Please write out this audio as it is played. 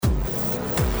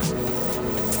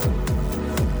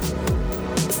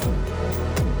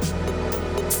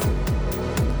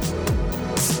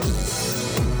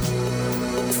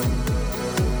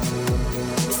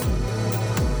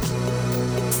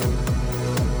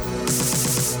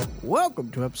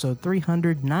welcome to episode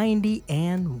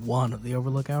 391 of the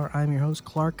Overlook Hour. I'm your host,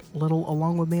 Clark Little.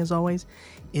 Along with me, as always,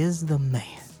 is the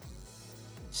man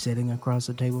sitting across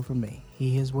the table from me.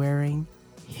 He is wearing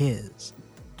his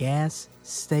gas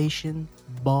station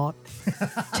bought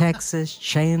Texas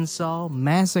Chainsaw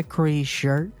Massacre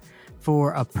shirt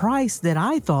for a price that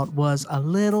I thought was a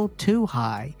little too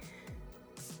high.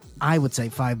 I would say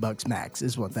 $5 max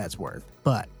is what that's worth.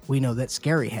 But we know that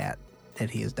scary hat that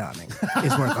he is donning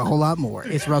is worth a whole lot more.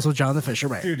 It's Russell John the Fisher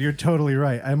Man. Dude, you're totally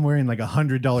right. I'm wearing like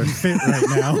 $100 fit right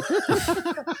now.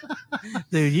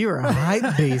 Dude, you're a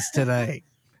hype beast today.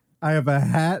 I have a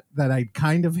hat that I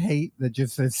kind of hate that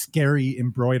just says scary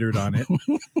embroidered on it.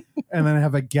 And then I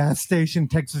have a gas station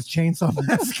Texas Chainsaw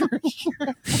Massacre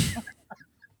shirt.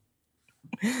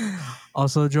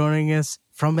 Also joining us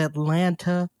from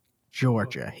Atlanta,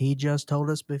 Georgia. He just told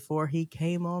us before he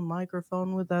came on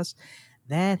microphone with us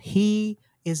that he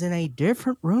is in a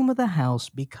different room of the house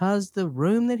because the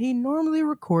room that he normally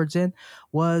records in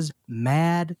was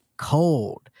mad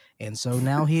cold. And so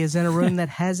now he is in a room that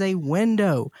has a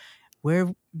window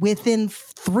where within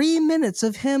 3 minutes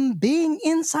of him being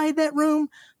inside that room,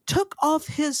 took off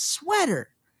his sweater.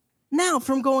 Now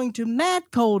from going to mad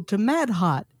cold to mad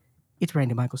hot, it's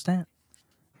Randy Michael Stant.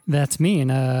 That's me,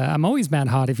 and I'm always mad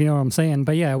hot, if you know what I'm saying.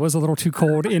 But yeah, it was a little too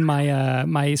cold in my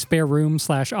my spare room /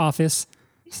 office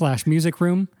 / music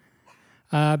room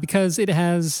because it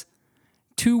has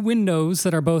 2 windows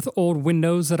that are both old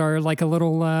windows that are like a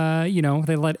little,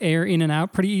 they let air in and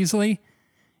out pretty easily,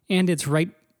 and it's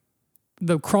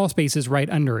the crawl space is right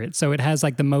under it, so it has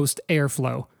like the most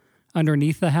airflow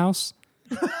underneath the house.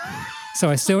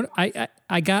 So I spent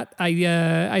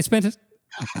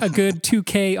a good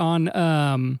 $2,000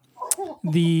 on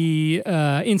the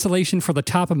insulation for the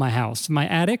top of my house, my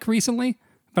attic recently,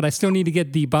 but I still need to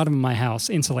get the bottom of my house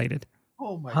insulated.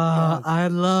 Oh my God. I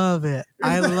love it.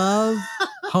 I love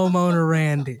homeowner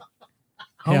Randy.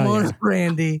 Homeowner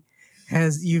Randy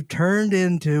you've turned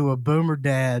into a boomer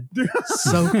dad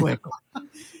so quickly.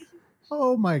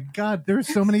 Oh my God. There's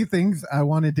so many things I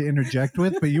wanted to interject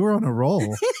with, but you were on a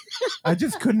roll. I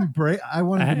just couldn't break. I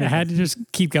had to just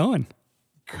keep going.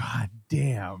 God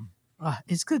damn.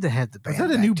 It's good to have the band. Is that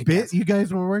a back new together. bit you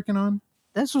guys were working on?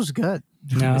 This was good.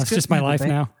 No, it's good just to my have the life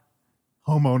band. now.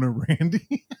 Homeowner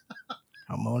Randy.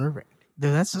 Homeowner Randy.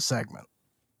 Dude, that's a segment.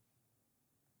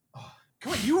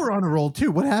 Come on, you were on a roll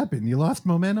too. What happened? You lost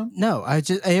momentum? No,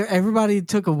 everybody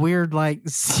took a weird,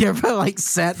 everybody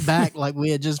sat back like we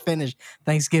had just finished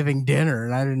Thanksgiving dinner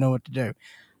and I didn't know what to do.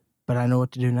 But I know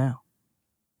what to do now.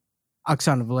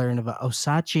 Oksana Valerian of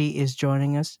Osachi is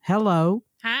joining us. Hello.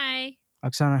 Hi.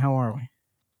 Oksana, how are we?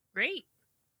 Great.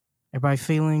 Everybody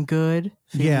feeling good?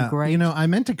 Feeling great? You know, I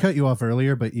meant to cut you off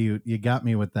earlier, but you got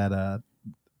me with that,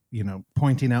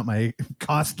 pointing out my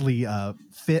costly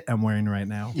fit I'm wearing right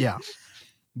now. Yeah.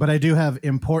 But I do have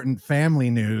important family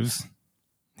news.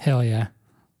 Hell yeah.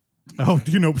 Oh, it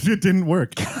didn't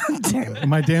work. Damn it.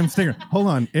 My damn stinger. Hold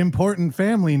on. Important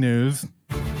family news.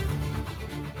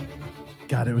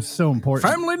 God, it was so important.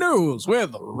 Family news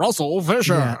with Russell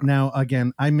Fisher. Yeah, now,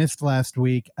 again, I missed last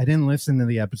week. I didn't listen to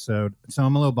the episode, so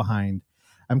I'm a little behind.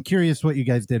 I'm curious what you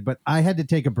guys did, but I had to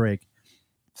take a break.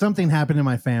 Something happened in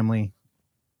my family.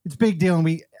 It's a big deal,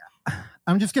 and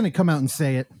I'm just going to come out and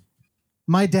say it.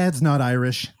 My dad's not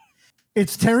Irish.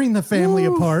 It's tearing the family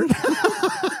apart.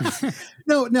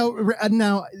 No,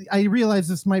 now, I realize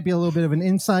this might be a little bit of an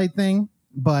inside thing,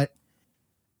 but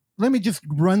let me just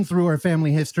run through our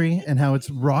family history and how it's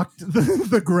rocked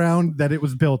the ground that it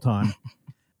was built on.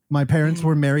 My parents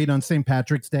were married on St.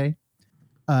 Patrick's Day.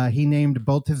 He named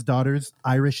both his daughters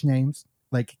Irish names,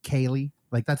 like Kaylee.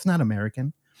 Like, that's not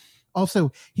American.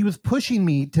 Also, he was pushing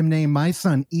me to name my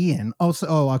son Ian. Also,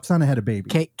 Oksana had a baby.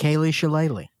 Kaylee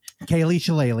Shillelagh. Kaylee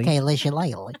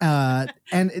Shillelagh.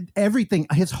 And everything,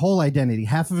 his whole identity,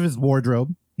 half of his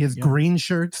wardrobe, he has green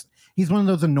shirts. He's one of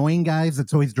those annoying guys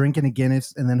that's always drinking a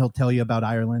Guinness and then he'll tell you about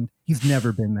Ireland. He's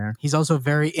never been there. He's also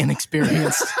very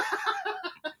inexperienced.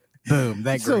 Boom,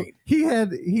 that So great. he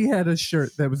had a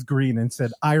shirt that was green and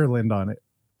said Ireland on it.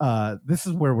 This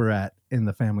is where we're at in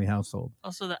the family household.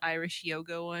 Also the Irish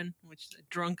yoga one, which is a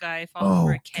drunk guy falling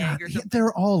over a keg or something.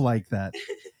 They're all like that.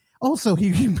 Also,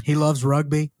 he loves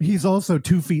rugby. He's also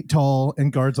 2 feet tall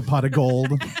and guards a pot of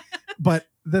gold. But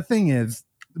the thing is,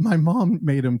 my mom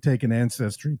made him take an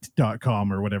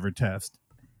Ancestry.com or whatever test.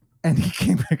 And he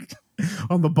came back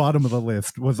on the bottom of the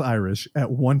list was Irish at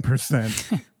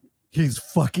 1%. He's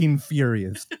fucking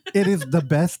furious. It is the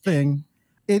best thing.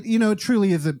 It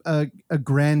truly is a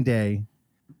grand day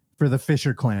for the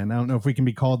Fisher clan. I don't know if we can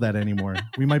be called that anymore.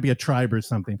 We might be a tribe or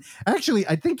something. Actually,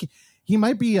 I think he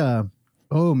might be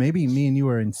Oh, maybe me and you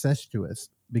are incestuous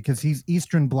because he's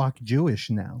Eastern Bloc Jewish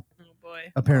now, Oh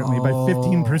boy. apparently by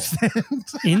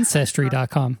 15%.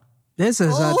 Ancestry.com. This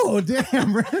is Oh,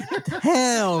 damn. a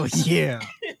hell yeah.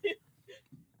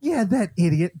 Yeah, that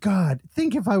idiot. God,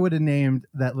 think if I would have named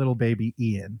that little baby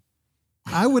Ian.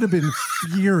 I would have been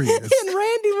furious. And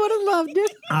Randy would have loved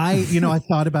it. I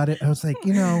thought about it. I was like,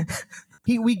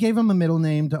 we gave him a middle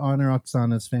name to honor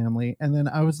Oksana's family. And then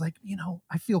I was like,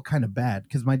 I feel kind of bad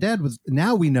because my dad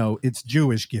now we know it's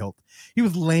Jewish guilt. He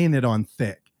was laying it on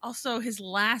thick. Also, his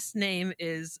last name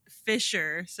is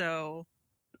Fisher, so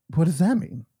What does that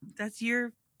mean? that's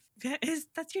your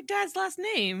dad's last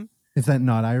name. Is that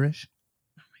not Irish?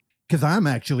 Because I'm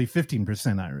actually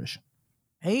 15% Irish.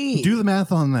 Hey. Do the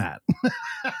math on that.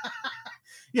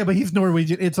 Yeah, but he's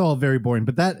Norwegian. It's all very boring.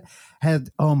 But that had,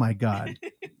 oh my God.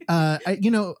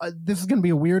 This is going to be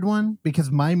a weird one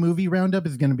because my movie roundup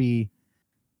is going to be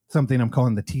something I'm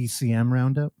calling the TCM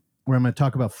roundup, where I'm going to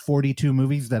talk about 42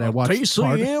 movies that I watched.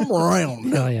 TCM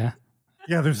round. Oh, yeah.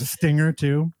 Yeah, there's a stinger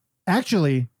too.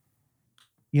 Actually,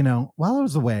 while I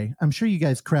was away, I'm sure you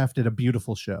guys crafted a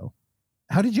beautiful show.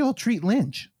 How did you all treat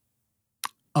Lynch?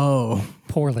 Oh.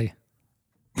 Poorly.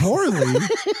 Poorly?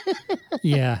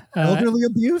 Yeah. Elderly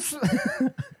abuse?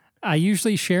 I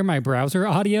usually share my browser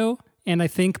audio, and I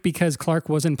think because Clark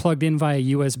wasn't plugged in via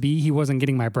USB, he wasn't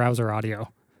getting my browser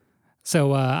audio.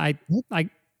 So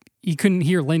he couldn't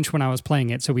hear Lynch when I was playing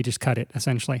it, so we just cut it,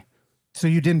 essentially. So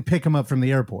you didn't pick him up from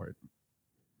the airport?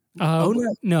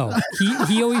 No.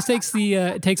 He always takes a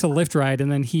Lyft ride,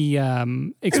 and then he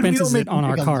expenses it on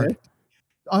our card.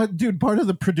 Dude, part of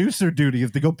the producer duty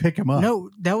is to go pick him up. No,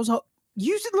 that was all.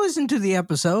 You should listen to the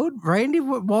episode. Randy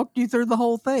walked you through the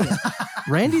whole thing.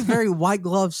 Randy's very white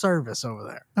glove service over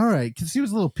there. All right, because he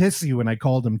was a little pissy when I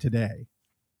called him today.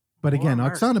 But again,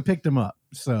 Oksana picked him up.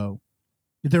 So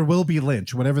there will be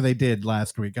Lynch, whatever they did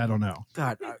last week. I don't know.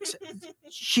 God,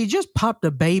 she just popped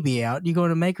a baby out. You're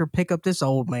going to make her pick up this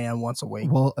old man once a week.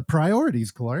 Well,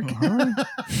 priorities, Clark.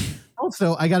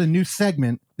 Also, I got a new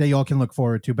segment that y'all can look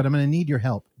forward to, but I'm going to need your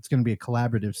help. It's going to be a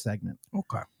collaborative segment.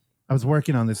 Okay. I was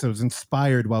working on this. I was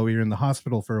inspired while we were in the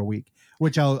hospital for a week,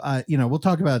 which I'll, we'll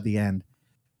talk about at the end.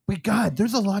 But God,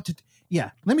 there's a lot to,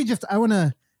 I'm going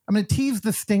to tease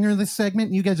the stinger of this segment.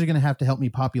 And you guys are going to have to help me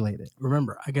populate it.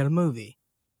 Remember, I got a movie.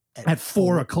 At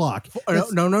 4 o'clock.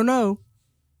 No.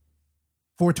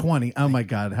 4:20. Oh my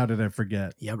God. How did I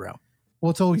forget? Yeah, bro. Well,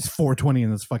 it's always 4:20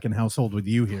 in this fucking household with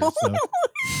you here. So.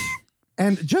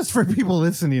 And just for people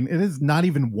listening, it is not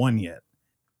even 1 yet.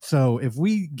 So if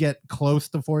we get close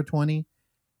to 4:20,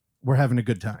 we're having a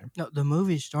good time. No, the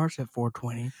movie starts at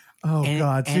 4:20. Oh,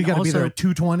 God. So you got to be there at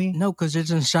 2:20? No, because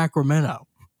it's in Sacramento.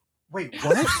 Wait,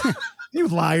 what? You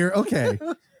liar. Okay.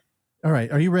 All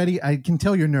right. Are you ready? I can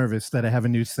tell you're nervous that I have a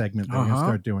new segment that we're going to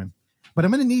start doing. But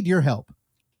I'm going to need your help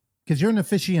because you're an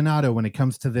aficionado when it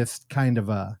comes to this kind of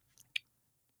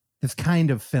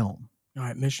film. All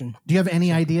right, mission. Do you have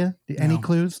any idea? Any No.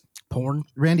 clues? Porn.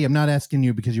 Randy, I'm not asking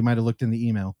you because you might have looked in the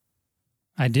email.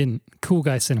 I didn't. Cool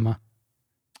Guy Cinema.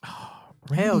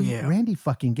 Hell yeah. Randy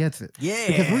fucking gets it. Yeah.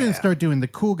 Because we're going to start doing the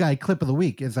cool guy clip of the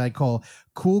week, as I call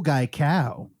Cool Guy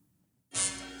Cow.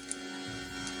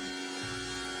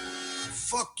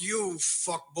 Fuck you,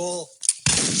 fuckball.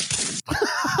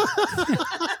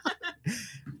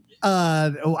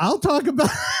 I'll talk about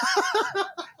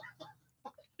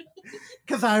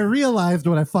because I realized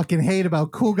what I fucking hate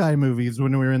about cool guy movies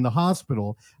when we were in the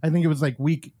hospital. I think it was like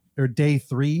week or day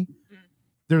 3.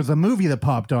 There's a movie that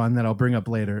popped on that I'll bring up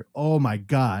later. Oh my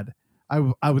God.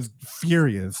 I was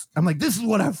furious. I'm like, this is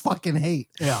what I fucking hate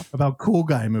about cool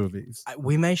guy movies.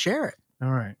 We may share it.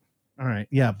 All right.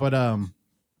 Yeah. But,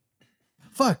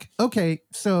 fuck. Okay.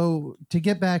 So to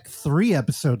get back 3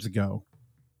 episodes ago,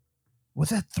 was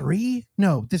that 3?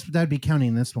 No, that'd be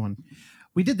counting this one.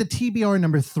 We did the TBR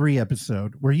number 3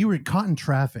 episode where you were caught in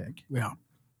traffic. Yeah.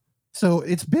 So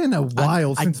it's been a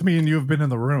while since me and you have been in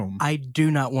the room. I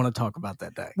do not want to talk about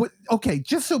that day. What? Okay,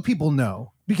 just so people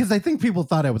know, because I think people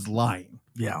thought I was lying.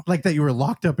 Yeah. Like that you were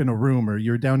locked up in a room or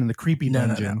you were down in the creepy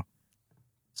dungeon. No.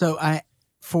 So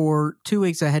for 2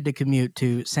 weeks, I had to commute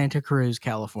to Santa Cruz,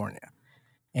 California.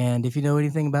 And if you know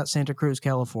anything about Santa Cruz,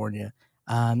 California,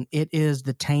 it is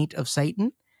the taint of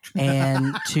Satan.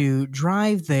 And to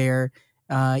drive there,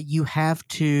 you have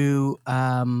to,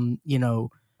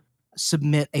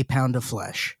 submit a pound of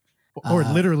flesh. Or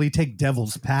literally take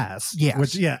Devil's Pass.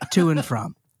 Yes. To and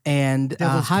from. And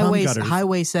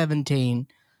Highway 17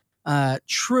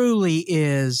 truly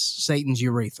is Satan's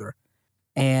urethra.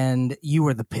 And you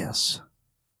were the piss.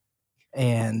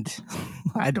 And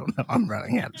I don't know. I'm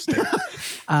running out of steam.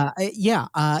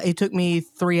 It took me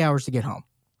 3 hours to get home.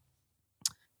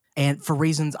 and for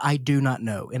reasons I do not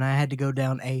know. And I had to go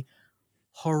down a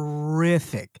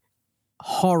horrific,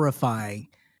 horrifying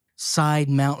side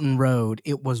mountain road.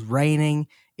 It was raining.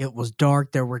 It was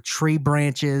dark. There were tree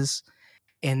branches,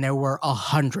 and there were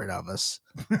 100 of us.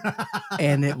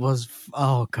 And it was,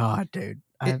 oh God, dude.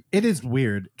 It is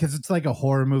weird because it's like a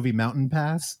horror movie mountain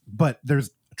pass, but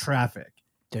there's traffic.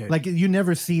 Dude. Like you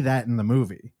never see that in the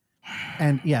movie.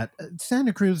 And yeah,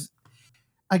 Santa Cruz,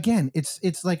 again,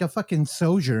 it's like a fucking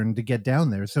sojourn to get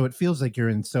down there. So it feels like you're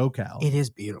in SoCal. It is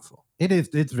beautiful.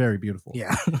 It's very beautiful.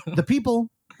 Yeah. The people,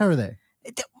 how are they?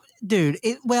 Dude,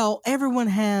 well, everyone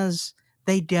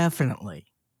they definitely,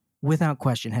 without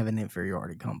question, have an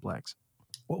inferiority complex.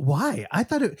 Why? I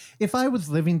thought if I was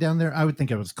living down there, I would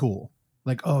think it was cool.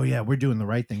 Like, oh yeah, we're doing the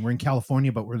right thing. We're in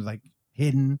California, but we're like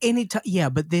hidden. Yeah,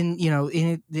 but then,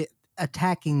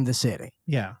 attacking the city,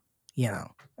 Yeah.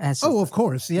 That's Oh, of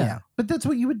course. Yeah. Yeah. But that's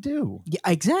what you would do. yeah,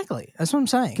 exactly. That's what I'm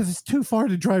saying. Because it's too far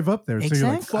to drive up there. So you're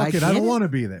like, Exactly. fuck I it. I get don't it. want to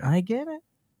be there. I get it.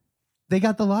 They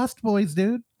got the Lost Boys,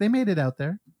 dude. They made it out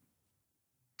there.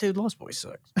 Dude, Lost Boys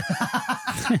sucks.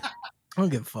 I don't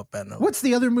give a fuck about no. What's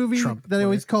the other movie Trump that I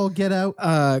always call Get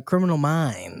Out? Criminal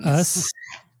Minds. Us.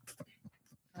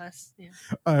 Us,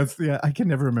 yeah. Yeah, I can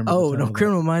never remember. Oh the no, title of that.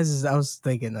 Criminal Minds I was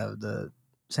thinking of the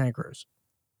Santa Cruz.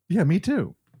 Yeah, me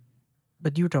too.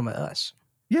 But you were talking about Us.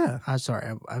 Yeah. I'm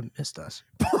sorry, I missed Us.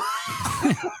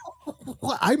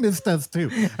 Well, I missed us too.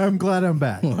 I'm glad I'm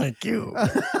back. Thank you.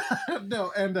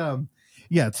 No, and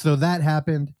yeah, so that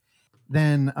happened.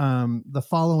 Then the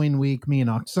following week, me and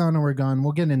Oksana were gone.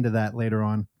 We'll get into that later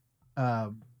on.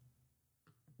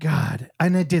 God,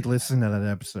 and I did listen to that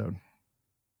episode.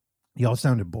 Y'all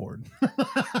sounded bored.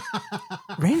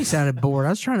 Randy sounded bored. I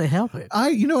was trying to help it.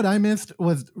 You know what I missed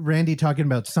was Randy talking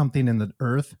about something in the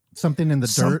earth, something in the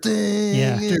dirt. Something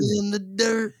Yeah. in the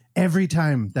dirt. Every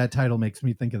time that title makes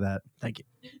me think of that. Thank you.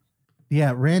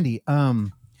 Yeah, Randy.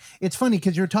 It's funny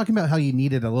because you're talking about how you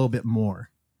needed a little bit more.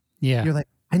 Yeah. You're like,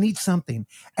 I need something.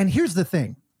 And here's the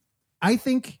thing. I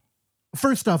think,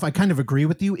 first off, I kind of agree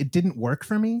with you. It didn't work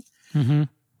for me. Mm-hmm.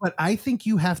 But I think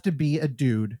you have to be a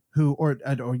dude who, or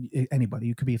anybody.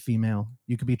 You could be a female.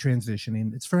 You could be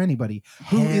transitioning. It's for anybody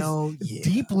who is Hell yeah.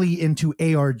 deeply into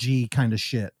ARG kind of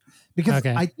shit. Because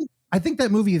Okay. I think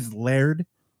that movie is layered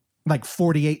like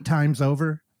 48 times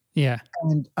over. Yeah.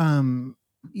 And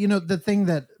the thing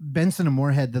that Benson and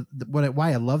Moorhead,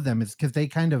 why I love them is because they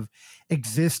kind of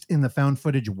exist in the found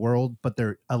footage world, but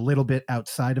they're a little bit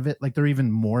outside of it. Like they're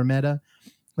even more meta.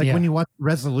 Like Yeah. when you watch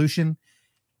Resolution,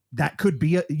 that could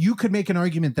be you could make an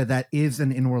argument that is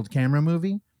an in-world camera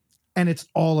movie, and it's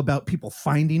all about people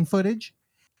finding footage.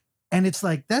 And it's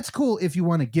like, that's cool if you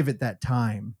want to give it that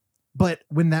time. But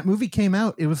when that movie came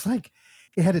out, it was like,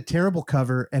 it had a terrible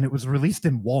cover and it was released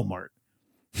in Walmart.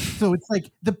 So it's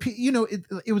like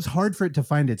it was hard for it to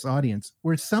find its audience.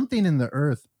 Where Something in the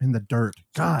Earth, in the Dirt.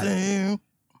 God, Something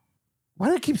why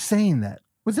do I keep saying that?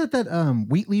 Was that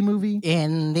Wheatley movie?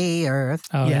 in the earth.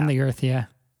 Oh, Yeah. in the earth. Yeah.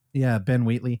 Yeah, Ben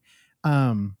Wheatley,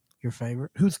 Your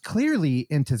favorite? who's clearly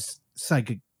into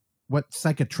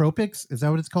psychotropics? Is that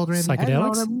what it's called, Randy? Psych- I don't know Psychedelics?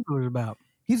 what that movie was about.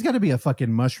 He's got to be a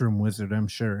fucking mushroom wizard, I'm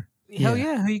sure. Hell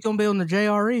yeah. Who you going to be on the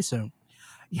JRE soon?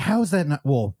 How is that not?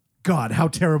 Well, God, how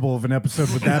terrible of an episode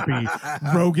would that be?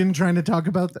 Rogan trying to talk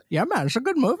about that. Yeah, man. It's a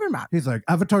good movie, man. He's like,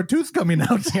 Avatar 2's coming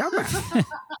out. Yeah, man.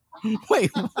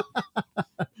 Wait.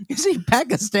 Is he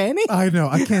Pakistani? I know.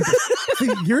 I can't.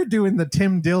 See, you're doing the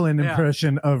Tim Dillon Yeah.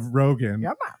 impression of Rogan. Yeah,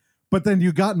 man. But then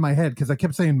you got in my head because I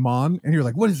kept saying Mon, and you're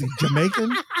like, what is he,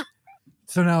 Jamaican?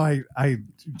 So now I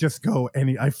just go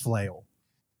I flail.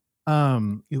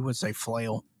 You would say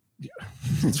flail.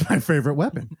 It's my favorite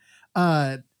weapon.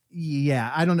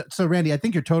 Yeah, I don't know. So Randy, I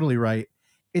think you're totally right.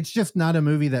 It's just not a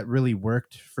movie that really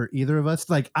worked for either of us.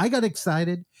 Like I got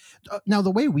excited. Now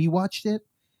the way we watched it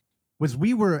was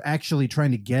we were actually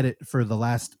trying to get it for the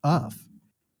last UF,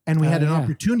 and we had an yeah.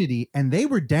 opportunity, and they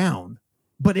were down,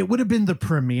 but it would have been the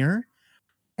premiere.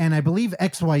 And I believe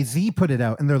XYZ put it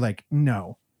out, and they're like,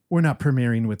 no, we're not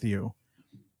premiering with you.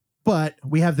 But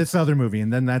we have this other movie,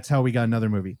 and then that's how we got another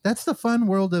movie. That's the fun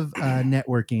world of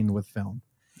networking with film.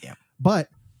 Yeah. But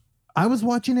I was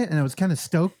watching it, and I was kind of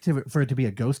stoked for it to be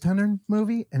a ghost hunter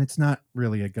movie, and it's not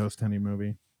really a ghost hunting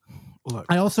movie. Look,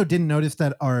 I also didn't notice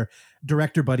that our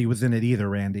director buddy was in it either,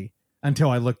 Randy,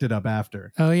 until I looked it up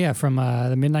after. Oh, yeah. From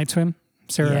the Midnight Swim.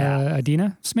 Sarah Yeah.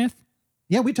 Adina Smith.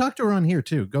 Yeah, we talked to her on here,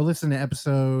 too. Go listen to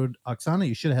episode... Oksana,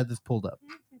 you should have had this pulled up.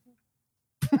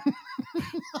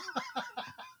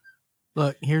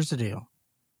 look, here's the deal.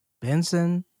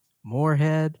 Benson,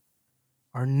 Moorhead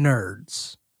are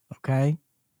nerds, okay?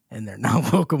 And they're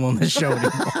not welcome on the show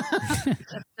anymore.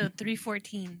 Episode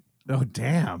 314. Oh,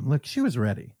 damn. Look, she was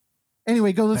ready.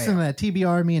 Anyway, go listen to that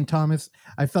TBR, me and Thomas.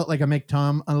 I felt like I make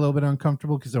Tom a little bit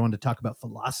uncomfortable because I wanted to talk about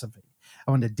philosophy.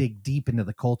 I wanted to dig deep into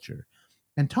the culture.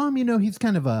 And Tom, he's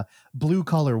kind of a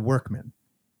blue-collar workman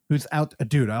who's out.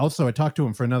 Dude, I talked to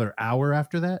him for another hour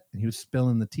after that, and he was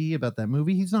spilling the tea about that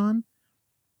movie he's on.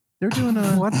 They're doing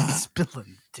a... What's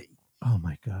spilling the tea? Oh,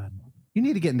 my God. You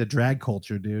need to get into drag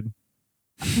culture, dude.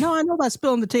 No, I know about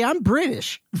spilling the tea. I'm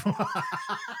British.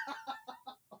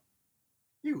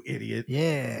 You idiot.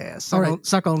 Yeah. All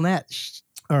Suck on that,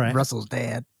 All right. Russell's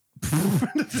dad.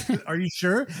 Are you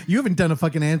sure? You haven't done a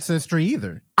fucking ancestry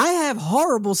either. I have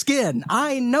horrible skin.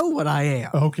 I know what I am.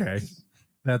 Okay.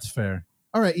 That's fair.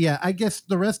 All right. Yeah. I guess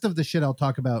the rest of the shit I'll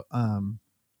talk about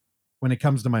when it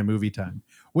comes to my movie time,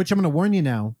 which I'm going to warn you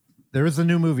now. There is a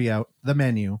new movie out, The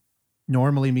Menu.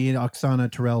 Normally, me and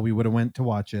Oksana Terrell, we would have went to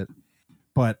watch it.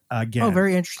 But again. Oh,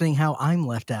 very interesting how I'm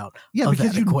left out. Yeah, of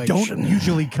because that you equation. don't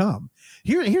usually come.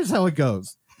 Here's how it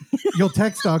goes. You'll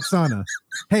text Oksana,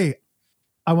 hey,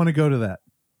 I want to go to that.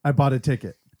 I bought a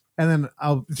ticket. And then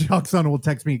Oksana will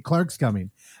text me, Clark's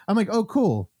coming. I'm like, oh,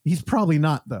 cool. He's probably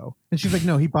not, though. And she's like,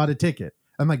 no, he bought a ticket.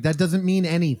 I'm like, that doesn't mean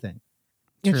anything.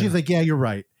 And True. she's like, yeah, you're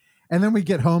right. And then we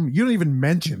get home. You don't even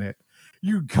mention it.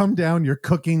 You come down, you're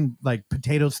cooking like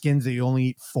potato skins that you only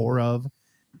eat 4 of.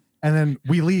 And then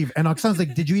we leave. And Oksana's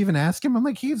like, did you even ask him? I'm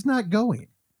like, he's not going.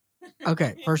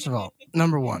 Okay, first of all,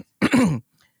 number one,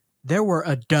 there were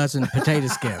a dozen potato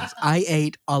skins. I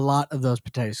ate a lot of those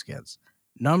potato skins.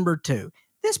 Number two,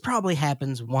 this probably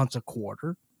happens once a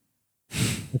quarter.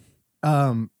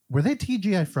 Were they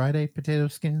TGI Friday potato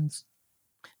skins?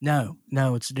 No,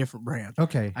 it's a different brand.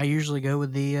 Okay. I usually go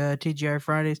with the TGI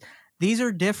Fridays. These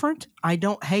are different. I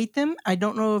don't hate them. I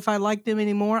don't know if I like them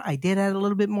anymore. I did add a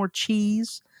little bit more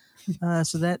cheese,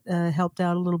 so that helped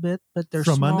out a little bit, but they're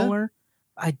From smaller. Monday?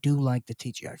 I do like the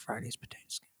TGI Fridays potato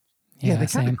skin. Yeah, they kind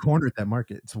same. of cornered that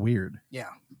market. It's weird. Yeah.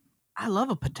 I love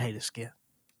a potato skin.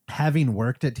 Having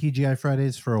worked at TGI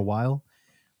Fridays for a while,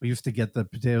 we used to get the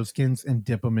potato skins and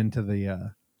dip them into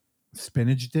the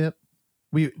spinach dip.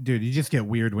 Dude, you just get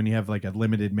weird when you have like a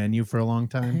limited menu for a long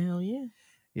time. Hell yeah.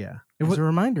 Yeah. As a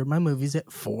reminder, my movie's at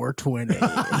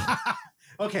 4:20.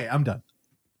 Okay, I'm done.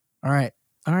 All right,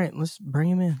 let's bring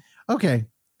him in. Okay.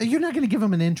 You're not going to give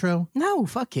him an intro? No,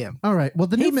 fuck him. All right. Well,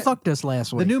 He fucked us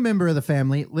last week. the new member of the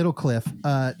family, Little Cliff,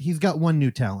 he's got one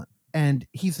new talent. And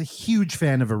he's a huge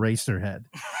fan of Eraserhead.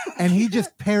 And he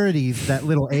just parodies that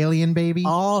little alien baby.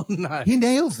 All night. He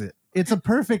nails it. It's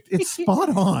spot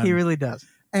on. He really does.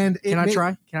 And Can I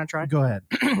try? Can I try? Go ahead.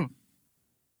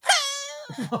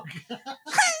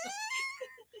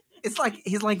 It's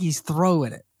like he's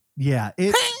throwing it. Yeah,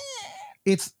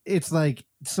 it's like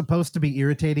supposed to be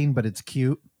irritating, but it's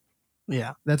cute.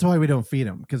 Yeah. That's why we don't feed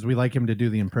him, because we like him to do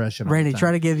the impression. all Randy, the try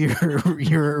time. to give your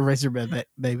Eraserhead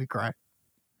baby cry.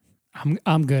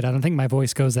 I'm good. I don't think my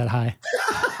voice goes that high.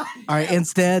 All right.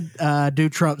 Instead, do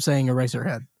Trump saying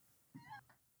Eraserhead.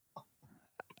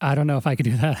 I don't know if I could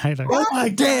do that either. Oh my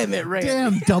damn it, Randy.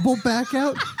 Damn, double back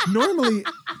out. Normally,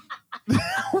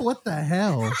 what the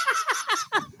hell?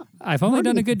 I've only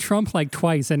done a good Trump like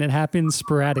twice, and it happens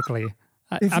sporadically.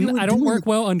 If you were I don't doing work it-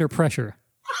 well under pressure.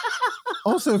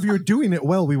 Also, if you were doing it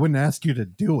well, we wouldn't ask you to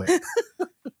do it.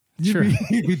 Sure.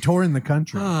 You'd be touring the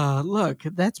country. Look,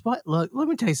 that's what. Look, let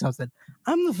me tell you something.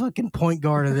 I'm the fucking point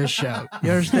guard of this show. You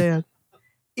understand?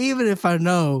 Even if I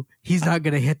know he's not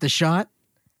going to hit the shot,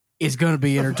 it's going to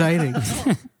be entertaining.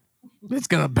 It's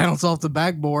going to bounce off the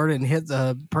backboard and hit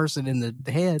the person in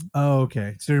the head. Oh,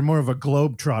 okay. So you're more of a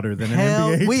globetrotter than an Hell,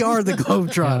 NBA. we are the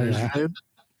Globetrotters, Hell yeah. dude.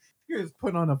 You're just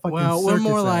putting on a fucking. Well, we're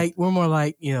more circus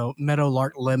like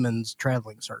Meadowlark Lemons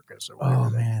traveling circus or act. whatever. Oh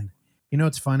man. You know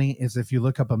what's funny is if you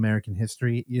look up American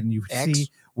history and you X? see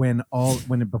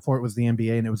before it was the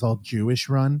NBA and it was all Jewish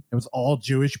run, it was all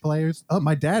Jewish players. Oh,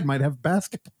 my dad might have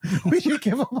basketball. We should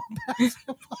give him a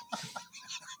basketball.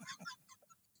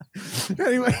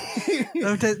 Anyway,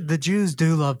 The Jews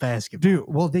do love basketball. dude.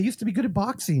 Well, they used to be good at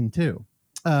boxing too.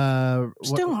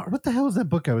 Still are. What the hell is that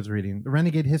book I was reading? The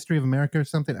Renegade History of America or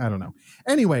something? I don't know.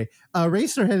 Anyway,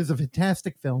 Racerhead is a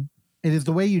fantastic film. It is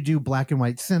the way you do black and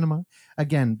white cinema.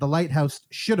 Again, The Lighthouse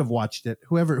should have watched it.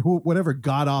 Whatever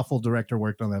god awful director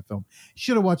worked on that film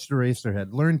should have watched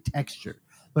Eraserhead. Learn texture.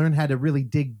 Learn how to really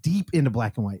dig deep into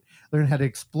black and white. Learn how to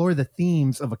explore the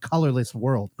themes of a colorless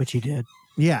world. Which he did.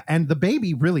 Yeah, and the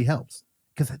baby really helps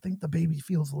because I think the baby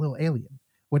feels a little alien.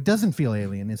 What doesn't feel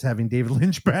alien is having David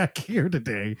Lynch back here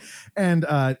today. And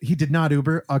he did not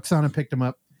Uber. Oksana picked him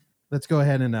up. Let's go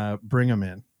ahead and bring him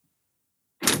in.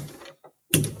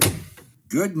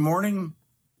 Good morning.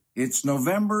 It's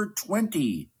November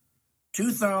 20,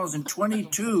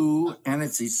 2022, and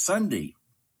it's a Sunday.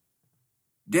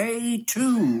 Day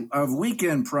 2 of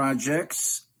weekend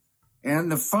projects,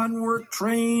 and the fun work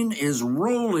train is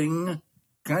rolling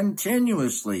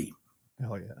continuously.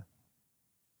 Hell yeah.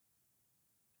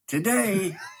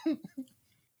 Today,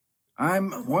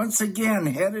 I'm once again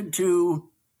headed to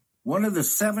one of the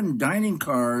 7 dining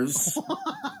cars,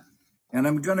 and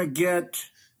I'm going to get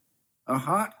a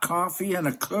hot coffee and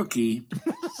a cookie.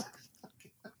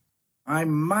 I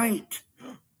might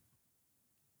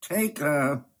take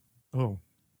a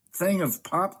thing of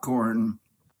popcorn,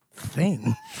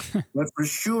 but for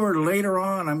sure later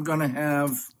on I'm going to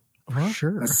have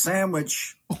Sure. a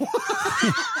sandwich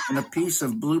and a piece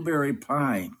of blueberry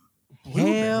pie.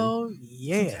 Hell Sounds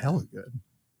yeah. hella good.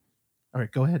 All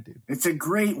right, go ahead, dude. It's a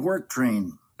great work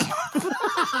train.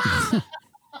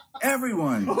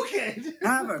 Everyone,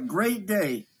 have a great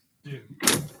day.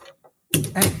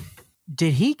 Hey,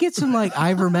 did he get some like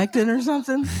ivermectin or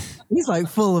something? He's like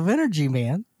full of energy,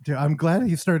 man. Dude, I'm glad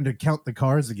he's starting to count the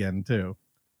cars again, too.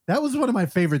 That was one of my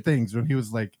favorite things when he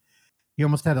was like, he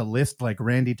almost had a list like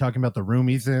Randy talking about the room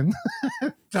he's in,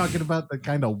 talking about the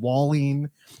kind of walling,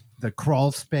 the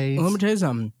crawl space. Well, let me tell you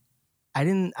something. I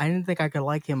didn't think I could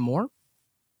like him more,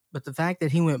 but the fact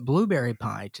that he went blueberry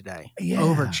pie today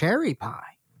over cherry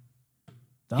pie.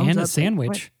 Thumbs And a up.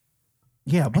 sandwich.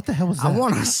 Yeah, what the hell was that? I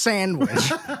want a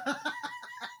sandwich.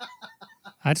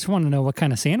 I just want to know what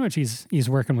kind of sandwich he's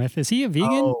working with. Is he a vegan?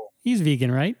 Oh. He's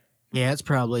vegan, right? Yeah, it's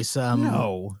probably some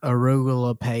No.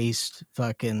 arugula paste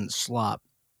fucking slop.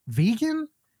 Vegan?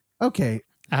 Okay.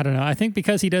 I don't know. I think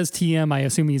because he does TM, I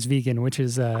assume he's vegan, which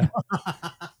is Oh,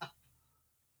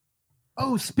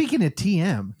 speaking of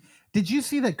TM, did you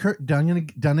see that Kurt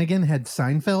Dunnigan had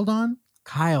Seinfeld on?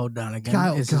 Kyle Dunnigan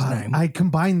Kyle, is his God, name. I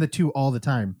combine the two all the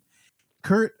time.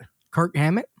 Kirk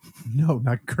Hammett? No,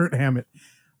 not Kurt Hammett.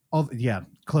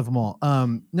 Cliff 'em all.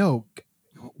 No,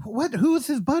 what? Who is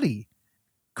his buddy?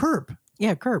 Kurt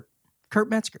Yeah, Kurt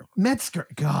Metzger. Metzger.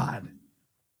 God,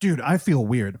 dude, I feel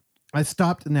weird. I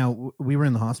stopped. Now we were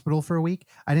in the hospital for a week.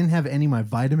 I didn't have any of my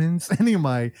vitamins, any of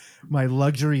my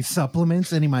luxury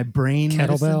supplements, any of my brain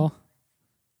kettlebell.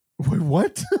 Wait,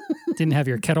 what? Didn't have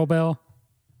your kettlebell.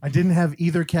 I didn't have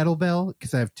either kettlebell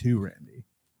because I have 2, Randy.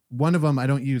 One of them I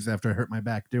don't use after I hurt my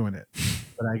back doing it,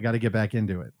 but I got to get back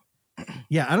into it.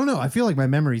 Yeah, I don't know. I feel like my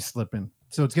memory's slipping,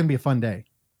 so it's gonna be a fun day.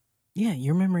 Yeah,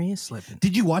 your memory is slipping.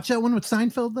 Did you watch that one with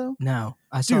Seinfeld though? No,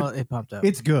 I saw it popped up.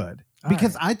 It's good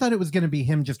because I thought it was going to be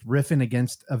him just riffing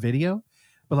against a video,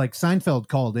 but like Seinfeld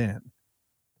called in,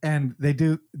 and they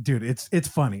do, dude. It's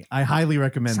funny. I highly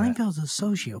recommend that. Seinfeld's a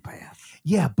sociopath.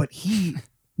 Yeah, but he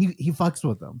fucks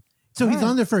with them. So he's Right.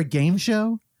 on there for a game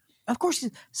show. Of course,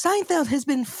 Seinfeld has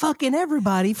been fucking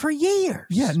everybody for years.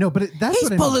 Yeah, no, but that's he's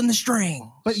what pulling the string.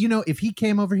 But you know, if he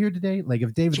came over here today, like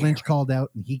if David Lynch called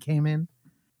out and he came in,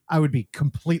 I would be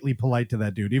completely polite to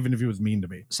that dude, even if he was mean to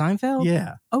me. Seinfeld?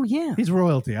 Yeah. Oh, yeah. He's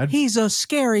royalty. He's a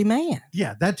scary man.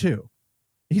 Yeah, that too.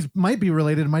 He might be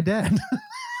related to my dad.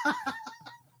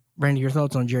 Randy, your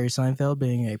thoughts on Jerry Seinfeld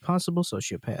being a possible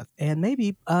sociopath and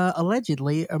maybe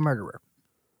allegedly a murderer?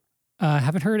 I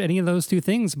haven't heard any of those 2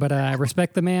 things, but I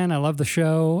respect the man. I love the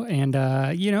show, and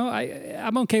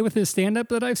I'm okay with his stand-up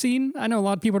that I've seen. I know a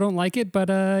lot of people don't like it,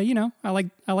 but I like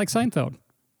Seinfeld.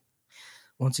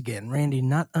 Once again, Randy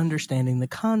not understanding the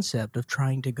concept of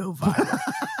trying to go viral.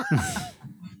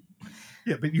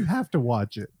 Yeah, but you have to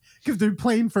watch it because they're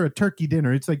playing for a turkey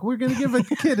dinner. It's like, we're going to give a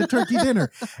kid a turkey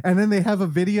dinner. And then they have a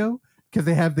video because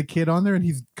they have the kid on there and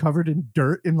he's covered in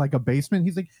dirt in like a basement.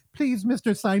 He's like, please,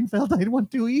 Mr. Seinfeld, I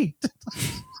want to eat.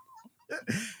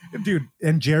 Dude,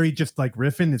 and Jerry just like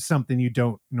riffing is something you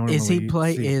don't normally see.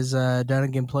 Is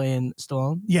Dunnigan playing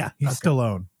Stallone? Yeah, he's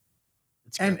Stallone.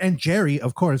 And Jerry,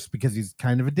 of course, because he's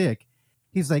kind of a dick,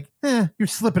 he's like, you're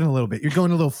slipping a little bit. You're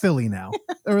going a little Philly now.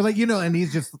 Or like, and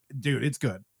he's just, dude, it's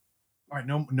good. All right,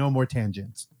 no more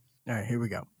tangents. All right, here we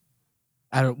go.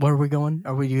 Where are we going?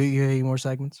 Are you any more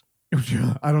segments?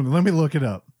 I don't know. Let me look it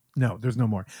up. No, there's no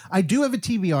more. I do have a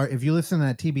TBR. If you listen to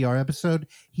that TBR episode,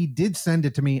 he did send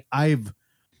it to me. I've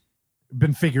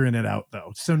been figuring it out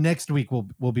though. So next week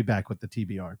we'll be back with the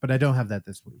TBR, but I don't have that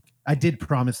this week. I did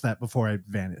promise that before I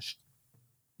vanished.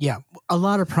 Yeah, a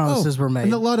lot of promises were made.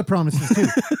 And a lot of promises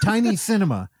too. Tiny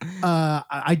Cinema.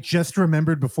 I just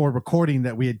remembered before recording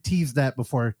that we had teased that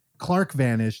before Clark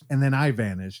vanished and then I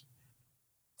vanished.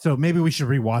 So maybe we should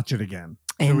rewatch it agagen.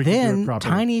 And then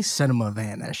Tiny Cinema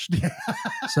vanished.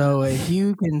 So if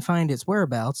you can find its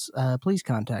whereabouts, please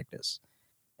contact us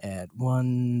at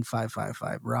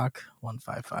 1555 Rock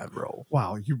 155 Roll.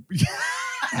 Wow, you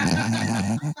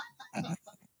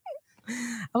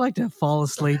I like to fall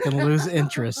asleep and lose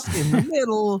interest in the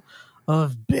middle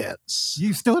of bits.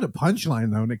 You still had a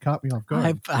punchline though, and it caught me off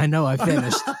guard. I know I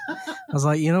finished. I was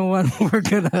like, you know what? We're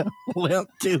gonna limp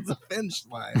to the finish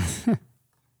line.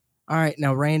 All right,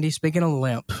 now Randy. Speaking of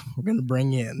limp, we're gonna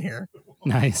bring you in here.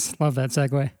 Nice. Love that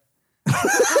segue.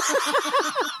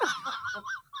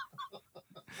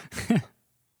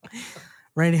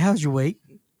 Randy, how's your week?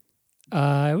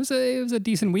 It was a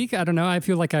decent week. I don't know. I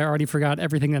feel like I already forgot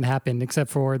everything that happened except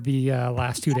for the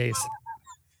last 2 days.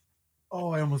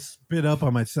 Oh, I almost spit up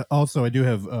on myself. Also, I do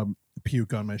have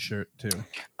puke on my shirt too.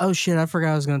 Oh shit! I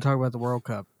forgot I was gonna talk about the World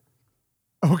Cup.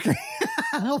 Okay.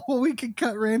 Well, we can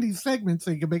cut Randy's segment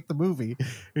so you can make the movie.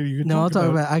 And you can No, I'll talk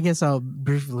about. I guess I'll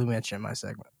briefly mention my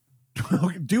segment.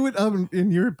 Do it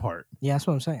in your part. Yeah, that's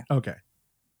what I'm saying. Okay.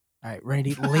 All right,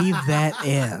 Randy, leave that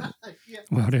in.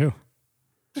 Will do.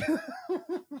 All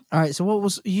right. So what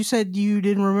was you said you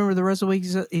didn't remember the rest of the week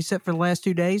except for the last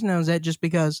 2 days? Now is that just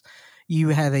because you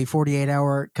have a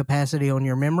 48-hour capacity on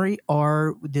your memory,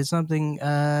 or did something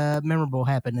memorable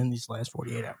happen in these last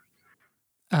 48 hours?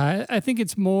 I think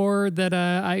it's more that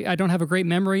I don't have a great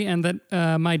memory and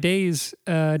that my days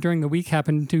during the week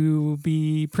happen to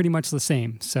be pretty much the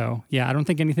same. So, yeah, I don't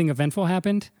think anything eventful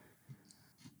happened.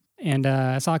 And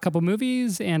I saw a couple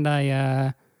movies, and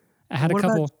I had a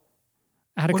couple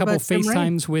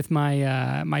FaceTimes with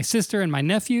my sister and my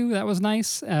nephew. That was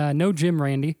nice. No gym,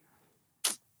 Randy.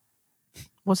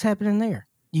 What's happening there?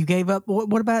 You gave up.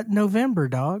 What about November,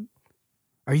 dog?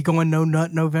 Are you going no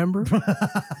nut November?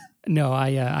 No,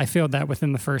 I failed that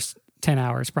within the first 10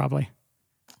 hours, probably.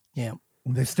 Yeah.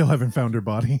 They still haven't found her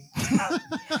body.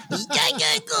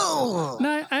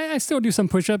 No, I still do some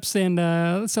push-ups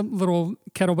and some little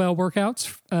kettlebell workouts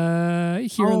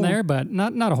here and there, but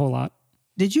not a whole lot.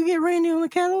 Did you get Randy on the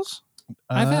kettles?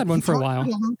 I've had one for a while. A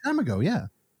long time ago, yeah.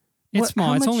 It's What- small.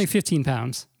 how It's much- only 15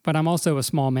 pounds, but I'm also a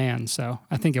small man, so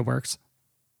I think it works.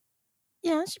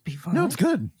 Yeah, that should be fun. No, it's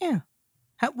good. Yeah.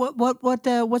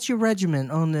 What's your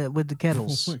regimen on with the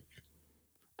kettles?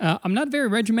 I'm not a very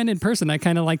regimented person. I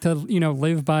kind of like to,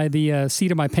 live by the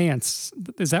seat of my pants.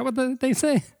 Is that what they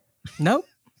say? Nope.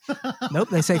 Nope.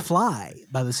 They say fly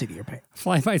by the seat of your pants.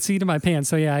 Fly by seat of my pants.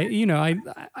 So yeah,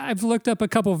 I've looked up a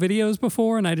couple videos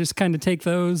before, and I just kind of take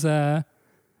those and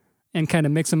kind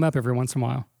of mix them up every once in a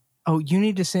while. Oh, you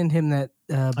need to send him that.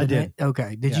 I did.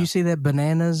 Okay. Did Yeah. you see that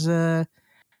bananas?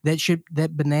 That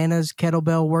bananas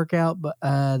kettlebell workout, but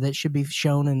that should be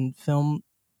shown in film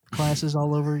classes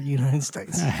all over the United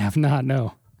States. I have not.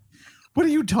 No. What are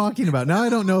you talking about? Now I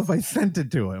don't know if I sent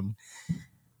it to him.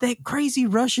 That crazy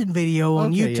Russian video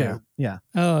on Okay, YouTube. Yeah.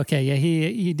 Oh, okay. Yeah,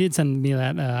 he did send me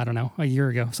that. I don't know, a year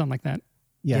ago, something like that.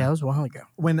 Yeah, it was a while ago.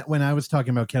 When I was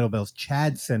talking about kettlebells,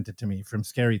 Chad sent it to me from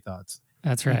Scary Thoughts.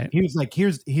 That's right. He was like,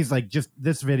 he's like, just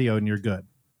this video and you're good.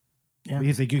 Yeah.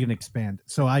 He's like, you can expand.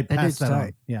 So I That passed dude's that on.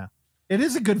 tight. Yeah. It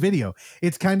is a good video.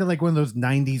 It's kind of like one of those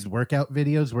 90s workout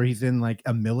videos where he's in like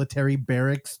a military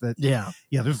barracks that, Yeah.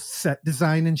 there's set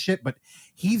design and shit, but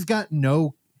he's got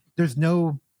there's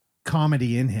no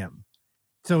comedy in him.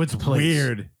 So it's Please.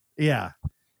 weird. Yeah.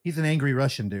 He's an angry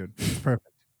Russian dude. It's perfect.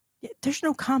 Yeah, there's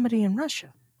no comedy in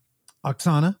Russia.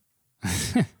 Oksana?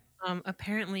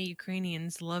 Apparently,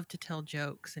 Ukrainians love to tell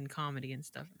jokes and comedy and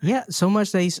stuff. Yeah, so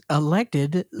much they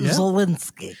elected Yeah.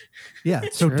 Zelensky. Yeah.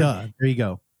 So Sure. duh. There you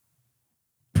go.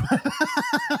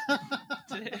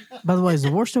 By the way, is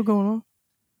the war still going on?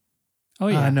 Oh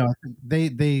yeah. No, I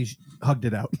think they hugged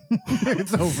it out.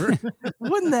 It's over.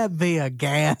 Wouldn't that be a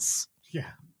gas? Yeah.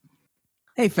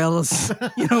 Hey, fellas,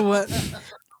 you know what?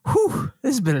 Whew,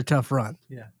 this has been a tough run.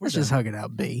 Yeah. Let's just hug it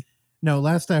out, B. No,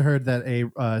 last I heard that a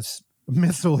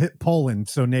missile hit Poland,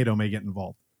 so NATO may get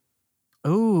involved.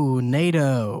 Ooh,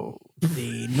 NATO,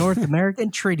 the North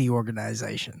American Treaty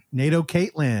Organization. NATO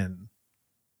Caitlin.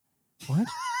 What?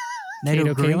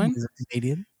 Cato Green Caitlin? is a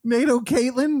Canadian. NATO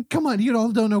Caitlin? Come on, you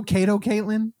all don't know Cato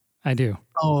Caitlin? I do.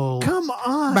 Oh, Come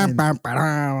on.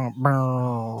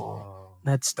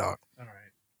 That stunk. All right.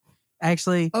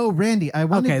 Actually, Oh, Randy, I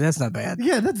wanted. okay, that's not bad.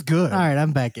 Yeah, that's good. All right,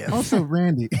 I'm back in. Also,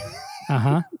 Randy, Uh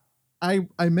huh.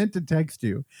 I meant to text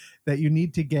you that you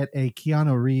need to get a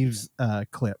Keanu Reeves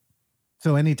clip.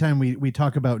 So anytime we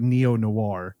talk about neo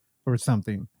noir or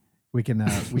something, we can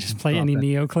We just play any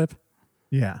Neo clip.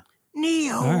 Yeah,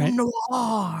 Neo All right.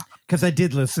 Noir. because I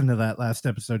did listen to that last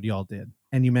episode y'all did,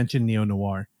 and you mentioned neo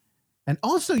noir, and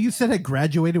also you said I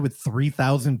graduated with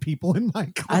 3,000 people in my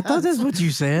class. I thought that's what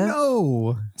you said.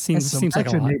 No, Seems That's like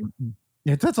a lot.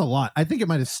 Yeah, that's a lot. I think it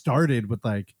might have started with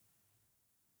like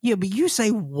Yeah, but you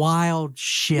say wild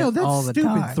shit no, that's all the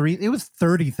stupid. time. It was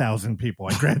 30,000 people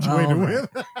I graduated All right.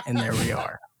 with. And there we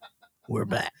are. We're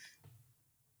back.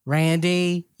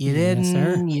 Randy, you Yes,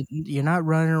 sir. didn't. You're not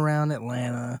running around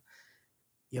Atlanta.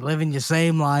 You're living your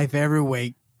same life every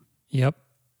week. Yep.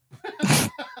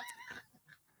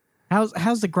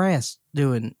 How's the grass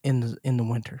doing in the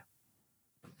winter?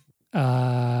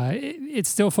 It's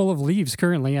still full of leaves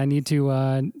currently. I need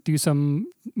to do some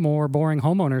more boring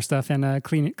homeowner stuff and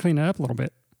clean it up a little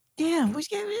bit. Yeah,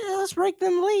 let's rake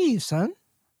them leaves, son.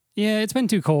 Yeah, it's been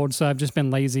too cold, so I've just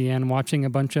been lazy and watching a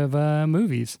bunch of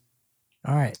movies.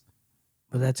 All right,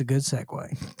 but that's a good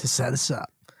segue to set us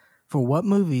up for what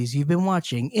movies you've been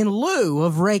watching in lieu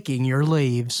of raking your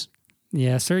leaves.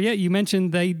 Yeah, sir. Yeah, you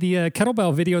mentioned the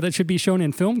kettlebell video that should be shown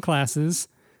in film classes.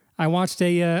 I watched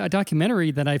a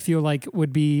documentary that I feel like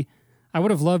I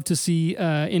would have loved to see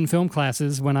in film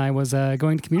classes when I was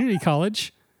going to community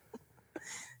college.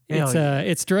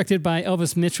 It's directed by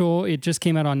Elvis Mitchell. It just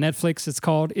came out on Netflix. It's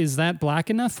called "Is That Black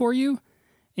Enough for You?"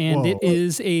 And Whoa. it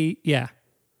is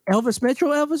Elvis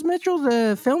Mitchell,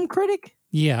 the film critic.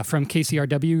 from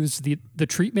KCRW's the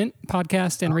Treatment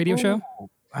podcast and radio show.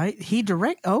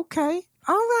 Okay.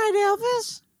 All right,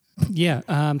 Elvis.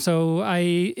 Yeah. So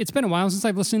it's been a while since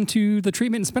I've listened to The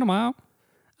Treatment. It's been a while.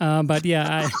 But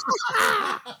yeah,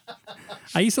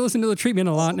 I used to listen to The Treatment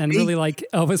a lot and really like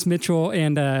Elvis Mitchell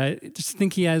and just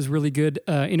think he has really good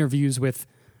interviews with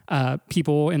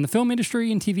people in the film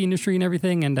industry and TV industry and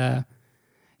everything. And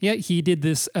he did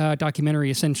this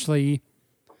documentary essentially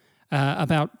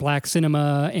about black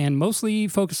cinema and mostly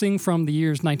focusing from the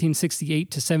years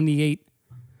 1968 to 78.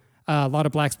 A lot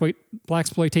of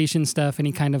blaxploitation stuff, and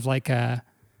he kind of like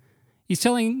he's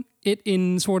telling it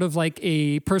in sort of like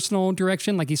a personal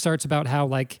direction. Like he starts about how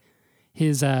like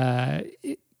his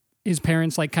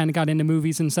parents like kind of got into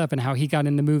movies and stuff, and how he got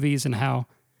into movies, and how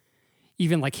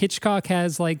even like Hitchcock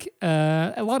has like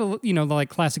a lot of like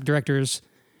classic directors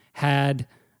had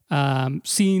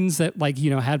scenes that like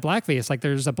had blackface. Like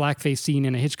there's a blackface scene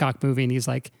in a Hitchcock movie, and he's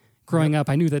like, growing up,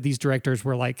 I knew that these directors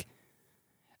were like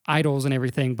idols and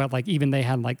everything, but like even they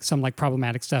had like some like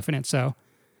problematic stuff in it. So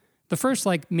the first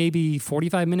like maybe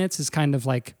 45 minutes is kind of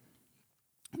like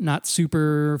not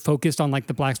super focused on like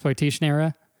the blaxploitation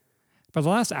era, but the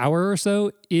last hour or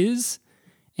so is.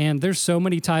 And there's so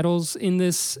many titles in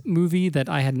this movie that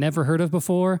I had never heard of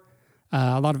before.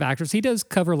 A lot of actors. He does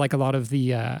cover like a lot of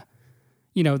the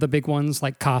the big ones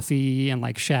like Coffee and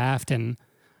like Shaft and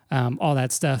all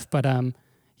that stuff. But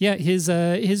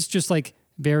his just like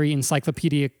very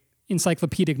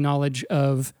encyclopedic knowledge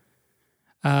of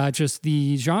just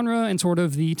the genre and sort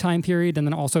of the time period, and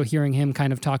then also hearing him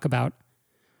kind of talk about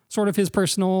sort of his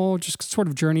personal just sort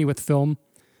of journey with film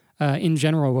in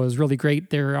general was really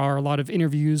great. There are a lot of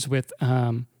interviews with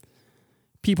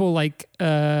people like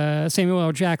Samuel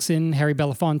L. Jackson, Harry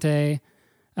Belafonte,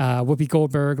 Whoopi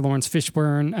Goldberg, Lawrence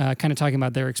Fishburne, kind of talking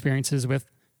about their experiences with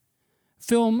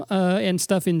film and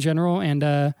stuff in general. And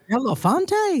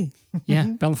Belafonte. yeah,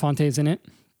 Belafonte is in it.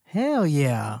 Hell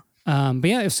yeah. But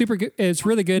yeah, it's super good. It's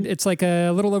really good. It's like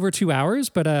a little over 2 hours,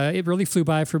 but it really flew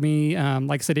by for me.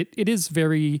 Like I said, it is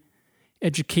very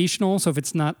educational. So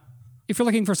if you're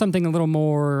looking for something a little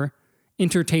more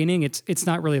entertaining, it's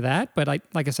not really that. But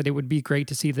like I said, it would be great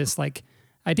to see this. Like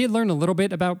I did learn a little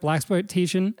bit about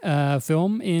blaxploitation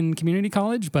film in community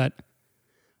college, but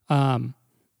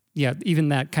even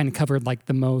that kind of covered like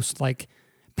the most like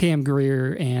Pam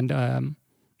Grier and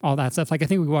all that stuff. Like I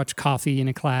think we watched Coffee in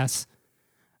a class.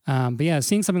 But yeah,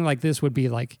 seeing something like this would be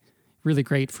like really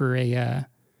great for a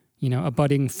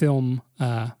budding film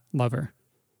lover.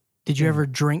 Did you ever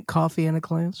drink coffee in a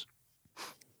class?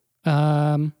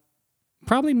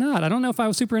 Probably not. I don't know if I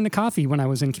was super into coffee when I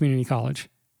was in community college.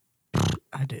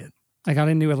 I did. I got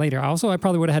into it later. Also, I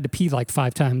probably would have had to pee like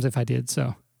 5 times if I did.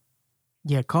 So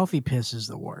yeah, coffee piss is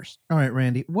the worst. All right,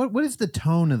 Randy, what is the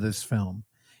tone of this film?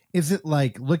 Is it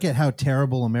like, look at how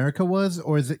terrible America was,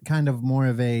 or is it kind of more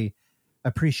of a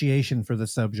appreciation for the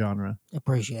subgenre?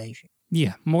 Appreciation.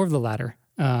 Yeah, more of the latter.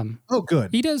 Oh,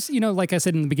 good. He does, like I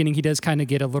said in the beginning, he does kind of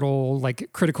get a little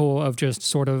like critical of just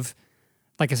sort of,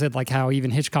 like I said, like how even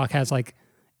Hitchcock has like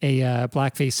a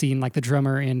blackface scene, like the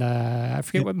drummer in, I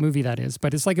forget what movie that is,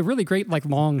 but it's like a really great like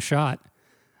long shot.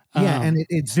 Yeah, and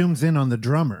it zooms in on the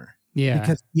drummer. Yeah.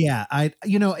 Because,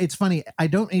 it's funny. I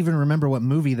don't even remember what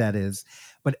movie that is,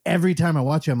 but every time I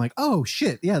watch it, I'm like, oh,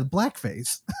 shit. Yeah, the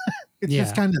blackface. It's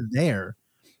just kind of there.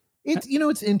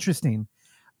 It's interesting.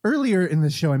 Earlier in the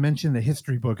show, I mentioned the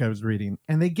history book I was reading,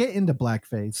 and they get into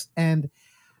blackface. And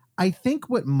I think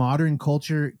what modern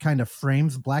culture kind of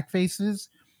frames blackface is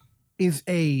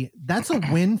that's a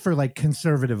win for like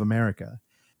conservative America,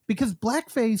 because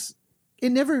blackface, I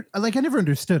never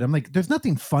understood. I'm like, there's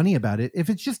nothing funny about it. If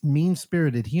it's just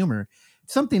mean-spirited humor,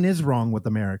 something is wrong with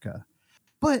America.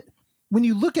 But when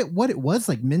you look at what it was,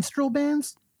 like minstrel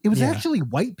bands, it was Yeah. actually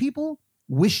white people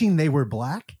wishing they were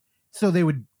black. So they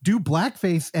would do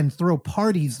blackface and throw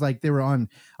parties like they were on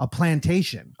a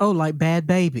plantation. Oh, like Bad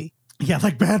Baby. Yeah,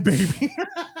 like Bad Baby.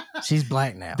 She's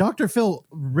black now. Dr. Phil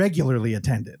regularly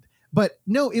attended. But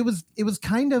no, it was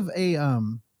kind of a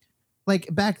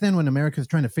like back then when America was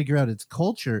trying to figure out its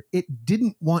culture, it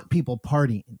didn't want people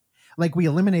partying. Like we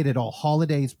eliminated all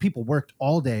holidays, people worked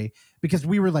all day because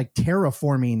we were like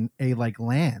terraforming a like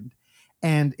land.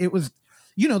 And it was,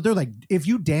 you know, they're like, if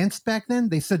you danced back then,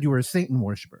 they said you were a Satan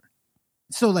worshiper.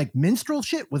 So like minstrel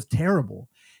shit was terrible.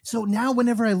 So now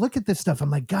whenever I look at this stuff, I'm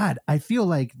like, God, I feel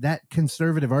like that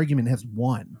conservative argument has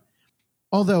won.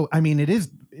 Although, I mean,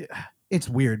 it's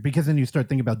weird because then you start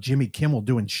thinking about Jimmy Kimmel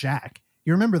doing Shaq.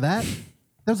 You remember that?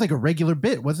 That was like a regular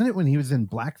bit, wasn't it, when he was in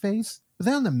blackface? Was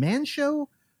that on the Man Show?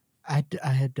 I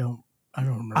don't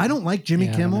remember. I don't like Jimmy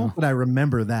Yeah, I don't Kimmel, know. but I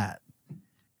remember that.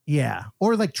 Yeah.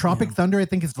 Or like Tropic Yeah. Thunder, I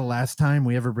think is the last time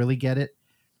we ever really get it.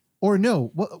 Or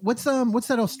no, what's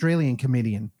that Australian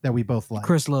comedian that we both like?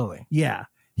 Chris Lilly. Yeah.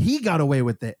 He got away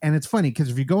with it. And it's funny because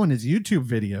if you go on his YouTube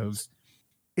videos,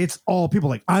 it's all people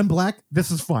like, I'm black, this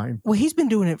is fine. Well, he's been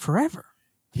doing it forever.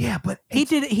 Yeah, but He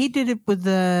did it with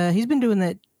he's been doing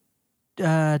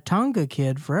that Tonga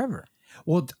kid forever.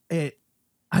 well,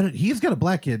 he's got a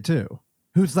black kid too,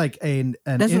 who's like an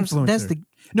influencer. That's the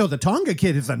No, the Tonga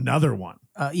kid is another one.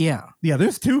 yeah. Yeah,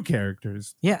 there's two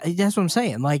characters. Yeah, that's what I'm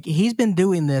saying. Like he's been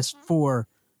doing this for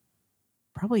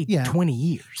probably Yeah. 20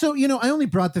 years. So, you know, I only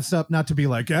brought this up not to be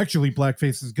like, actually,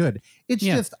 blackface is good. It's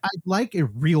Yeah. just, I like a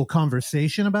real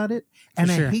conversation about it. And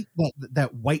For sure. I hate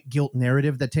that white guilt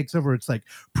narrative that takes over. It's like,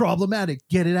 problematic,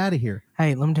 get it out of here.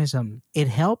 Hey, let me tell you something. It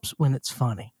helps when it's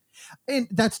funny. And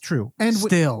that's true. And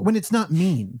Still. when it's not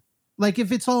mean. Like,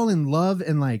 if it's all in love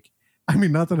and like, I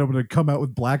mean, not that I'm going to come out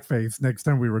with blackface next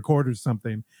time we record or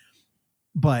something.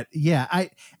 But yeah, I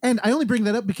only bring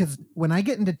that up because when I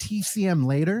get into TCM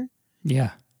later,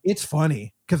 Yeah. it's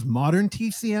funny because modern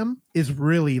TCM is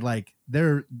really like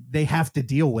they have to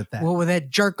deal with that. Well, with that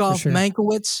jerk off sure.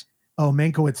 Mankiewicz, Oh,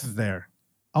 Mankiewicz is there.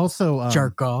 Also,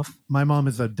 jerk off my mom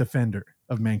is a defender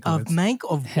of Mankiewicz.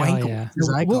 of Hell Wankowitz. yeah. as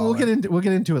I call We'll it.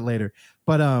 get into it later.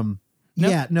 But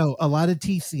yeah, no, a lot of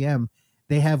TCM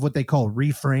they have what they call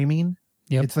reframing.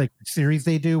 Yep. It's like a series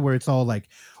they do where it's all like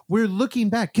we're looking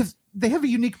back because they have a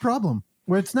unique problem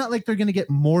where it's not like they're going to get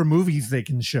more movies they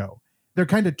can show. They're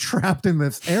kind of trapped in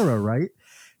this era, right?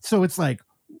 So it's like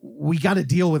we got to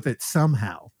deal with it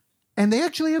somehow. And they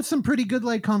actually have some pretty good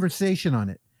like conversation on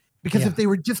it. Because Yeah. if they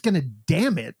were just going to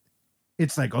damn it,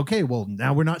 it's like, okay, well,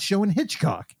 now we're not showing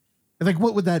Hitchcock. Like,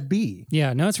 what would that be?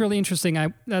 Yeah, no, it's really interesting.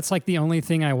 That's like the only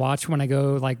thing I watch when I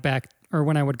go like back or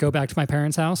when I would go back to my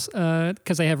parents' house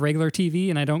because I have regular TV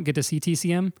and I don't get to see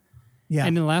TCM. Yeah. And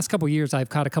in the last couple of years, I've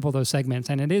caught a couple of those segments,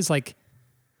 and it is like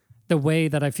the way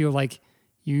that I feel like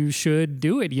you should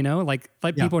do it. You know, like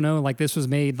let Yeah. people know like this was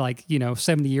made like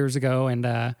 70 years ago, and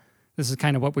this is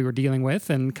kind of what we were dealing with,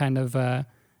 and kind of the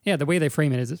way they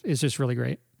frame it is just really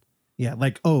great. Yeah,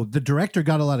 like, oh, the director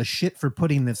got a lot of shit for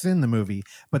putting this in the movie,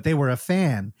 but they were a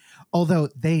fan. Although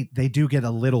they do get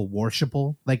a little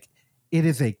worshipful. Like, it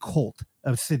is a cult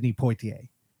of Sidney Poitier.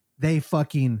 They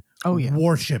fucking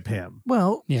worship him.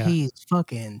 Well, Yeah. he's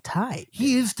fucking tight.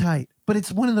 He is tight, but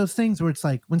it's one of those things where it's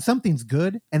like when something's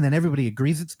good and then everybody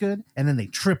agrees it's good and then they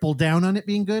triple down on it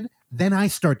being good, then I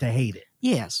start to hate it.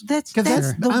 Yes, that's 'Cause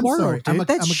the I'm world, sorry, dude.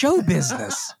 That's I'm a- show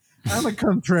business. I'm a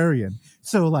contrarian.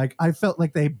 So like I felt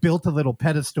like they built a little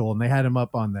pedestal and they had him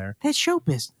up on there. That's show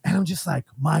business. And I'm just like,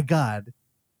 my God,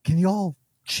 can y'all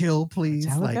chill, please?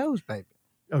 That's how Like, it goes, baby.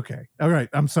 okay. All right.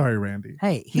 I'm sorry, Randy.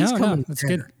 Hey, he's No, coming. it's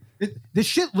dinner. good. This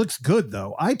shit looks good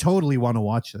though. I totally want to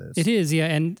watch this. It is, yeah.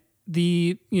 And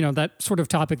the, that sort of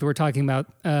topic that we're talking about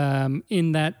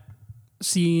in that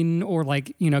scene or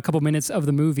like, a couple minutes of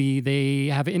the movie, they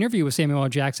have an interview with Samuel L.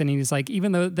 Jackson. And he's like,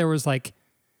 even though there was like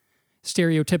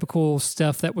stereotypical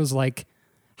stuff that was like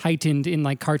heightened in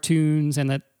like cartoons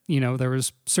and that, there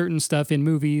was certain stuff in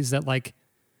movies that like,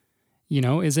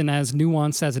 isn't as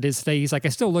nuanced as it is today. He's like, I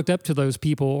still looked up to those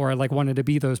people or I like wanted to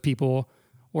be those people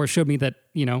or showed me that,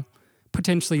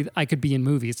 potentially I could be in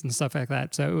movies and stuff like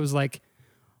that. So it was like,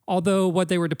 although what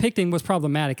they were depicting was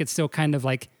problematic, it still kind of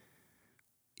like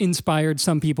inspired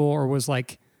some people or was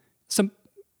like some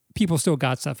people still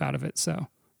got stuff out of it. So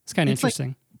it's kind of It's like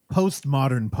interesting.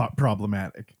 postmodern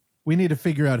problematic. We need to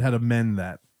figure out how to mend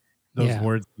those Yeah.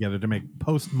 words together to make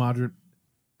postmodern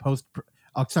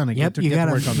Oksana, Yep, get you to got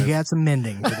work on this. some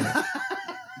mending to do.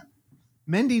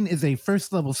 Mending is a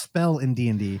first level spell in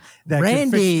D&D. that could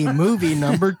Randy, movie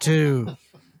number 2.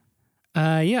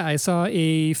 Yeah, I saw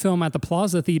a film at the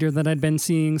Plaza Theater that I'd been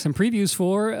seeing some previews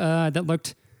for that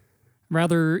looked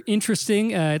rather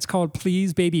interesting. It's called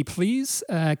Please Baby Please.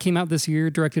 Came out this year,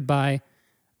 directed by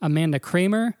Amanda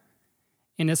Kramer,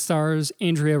 and it stars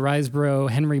Andrea Riseborough,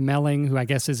 Henry Melling, who I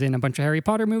guess is in a bunch of Harry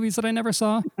Potter movies that I never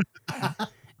saw,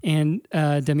 and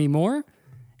Demi Moore.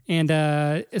 And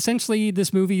essentially,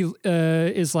 this movie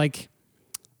is like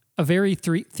a very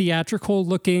theatrical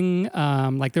looking,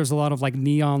 like there's a lot of like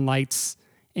neon lights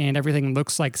and everything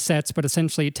looks like sets, but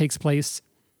essentially it takes place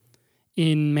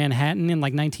in Manhattan in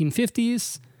like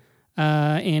 1950s.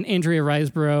 And Andrea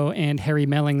Riseborough and Harry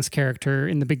Melling's character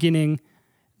in the beginning,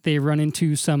 they run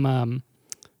into some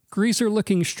greaser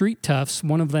looking street toughs.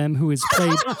 One of them who is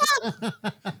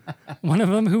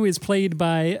played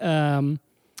by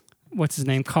what's his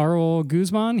name? Carl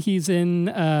Guzman. He's in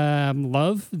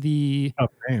Love, the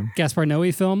Gaspar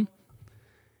Noé film.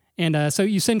 And so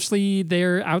essentially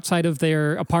they're outside of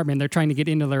their apartment. They're trying to get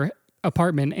into their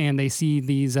apartment and they see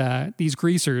these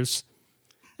greasers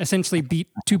essentially beat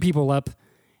two people up.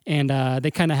 And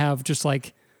they kind of have just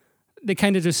like, they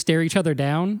kind of just stare each other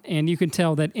down. And you can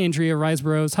tell that Andrea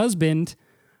Riseborough's husband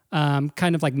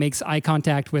kind of like makes eye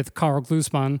contact with Carl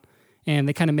Guzman. And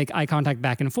they kind of make eye contact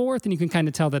back and forth, and you can kind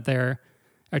of tell that they're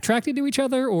attracted to each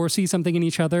other or see something in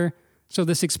each other. So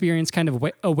this experience kind of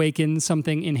awakens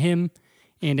something in him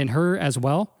and in her as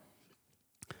well.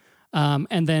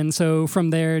 And then so from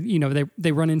there, you know,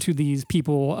 they run into these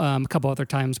people a couple other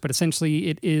times, but essentially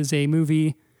it is a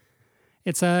movie.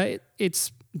 It's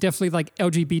definitely like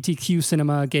LGBTQ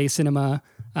cinema, gay cinema.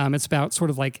 It's about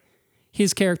sort of like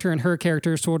his character and her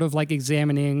character sort of like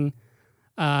examining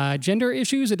gender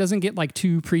issues. It doesn't get like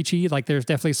too preachy. Like there's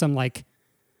definitely some like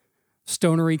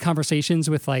stonery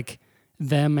conversations with like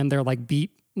them and their like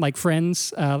beat like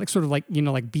friends, like sort of like, you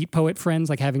know, like beat poet friends,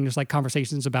 like having just like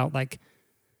conversations about like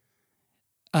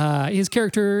his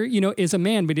character, you know, is a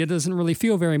man, but he doesn't really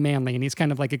feel very manly. And he's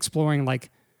kind of like exploring like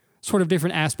sort of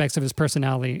different aspects of his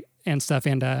personality and stuff.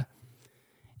 And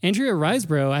Andrea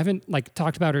Riseborough, I haven't like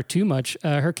talked about her too much.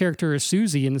 Her character is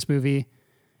Susie in this movie.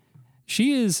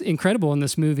 She is incredible in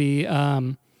this movie.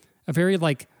 A very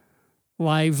like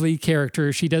lively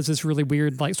character. She does this really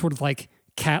weird, like sort of like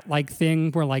cat-like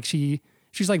thing where like she's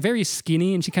like very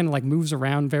skinny and she kind of like moves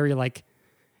around very like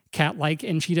cat-like.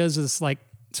 And she does this like,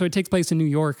 so it takes place in New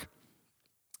York.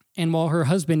 And while her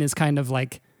husband is kind of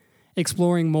like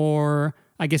exploring more,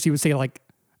 I guess you would say like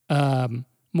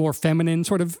more feminine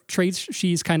sort of traits,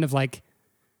 she's kind of like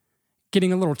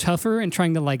getting a little tougher and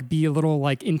trying to like be a little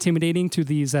like intimidating to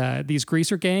these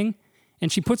greaser gang.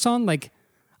 And she puts on like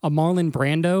a Marlon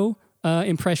Brando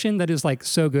impression that is like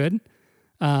so good.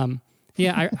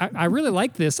 Yeah, I really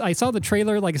like this. I saw the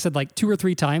trailer, like I said, like 2 or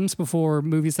 3 times before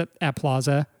movies at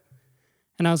Plaza.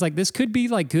 And I was like, this could be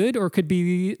like good or could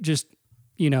be just,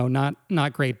 you know,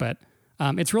 not great. But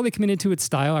it's really committed to its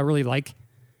style. I really like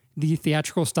the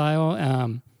theatrical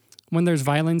style. When there's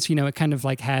violence, you know, it kind of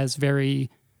like has very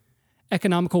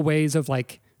economical ways of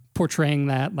like portraying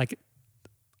that. Like,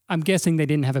 I'm guessing they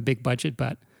didn't have a big budget,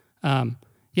 but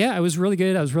yeah, it was really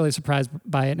good. I was really surprised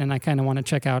by it, and I kind of want to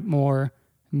check out more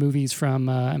movies from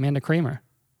Amanda Kramer.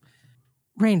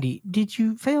 Randy, did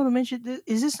you fail to mention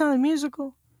is this not a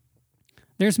musical?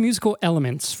 There's musical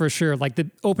elements for sure. Like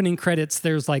the opening credits,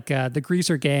 there's like the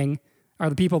Greaser Gang are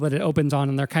the people that it opens on,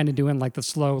 and they're kind of doing like the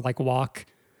slow like walk,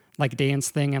 like dance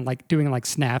thing, and like doing like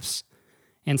snaps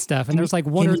and stuff. And there's like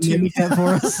one or two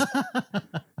for us.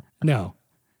 No.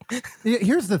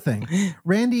 Here's the thing.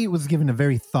 Randy was given a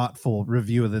very thoughtful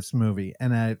review of this movie,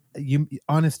 and you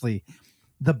honestly,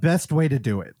 the best way to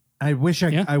do it. I wish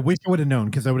I would have known,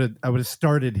 because I would have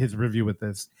started his review with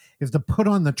this, is to put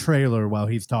on the trailer while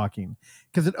he's talking,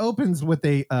 because it opens with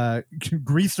a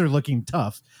greaser looking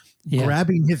tough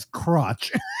grabbing his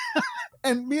crotch.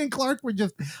 And me and Clark were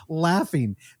just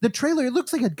laughing. The trailer, it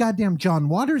looks like a goddamn John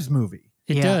Waters movie.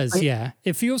 It does, yeah.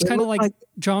 It feels kind of like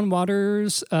John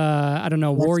Waters, I don't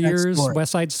know, Warriors,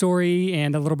 West Side Story,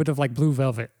 and a little bit of like Blue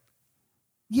Velvet.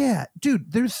 Yeah,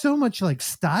 dude, there's so much like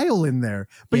style in there,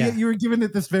 but yet you were giving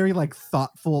it this very like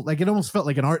thoughtful, like it almost felt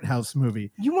like an art house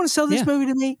movie. You want to sell this movie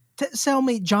to me? Sell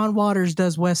me John Waters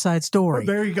does West Side Story. Oh,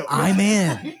 there you go. I'm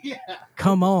in.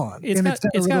 Come on. It's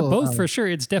got both for sure.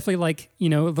 It's definitely like, you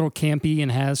know, a little campy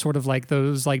and has sort of like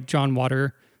those like John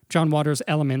Waters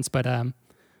elements, but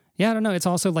yeah, I don't know. It's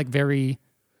also like very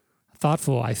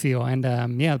thoughtful, I feel.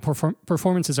 And yeah,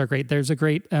 performances are great. There's a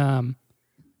great,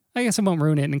 I guess I won't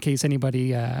ruin it in case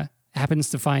anybody happens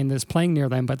to find this playing near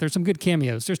them, but there's some good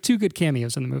cameos. There's 2 good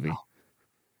cameos in the movie.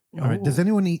 All right. Does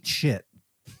anyone eat shit?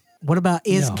 What about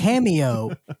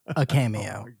Cameo a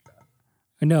cameo?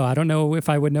 No, I don't know if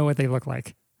I would know what they look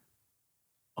like.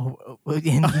 And you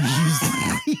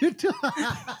used,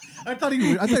 I thought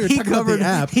you were talking about the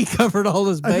app. he covered all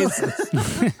his bases.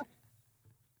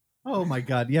 Oh my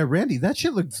god, yeah, Randy, that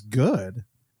shit looks good.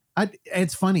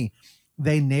 It's funny,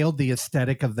 they nailed the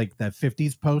aesthetic of like that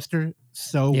 '50s poster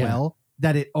so Yeah. well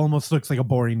that it almost looks like a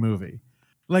boring movie.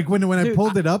 Like when I Dude,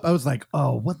 pulled it up, I was like,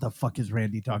 "Oh, what the fuck is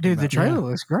Randy talking Dude, about?" the trailer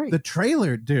looks great. The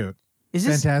trailer, dude, Is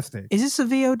this fantastic. is this a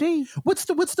VOD? What's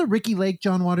the Ricky Lake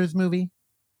John Waters movie?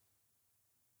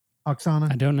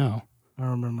 Oksana. I don't know. I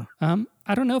don't remember.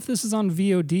 I don't know if this is on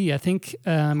VOD. I think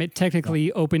it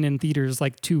technically opened in theaters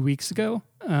like 2 weeks ago.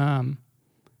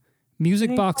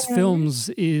 Music Box Films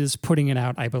is putting it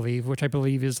out, I believe, which I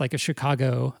believe is like a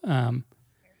Chicago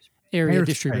area Hairspray.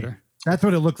 distributor. That's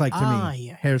what it looked like to Ah, me.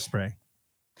 yeah. Hairspray.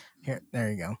 Here,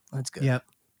 there you go. That's good. Yep.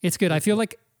 It's good. I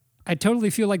totally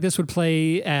feel like this would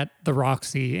play at the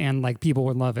Roxy and like people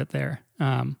would love it there.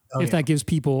 If that gives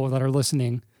people that are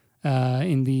listening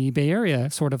in the Bay Area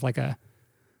sort of like a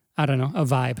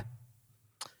vibe.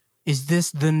 Is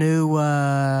this the new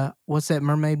what's that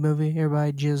mermaid movie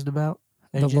everybody jizzed about?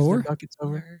 They The jizzed their Lure? buckets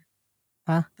over? Lure.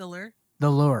 Huh? The lure. The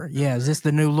Lure. Yeah, is this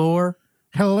the new Lure?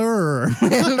 Hello.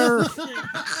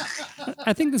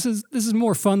 I think this is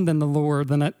more fun than The Lure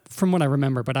from what I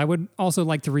remember, but I would also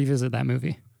like to revisit that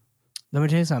movie. Let me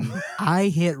tell you something. I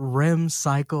hit REM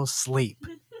cycle sleep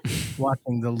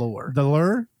watching The Lure. The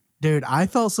Lure? Dude, I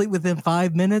fell asleep within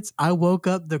 5 minutes. I woke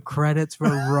up, the credits were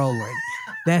rolling.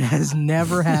 That has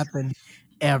never happened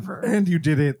ever. And you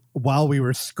did it while we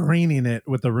were screening it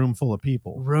with a room full of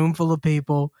people. Room full of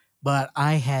people, but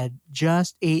I had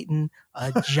just eaten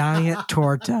a giant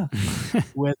torta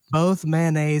with both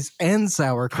mayonnaise and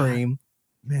sour cream.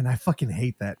 Man, I fucking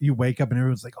hate that. You wake up and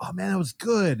everyone's like, "Oh man, that was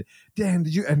good." Damn,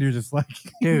 did you? And you're just like,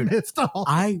 Dude, missed all.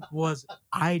 I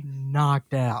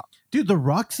knocked out. Dude, the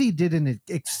Roxy did an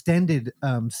extended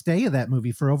stay of that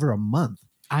movie for over a month.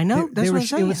 I know. That's what I'm It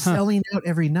saying. was selling out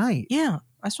every night. Yeah,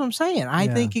 that's what I'm saying. I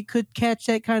Yeah. think it could catch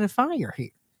that kind of fire here.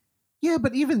 Yeah,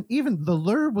 but even the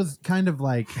Lure was kind of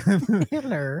like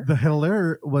Hitler. the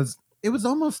Hiller was. It was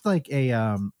almost like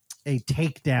a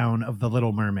takedown of the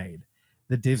Little Mermaid,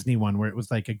 the Disney one, where it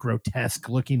was like a grotesque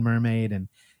looking mermaid, and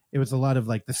it was a lot of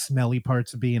like the smelly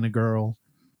parts of being a girl.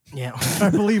 Yeah. I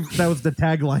believe that was the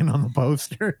tagline on the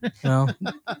poster. Well,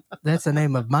 that's the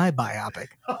name of my biopic.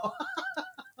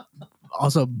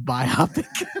 Also, biopic.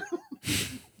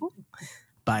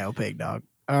 Biopic, dog.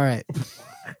 All right.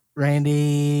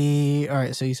 Randy. All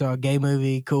right. So you saw a gay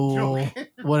movie. Cool.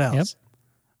 What else?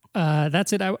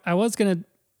 That's it. I was going to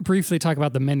briefly talk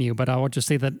about the menu, but I will just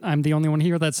say that I'm the only one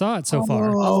here that saw it so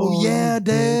far. Oh, yeah,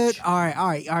 dude. bitch. All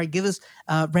right. Give us,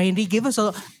 Randy, give us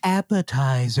a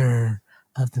appetizer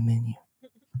of the menu.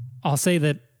 I'll say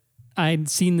that I'd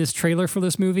seen this trailer for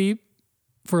this movie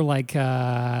for like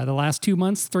the last 2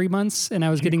 months, 3 months, and I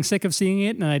was getting sick of seeing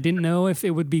it, and I didn't know if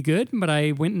it would be good, but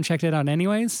I went and checked it out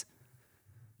anyways.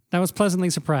 I was pleasantly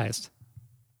surprised.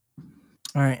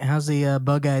 All right. How's the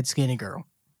bug-eyed skinny girl?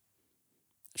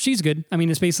 She's good. I mean,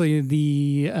 it's basically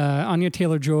the Anya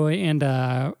Taylor-Joy and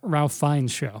Ralph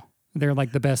Fiennes show. They're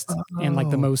like the best and like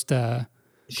the most.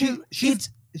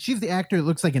 She's the actor that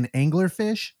looks like an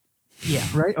anglerfish, Yeah.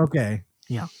 right? Okay.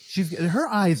 Yeah. Her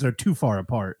eyes are too far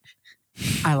apart.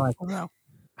 I like her, though.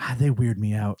 They weird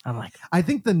me out. I like her. I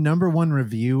think the number one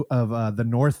review of The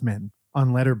Northman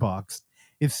on Letterboxd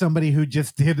is somebody who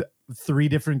just did 3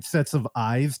 different sets of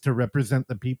eyes to represent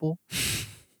the people.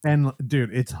 And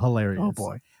dude, it's hilarious. Oh,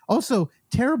 boy. Also,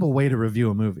 terrible way to review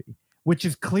a movie, which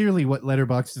is clearly what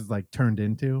Letterboxd is like turned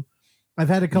into. I've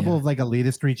had a couple of like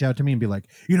elitists reach out to me and be like,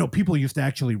 people used to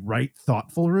actually write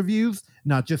thoughtful reviews,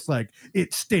 not just like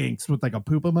it stinks with like a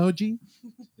poop emoji.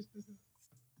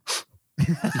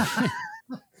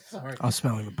 Sorry. I'll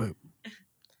smell the poop.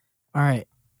 All right.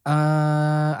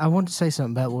 I wanted to say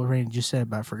something about what Randy just said,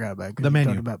 but I forgot about it. 'Cause The we menu.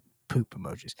 talked about poop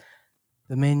emojis.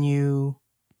 The menu.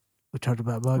 We talked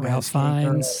about bug Ralph eyes, skinny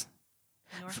girl. Fiennes.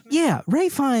 Northman? Yeah, Ray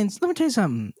Fiennes. Let me tell you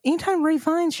something. Anytime Ray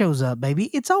Fiennes shows up, baby,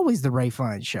 it's always the Ray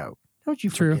Fiennes show. Don't you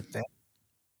True. forget that.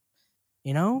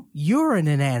 You're an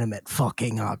inanimate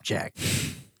fucking object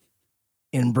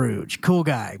in Bruges. Cool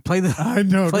guy. Play the. I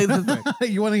know. Play the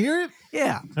thing. You want to hear it?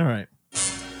 Yeah. All right.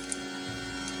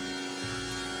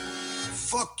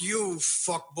 Fuck you,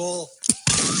 fuckball.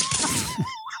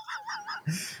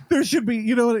 There should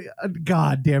be, what?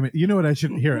 God damn it. You know what? I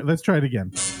should hear it. Let's try it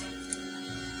again.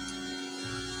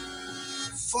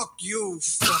 Fuck you,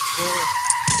 fuckball.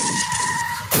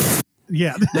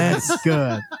 Yeah. That's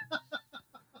good.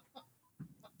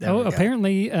 There we go.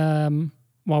 Apparently,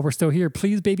 while we're still here,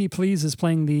 Please Baby Please is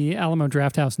playing the Alamo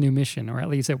Drafthouse new mission, or at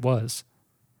least it was.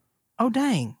 Oh,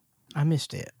 dang. I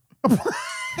missed it.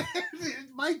 It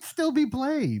might still be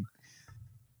playing.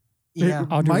 Yeah.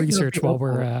 I'll do Might not research be while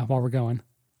helpful. we're going.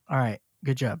 All right.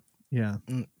 Good job. Yeah.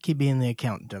 Keep being the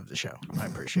accountant of the show. I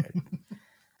appreciate it.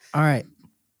 All right.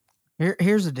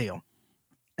 Here's the deal.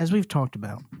 As we've talked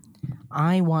about,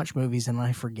 I watch movies and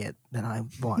I forget that I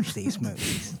watch these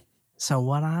movies. So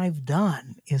what I've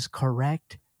done is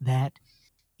correct that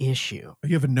issue.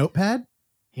 You have a notepad?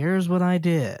 Here's what I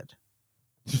did.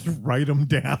 Just write them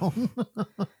down.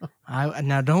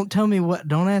 Now don't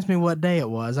ask me what day it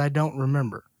was. I don't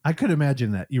remember. I could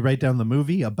imagine that. You write down the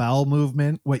movie, a bowel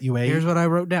movement, what you ate. Here's what I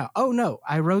wrote down. Oh no,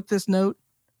 I wrote this note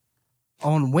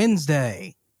on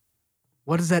Wednesday.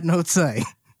 What does that note say?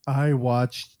 I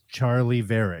watched Charlie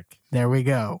Varick. There we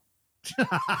go.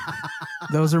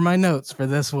 Those are my notes for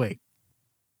this week.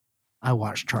 I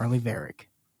watched Charlie Varick.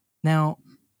 Now,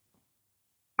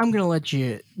 I'm going to let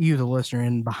you, the listener,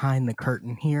 in behind the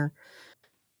curtain here.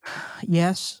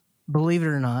 Yes, believe it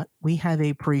or not, we have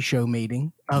a pre-show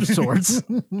meeting of sorts.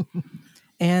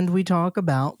 And we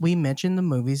mention the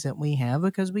movies that we have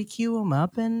because we queue them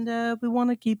up and we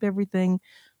want to keep everything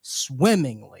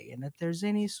swimmingly. And if there's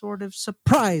any sort of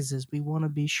surprises, we want to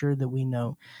be sure that we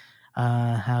know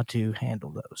how to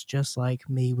handle those. Just like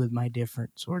me with my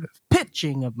different sort of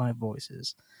pitching of my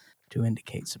voices to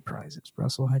indicate surprises.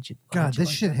 Russell, how'd you God, this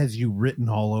like shit that? has you written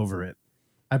all over it.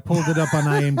 I pulled it up on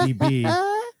IMDb.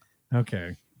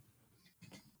 Okay.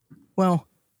 Well,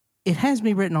 it has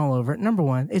me written all over it. Number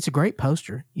one, it's a great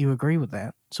poster. You agree with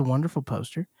that. It's a wonderful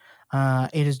poster.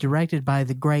 It is directed by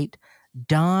the great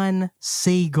Don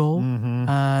Siegel,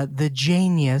 Mhm. the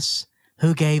genius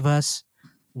who gave us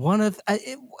one of,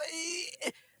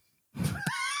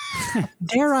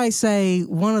 dare I say,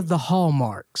 one of the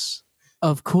hallmarks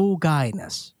of cool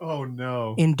guyness Oh,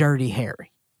 no. in Dirty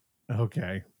Harry.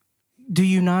 Okay. Do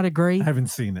you not agree? I haven't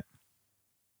seen it.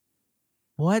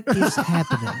 What is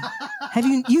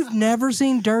happening? You've never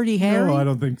seen Dirty Harry? No, I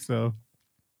don't think so.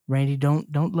 Randy,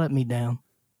 don't let me down.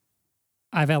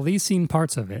 I've at least seen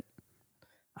parts of it.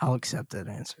 I'll accept that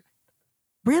answer.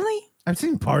 Really? I've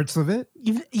seen parts of it.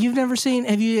 You've never seen?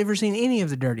 Have you ever seen any of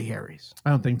the Dirty Harrys?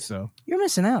 I don't think so. You're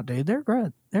missing out, dude. They're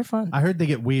good. They're fun. I heard they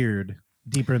get weird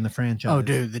deeper in the franchise. Oh,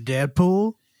 dude, the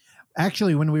Deadpool.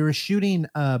 Actually, when we were shooting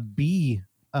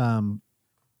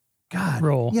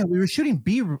Roll. Yeah, we were shooting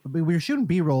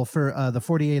B-roll for the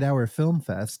 48-hour film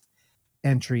fest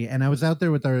entry, and I was out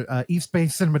there with our East Bay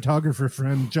cinematographer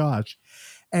friend Josh,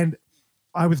 and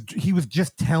he was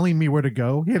just telling me where to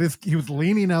go. He was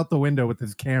leaning out the window with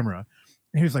his camera,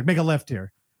 and he was like, "Make a left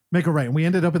here, make a right," and we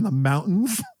ended up in the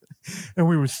mountains, and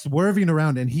we were swerving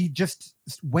around, and he just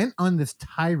went on this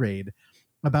tirade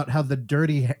about how the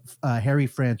Dirty Harry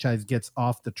franchise gets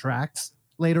off the tracks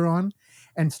later on,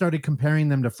 and started comparing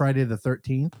them to Friday the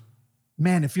 13th.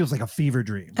 Man, it feels like a fever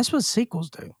dream. That's what sequels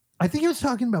do. I think he was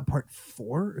talking about part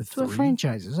 4 or That's 3. what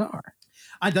franchises are.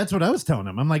 That's what I was telling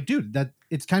him. I'm like, dude, that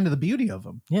it's kind of the beauty of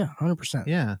them. Yeah, 100%.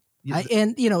 Yeah.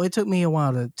 It took me a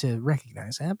while to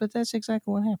recognize that, but that's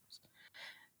exactly what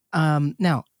happens.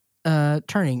 Now,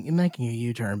 making a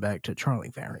U-turn back to Charlie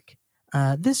Varick.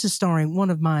 This is starring one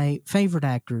of my favorite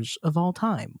actors of all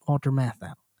time, Walter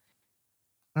Matthau.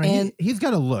 All right, and- he's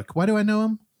got a look. Why do I know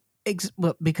him?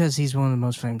 Well, because he's one of the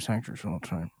most famous actors of all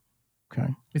time. Okay.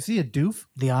 Is he a doof?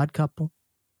 The Odd Couple.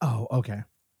 Oh, okay.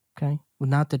 Okay. Well,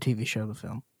 not the TV show, the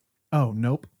film. Oh,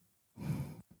 nope.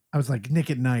 I was like, Nick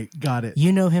at Night. Got it.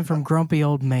 You know him from Grumpy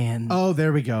Old Man. Oh,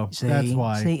 there we go. See? That's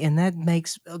why. See, and that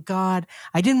makes, oh God,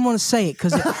 I didn't want to say it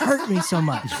because it hurt me so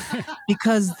much.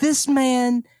 Because this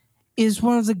man is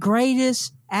one of the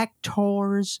greatest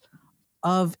actors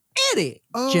of any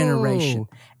generation.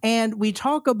 And we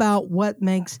talk about what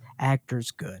makes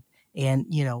actors good. And,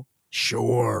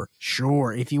 sure.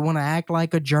 If you want to act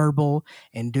like a gerbil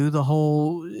and do the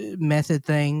whole method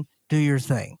thing, do your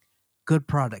thing. Good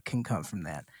product can come from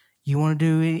that. You want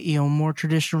to do, more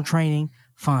traditional training,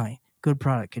 fine. Good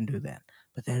product can do that.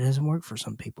 But that doesn't work for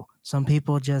some people. Some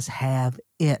people just have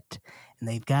it. And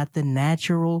they've got the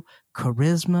natural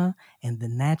charisma and the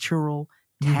natural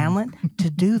talent to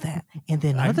do that. And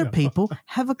then I other know. people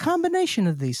have a combination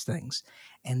of these things.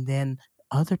 And then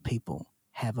other people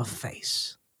have a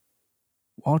face.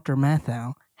 Walter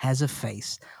Matthau has a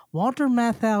face. Walter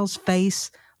Matthau's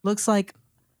face looks like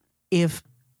if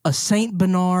a Saint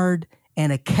Bernard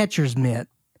and a catcher's mitt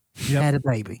Yep. had a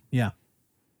baby. Yeah.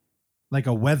 Like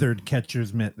a weathered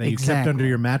catcher's mitt that you kept Exactly. under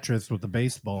your mattress with a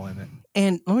baseball in it.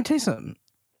 And let me tell you something.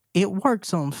 It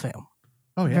works on film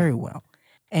Oh, yeah. very well.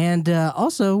 And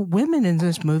also, women in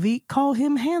this movie call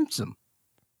him handsome.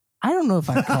 I don't know if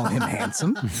I'd call him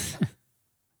handsome. But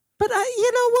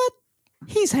you know what?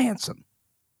 He's handsome.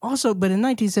 Also, but in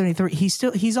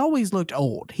 1973, he's always looked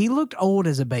old. He looked old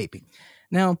as a baby.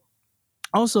 Now,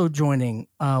 also joining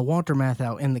Walter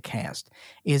Matthau in the cast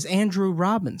is Andrew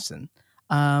Robinson,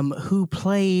 who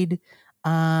played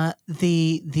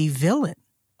the villain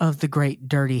of the great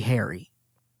Dirty Harry.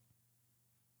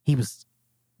 He was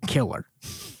killer.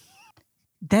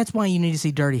 That's why you need to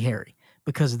see Dirty Harry,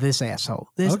 because of this asshole.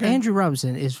 This Okay. Andrew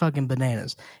Robinson is fucking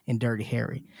bananas in Dirty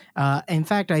Harry. In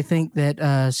fact, I think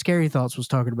that Scary Thoughts was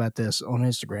talking about this on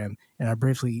Instagram, and I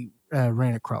briefly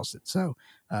ran across it. So,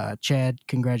 Chad,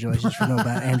 congratulations for knowing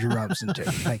about Andrew Robinson too.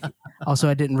 Thank you. Also,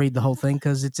 I didn't read the whole thing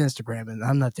because it's Instagram, and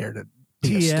I'm not there to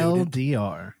be a student.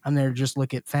 TLDR. I'm there to just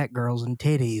look at fat girls and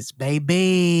titties,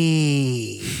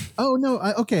 baby. Oh no.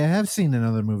 Okay, I have seen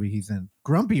another movie he's in.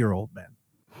 Grumpier Old Men.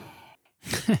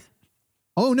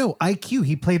 Oh no, IQ.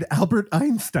 He played Albert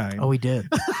Einstein. Oh, he did.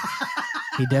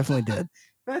 He definitely did.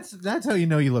 That's how you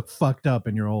know you look fucked up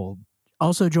and you're old.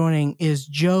 Also joining is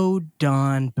Joe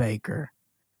Don Baker,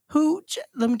 who,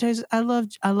 let me tell you, I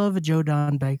love a Joe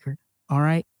Don Baker. All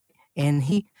right, and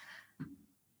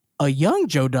a young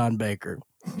Joe Don Baker.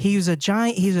 He's a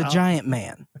giant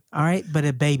man. All right, but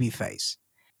a baby face,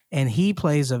 and he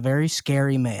plays a very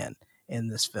scary man in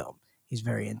this film. He's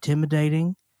very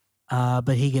intimidating,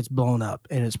 but he gets blown up,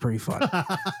 and it's pretty fun.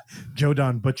 Joe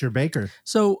Don Butcher Baker.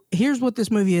 So here's what this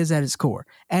movie is at its core.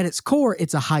 At its core,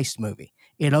 it's a heist movie.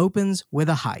 It opens with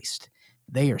a heist.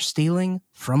 They are stealing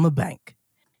from a bank.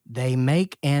 They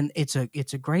make, and it's a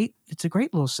great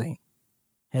little scene.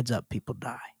 Heads up, people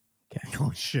die. Okay,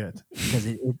 Oh shit. because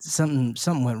it's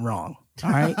something went wrong. All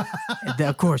right, and then,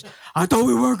 of course, I thought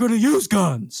we weren't going to use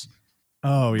guns.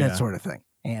 Oh yeah. That sort of thing,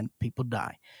 and people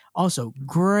die. Also,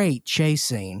 great chase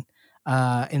scene.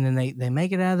 And then they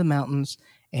make it out of the mountains,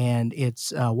 and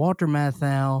it's Walter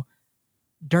Matthau,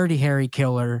 Dirty Harry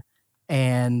Killer,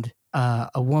 and a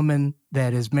woman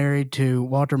that is married to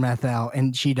Walter Matthau,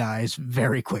 and she dies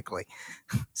very quickly.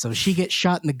 So she gets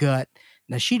shot in the gut.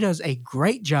 Now, she does a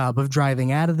great job of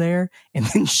driving out of there, and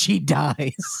then she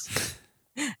dies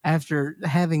after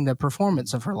having the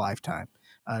performance of her lifetime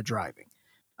driving.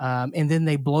 And then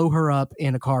they blow her up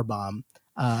in a car bomb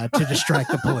to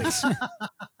distract the police.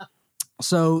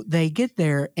 So they get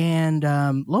there, and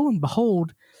lo and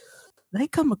behold, they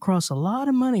come across a lot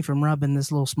of money from robbing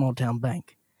this little small town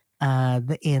bank.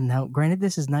 And now, granted,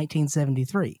 this is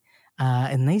 1973,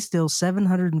 and they steal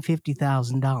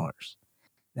 $750,000.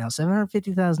 Now,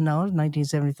 $750,000 in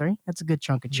 1973, that's a good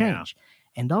chunk of change.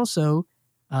 Yeah. And also,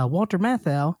 Walter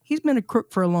Matthau, he's been a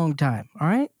crook for a long time, all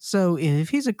right? So if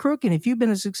he's a crook, and if you've been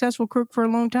a successful crook for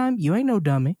a long time, you ain't no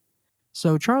dummy.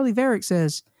 So Charlie Varick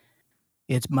says,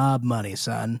 "It's mob money,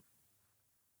 son."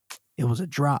 It was a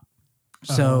drop.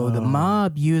 So the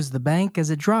mob used the bank as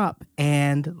a drop,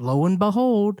 and lo and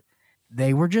behold,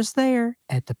 they were just there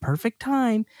at the perfect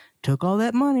time, took all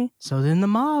that money. So then the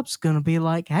mob's going to be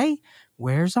like, "Hey,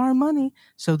 where's our money?"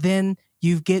 So then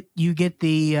you get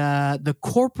the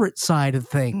corporate side of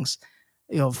things,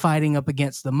 fighting up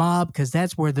against the mob, because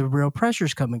that's where the real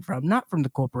pressure's coming from, not from the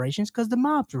corporations, because the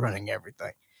mob's running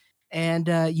everything. And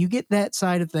you get that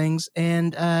side of things,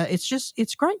 and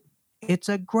it's great. It's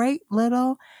a great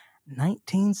little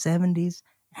 1970s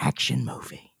action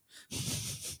movie.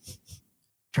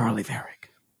 Charlie Varick.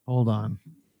 Hold on.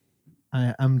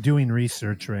 I'm doing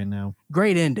research right now.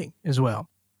 Great ending as well.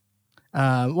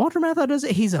 Walter Matthau does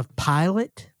it. He's a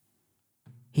pilot.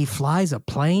 He flies a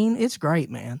plane. It's great,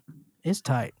 man. It's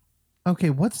tight. Okay,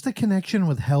 what's the connection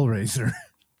with Hellraiser?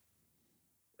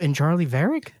 And Charlie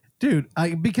Varick? Dude,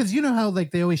 because you know how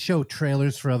like they always show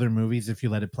trailers for other movies if you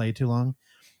let it play too long?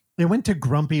 They went to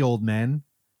Grumpy Old Men.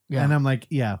 Yeah. And I'm like,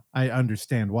 yeah, I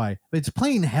understand why. But it's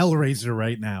playing Hellraiser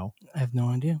right now. I have no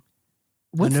idea.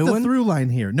 What's new the one? through line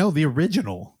here? No, the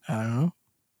original. I don't know.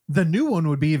 The new one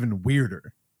would be even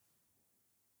weirder.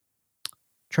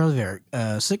 Charlie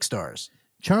Varick, 6 stars.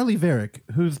 Charlie Varick,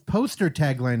 whose poster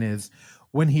tagline is,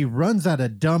 "When he runs out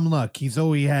of dumb luck, he's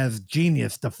always has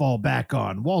genius to fall back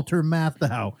on." Walter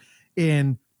Matthau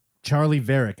in Charlie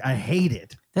Varick. I hate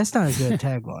it. That's not a good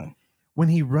tagline. When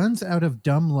he runs out of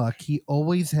dumb luck, he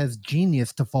always has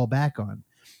genius to fall back on.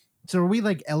 So are we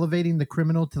like elevating the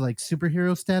criminal to like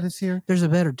superhero status here? There's a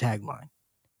better tagline.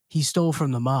 He stole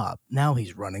from the mob. Now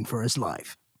he's running for his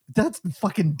life. That's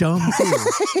fucking dumb too.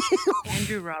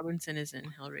 Andrew Robinson is in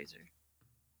Hellraiser.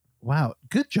 Wow,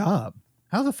 good job.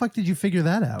 How the fuck did you figure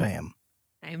that out? Bam.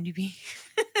 IMDb.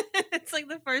 It's like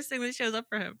the first thing that shows up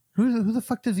for him. Who the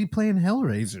fuck does he play in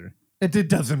Hellraiser? It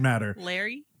doesn't matter.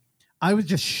 Larry? I was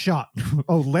just shocked.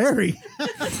 Oh, Larry.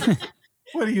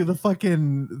 What are you, the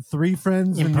fucking 3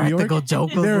 friends in New York? Impractical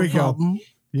Joker. There we go.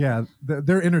 Yeah,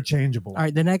 they're interchangeable. All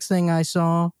right, the next thing I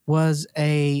saw was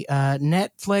a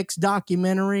Netflix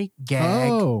documentary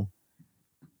gag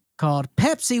called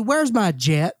Pepsi, Where's My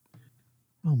Jet?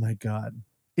 Oh my God.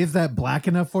 Is that black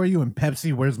enough for you? And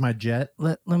Pepsi, Where's My Jet?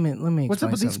 Let me What's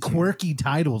up explain with these something to you. quirky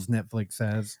titles Netflix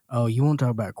has? Oh, you won't talk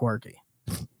about quirky.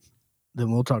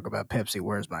 Then we'll talk about Pepsi,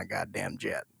 Where's My Goddamn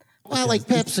Jet? I like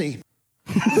Pepsi.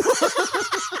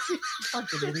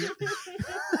 Fucking idiot.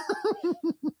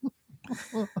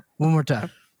 One more time.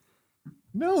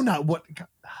 No, not what. God.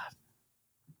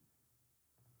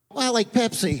 I like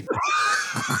Pepsi.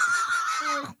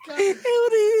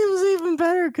 It was even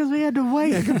better because we had to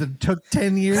wait. Yeah, because it took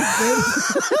 10 years.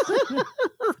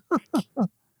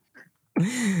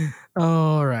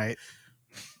 All right.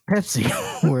 Pepsi,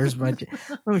 Where's My Jet?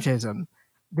 Let me tell you something.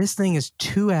 This thing is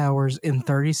 2 hours and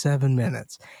 37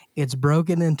 minutes. It's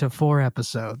broken into 4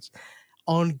 episodes.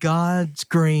 On God's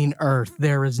green earth,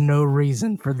 there is no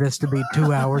reason for this to be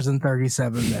 2 hours and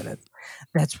 37 minutes.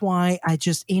 That's why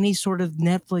any sort of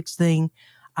Netflix thing,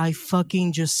 I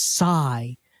fucking just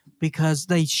sigh because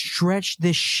they stretch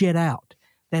this shit out.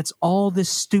 That's all this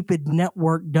stupid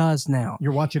network does now.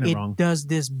 You're watching it wrong. It does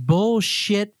this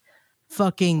bullshit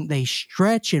fucking, they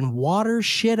stretch and water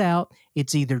shit out.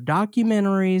 It's either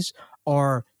documentaries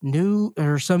or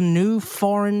some new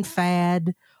foreign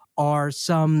fad or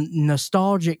some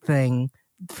nostalgic thing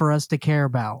for us to care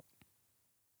about.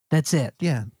 That's it.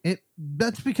 Yeah,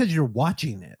 that's because you're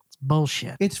watching it. It's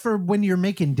bullshit. It's for when you're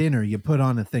making dinner, you put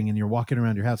on a thing and you're walking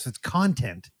around your house. It's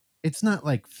content. It's not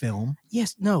like film.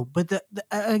 Yes, no, but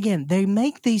again, they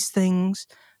make these things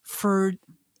for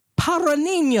para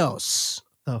niños.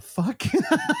 The fuck?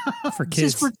 For It's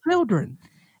kids. just for children.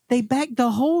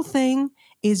 The whole thing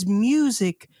is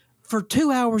music for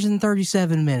 2 hours and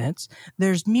 37 minutes.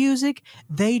 There's music.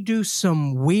 They do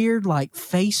some weird like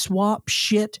face swap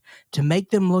shit to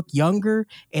make them look younger.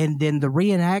 And then the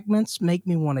reenactments make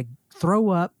me want to throw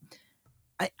up.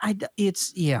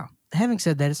 Having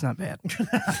said that, it's not bad,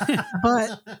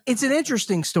 but it's an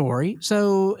interesting story.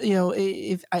 So,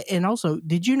 and also,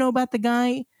 did you know about the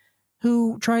guy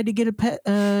who tried to get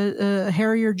a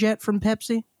Harrier jet from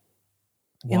Pepsi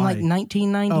in like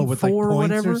 1994 with like or points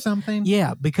whatever? or something?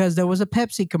 Yeah, because there was a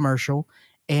Pepsi commercial,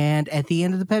 and at the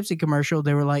end of the Pepsi commercial,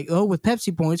 they were like, "Oh, with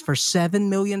Pepsi points, for 7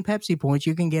 million Pepsi points,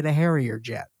 you can get a Harrier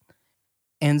jet."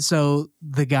 And so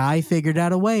the guy figured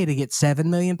out a way to get 7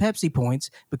 million Pepsi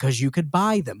points because you could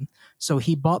buy them. So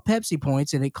he bought Pepsi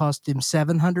points, and it cost him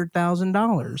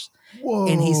 $700,000. Whoa.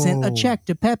 And he sent a check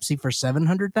to Pepsi for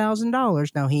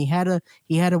 $700,000. Now he had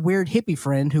a weird hippie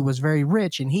friend who was very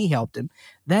rich, and he helped him.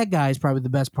 That guy is probably the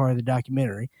best part of the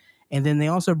documentary. And then they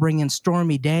also bring in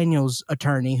Stormy Daniels'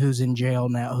 attorney, who's in jail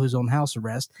now, who's on house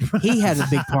arrest. He had a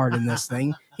big part in this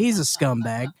thing. He's a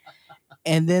scumbag.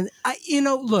 And then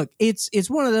look, it's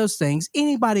one of those things.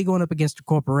 Anybody going up against a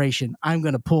corporation, I'm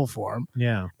going to pull for them.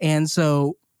 Yeah. And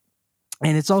so,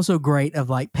 and it's also great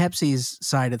of like Pepsi's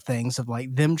side of things, of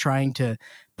like them trying to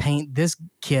paint this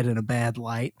kid in a bad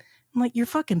light. I'm like, you're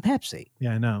fucking Pepsi.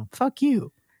 Yeah, I know. Fuck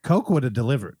you. Coke would have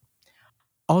delivered.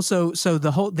 Also, so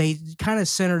they kind of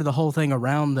centered the whole thing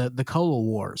around the Cola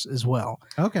Wars as well,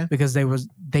 Okay. because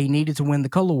they needed to win the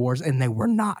Cola Wars, and they were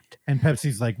not. And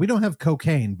Pepsi's like, we don't have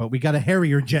cocaine, but we got a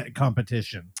Harrier jet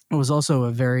competition. It was also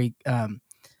a very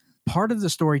part of the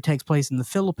story takes place in the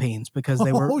Philippines because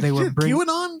they were bringing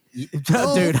QAnon?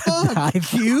 dude. I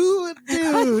Q,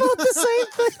 dude. thought the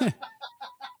same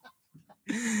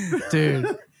thing,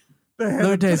 dude. Let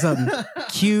me tell you something.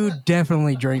 Q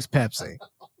definitely drinks Pepsi.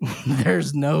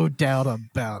 There's no doubt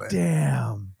about it.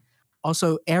 Damn.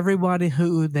 Also, everyone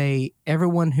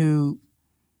who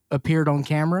appeared on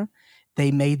camera,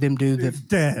 they made them do It's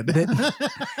dead.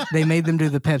 they made them do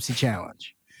the Pepsi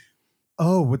challenge.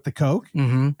 Oh, with the Coke?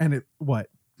 Mm-hmm. And it what?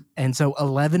 And so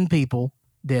 11 people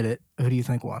did it. Who do you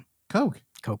think won? Coke.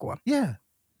 Coke won. Yeah.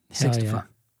 65. yeah.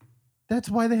 That's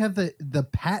why they have the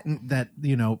patent that,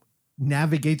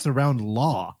 navigates around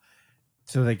law.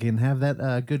 So they can have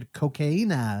that good cocaine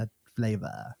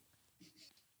flavor.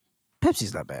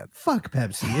 Pepsi's not bad. Fuck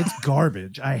Pepsi. It's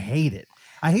garbage. I hate it.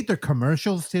 I hate their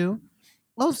commercials too.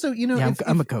 Also, Yeah,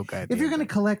 I'm a Coke guy. if you're going to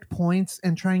collect points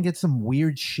and try and get some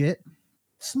weird shit,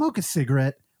 smoke a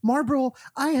cigarette. Marlboro,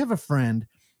 I have a friend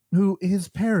who his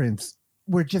parents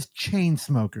were just chain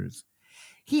smokers.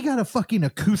 He got a fucking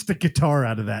acoustic guitar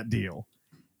out of that deal,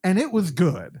 and it was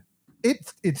good.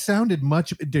 It sounded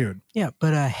much, dude. Yeah,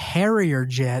 but a Harrier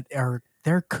jet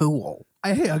they're cool.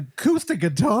 Acoustic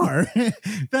guitar.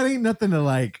 That ain't nothing to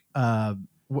like.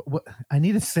 What I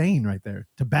need a saying right there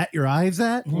to bat your eyes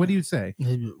at. What do you say?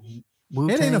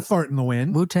 It ain't a fart in the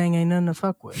wind. Wu-Tang ain't nothing to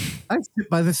fuck with. I sit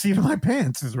by the seat of my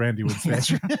pants, as Randy would say.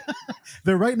 That's right.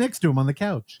 They're right next to him on the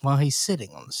couch. While he's sitting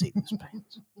on the seat of his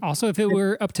pants. Also, if it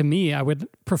were up to me, I would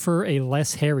prefer a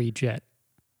less hairy jet.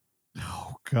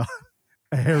 Oh God,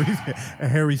 a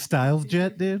Harry Styles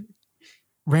jet, dude.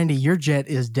 Randy, your jet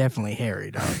is definitely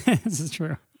hairy, dog. This is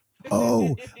true.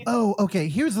 Oh, okay.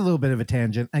 Here's a little bit of a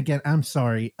tangent. Again, I'm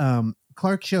sorry.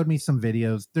 Clark showed me some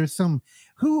videos. There's some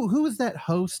who is that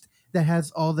host that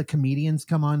has all the comedians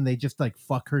come on? They just like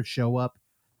fuck her show up.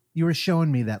 You were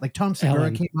showing me that. Like Tom Segura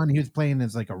Ellen. came on. He was playing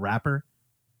as like a rapper.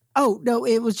 Oh, no,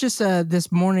 it was just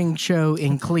this morning show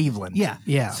in Cleveland. Yeah.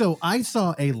 Yeah. So I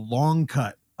saw a long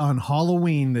cut on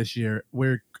Halloween this year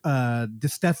where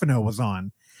DeStefano was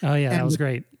on. Oh yeah, that And- was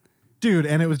great. Dude,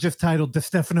 and it was just titled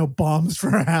DeStefano Bombs for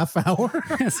a half hour.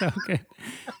 So good.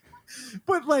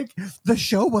 But like the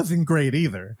show wasn't great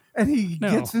either. And he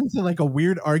No. gets into like a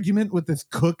weird argument with this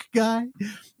cook guy.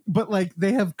 But like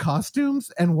they have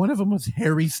costumes and one of them was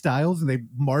Harry Styles and they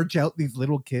march out these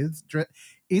little kids.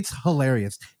 It's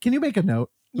hilarious. Can you make a note?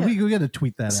 Yeah. We got to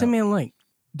tweet that Send out. me a link.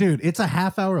 Dude, it's a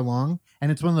half hour long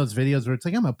and it's one of those videos where it's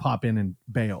like, I'm going to pop in and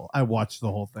bail. I watched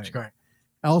the whole thing. It's great.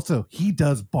 Also, he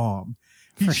does bomb.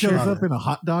 He For shows sure. up in a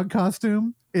hot dog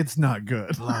costume. It's not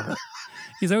good. Love it.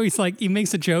 He's always like, he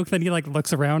makes a joke, then he like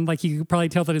looks around, like you could probably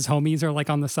tell that his homies are like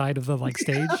on the side of the like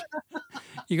stage.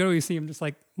 You could always see him just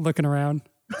like looking around.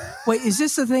 Wait, is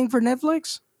this the thing for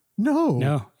Netflix? No.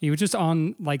 No, he was just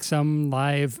on like some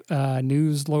live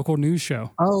local news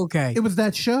show. Oh, okay. It was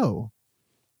that show.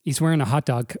 He's wearing a hot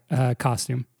dog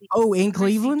costume. Oh, in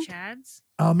Chrissy Cleveland? Chad's?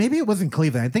 Oh, maybe it wasn't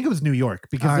Cleveland. I think it was New York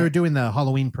because All they were right. doing the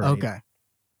Halloween parade. Okay.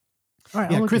 All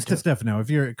right. Yeah, I'll look Chris into it. Stefano, if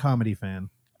you're a comedy fan.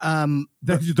 Um,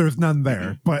 There's none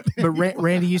there, but but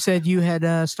Randy, you said you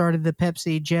had started the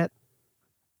Pepsi Jet.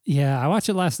 Yeah, I watched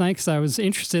it last night because I was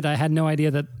interested. I had no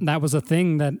idea that that was a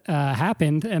thing that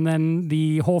happened. And then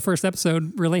the whole first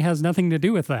episode really has nothing to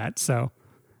do with that. So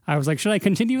I was like, should I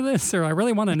continue this? Or I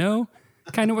really want to know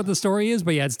kind of what the story is.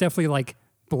 But yeah, it's definitely like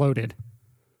bloated.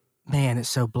 Man, it's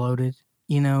so bloated.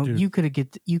 You know, Dude. you could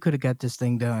have got this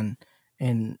thing done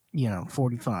in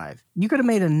 45. You could have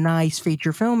made a nice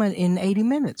feature film in 80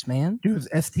 minutes, man. dude, was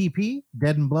STP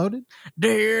Dead and Bloated?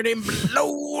 Dead and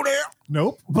bloated.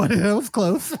 Nope, but it was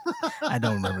close. I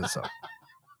don't remember the song.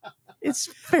 It's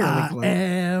fairly I close.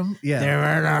 am.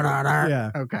 Yeah.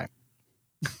 Yeah. Okay.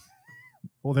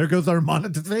 Well, there goes our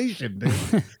monetization,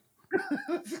 dude.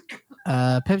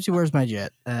 Pepsi, where's my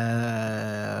jet?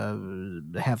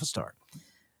 Half a star.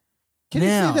 Can you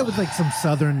Now- say that was like some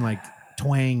southern like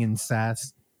twang and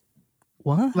sass,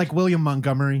 What? like William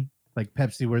Montgomery, like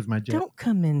Pepsi? Where's my jet? Don't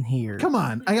come in here. Come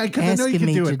on, I know you asking can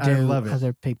me do to it. I do love it.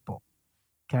 other people.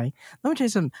 Okay. Let me tell you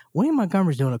something. William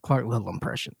Montgomery's doing a Clark Little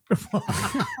impression.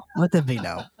 Let that be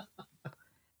known.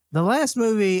 The last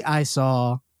movie I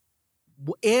saw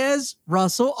is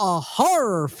Russell a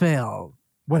horror film.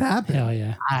 What happened? Hell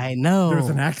yeah. I know. There's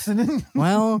an accident.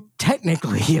 Well,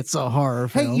 technically, it's a horror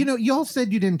film. Hey, y'all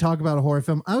said you didn't talk about a horror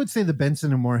film. I would say the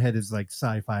Benson and Moorhead is like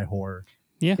sci-fi horror.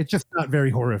 Yeah. It's just not very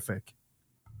horrific.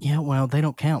 Yeah, well, they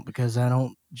don't count because I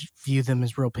don't view them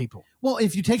as real people. Well,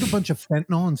 if you take a bunch of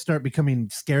fentanyl and start becoming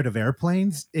scared of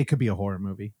airplanes, it could be a horror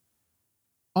movie.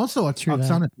 Also, True that.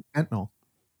 Oksana took fentanyl.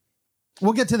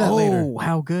 We'll get to that later. Oh,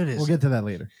 how good is We'll it? get to that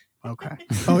later. Okay.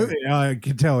 Oh, yeah, I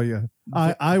can tell you.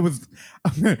 I was.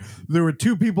 There were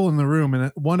two people in the room,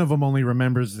 and one of them only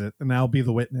remembers it, and I'll be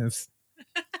the witness.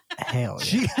 Hell yeah.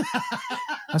 She,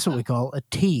 That's what we call a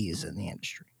tease in the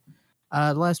industry.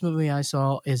 The last movie I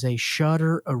saw is a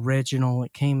Shudder original.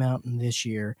 It came out in this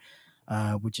year,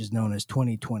 which is known as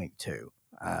 2022,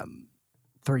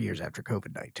 3 years after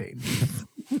COVID-19.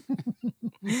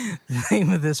 The name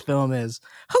of this film is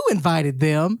Who Invited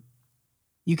Them?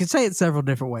 You can say it several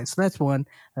different ways. So that's one.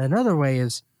 Another way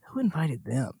is Who Invited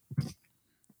Them?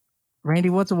 Randy,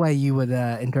 what's a way you would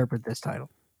interpret this title?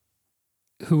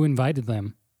 Who invited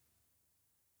them?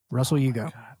 Russell, you go,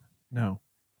 no,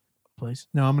 please.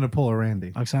 no, I'm going to pull a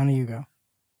Randy. Oksana, you go.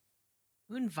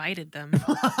 Who invited them?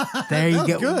 There you That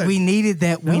go. was good. We needed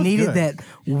that. We was needed good. that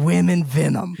women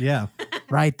venom Yeah,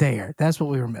 right there. That's what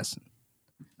we were missing.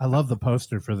 I love the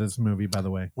poster for this movie. By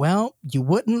the way, Well, you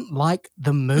wouldn't like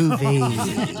the movie.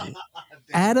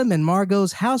 Adam and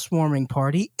Margot's housewarming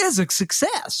party is a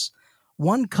success.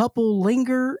 One couple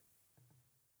linger.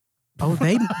 Oh,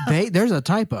 they there's a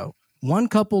typo. One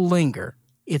couple linger.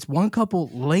 It's one couple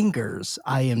lingers.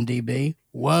 IMDb.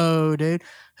 Whoa, dude.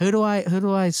 Who do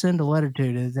I send a letter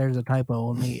to? There's a typo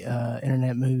on the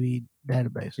Internet Movie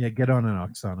Database. yeah, get on it,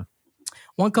 Oksana.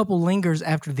 One couple lingers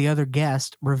after the other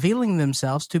guest, revealing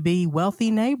themselves to be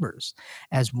wealthy neighbors.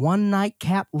 As one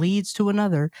nightcap leads to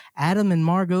another, Adam and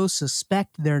Margot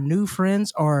suspect their new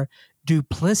friends are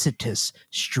duplicitous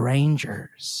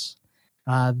strangers.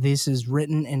 This is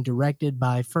written and directed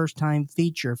by first-time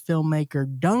feature filmmaker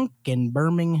Duncan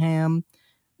Birmingham,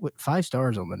 with 5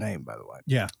 stars on the name, by the way.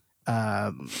 Yeah.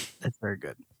 That's very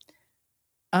good.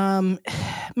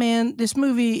 Man, this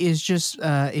movie is just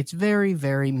it's very,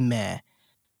 very meh.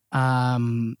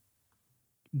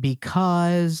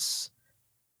 Because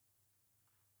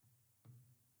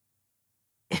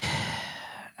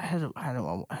how do I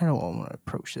want to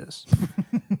approach this?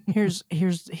 here's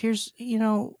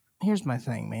my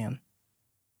thing, man.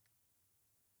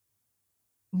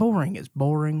 Boring is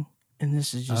boring, and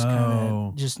this is just kind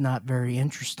of just not very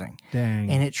interesting.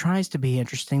 Dang. And it tries to be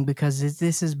interesting because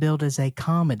this is billed as a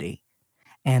comedy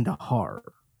and a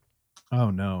horror. Oh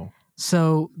no.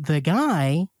 So the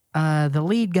guy, the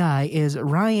lead guy, is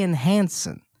Ryan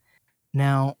Hansen.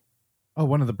 Now,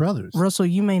 one of the brothers. Russell,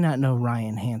 you may not know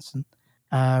Ryan Hansen.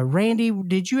 Randy,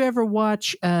 did you ever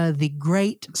watch the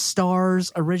Great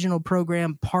Stars original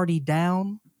program Party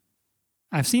Down?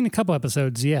 I've seen a couple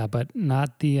episodes, yeah, but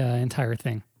not the entire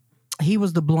thing. He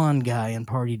was the blonde guy in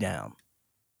Party Down.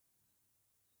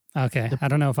 Okay, I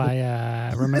don't know if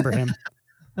I remember him.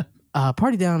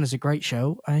 Party Down is a great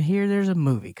show. I hear there's a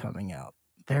movie coming out.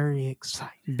 Very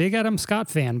excited. Big Adam Scott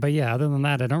fan, but yeah, other than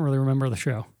that, I don't really remember the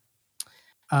show.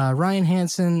 Ryan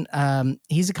Hansen,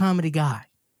 he's a comedy guy,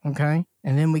 okay?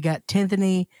 And then we got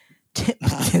Timothy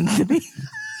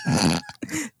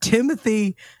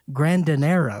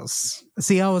Grandineros.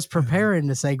 See, I was preparing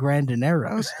to say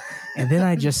Grandineros, and then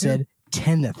I just said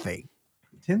Timothy.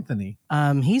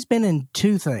 He's been in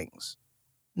 2 things.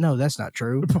 No, that's not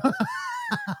true.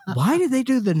 Why did they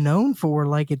do the known for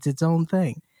like it's its own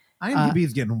thing?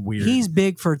 IMDb's getting weird. He's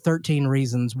big for 13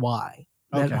 Reasons Why.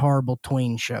 That Okay. horrible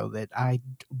tween show that I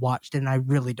watched, and I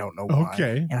really don't know why.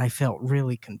 Okay. And I felt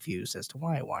really confused as to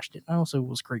why I watched it. I also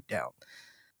was creeped out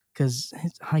because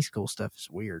high school stuff is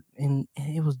weird, and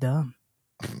it was dumb.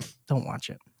 Don't watch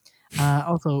it.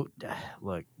 Also,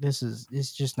 look,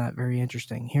 it's just not very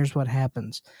interesting. Here's what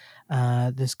happens.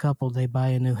 This couple, they buy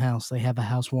a new house. They have a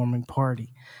housewarming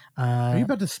party. Are you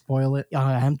about to spoil it?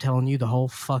 I'm telling you the whole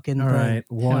fucking All thing. right.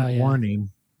 Yeah.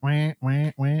 Warning. Wah,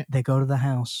 wah, wah. They go to the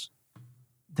house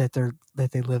that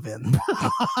they live in.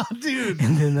 Dude,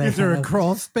 And then is there a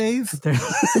crawl space? they're,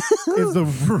 Is the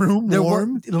room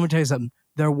warm? let me tell you something.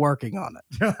 They're working on it.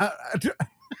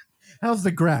 How's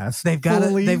the grass? They've got Full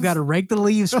to leaves? rake the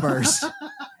leaves first,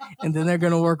 and then they're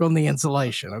going to work on the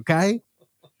insulation. Okay.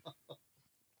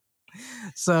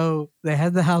 So they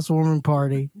had the housewarming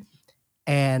party,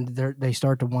 and they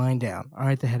start to wind down. All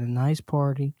right, they had a nice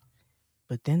party,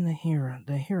 but then they hear a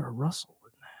rustle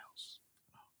in the house,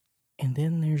 and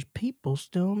then there's people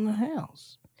still in the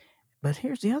house. But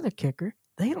here's the other kicker: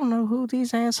 they don't know who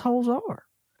these assholes are.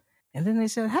 And then they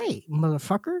said, "Hey,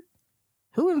 motherfucker,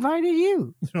 who invited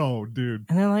you?" Oh, dude.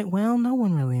 And they're like, "Well, no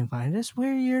one really invited us.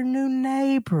 We're your new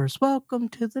neighbors. Welcome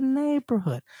to the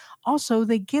neighborhood." Also,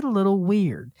 they get a little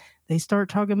weird. They start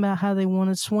talking about how they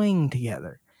want to swing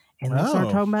together. And they start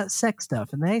Oh. talking about sex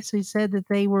stuff. And they actually said that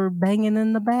they were banging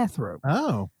in the bathroom.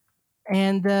 Oh.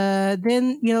 And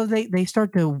then, they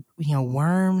start to,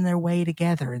 worm their way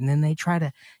together. And then they try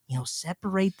to,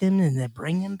 separate them and then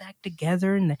bring them back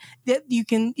together. And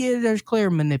there's clear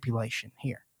manipulation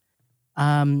here.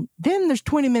 Then there's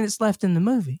 20 minutes left in the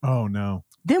movie. Oh, no.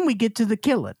 Then we get to the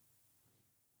killing.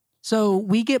 So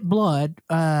we get blood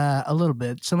a little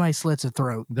bit. Somebody slits a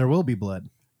throat. There will be blood.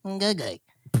 Okay.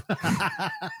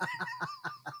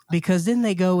 Because then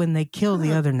they go and they kill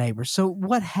the other neighbor. So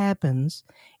what happens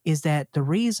is that the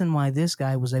reason why this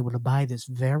guy was able to buy this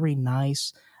very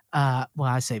nice, I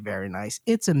say very nice,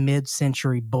 it's a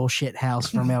mid-century bullshit house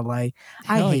from LA. I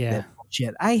Hell hate yeah. that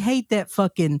bullshit. I hate that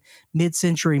fucking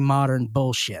mid-century modern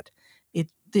bullshit.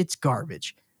 It's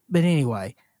garbage. But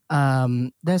anyway,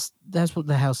 that's what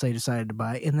the house they decided to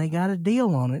buy, and they got a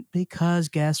deal on it because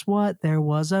guess what? There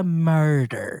was a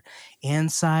murder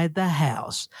inside the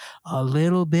house. A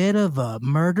little bit of a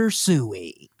murder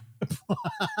suey.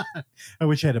 I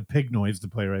wish I had a pig noise to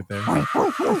play right there.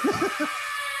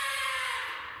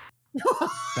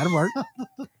 That'll work.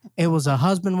 It was a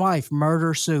husband-wife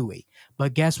murder suey.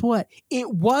 But guess what?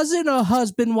 It wasn't a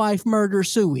husband-wife murder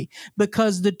suey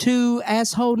because the two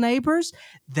asshole neighbors,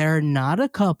 they're not a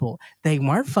couple. They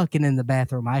weren't fucking in the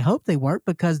bathroom. I hope they weren't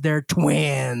because they're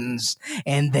twins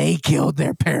and they killed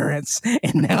their parents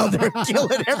and now they're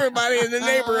killing everybody in the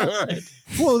neighborhood.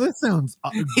 Whoa, that sounds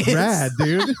rad,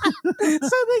 dude. So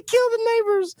they kill the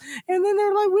neighbors and then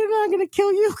they're like, we're not going to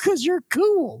kill you because you're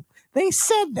cool. They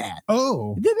said that.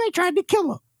 Oh, Then they tried to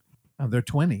kill him. oh, they're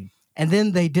 20. And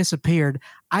then they disappeared.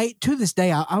 To this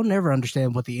day, I'll never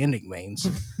understand what the ending means.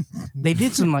 They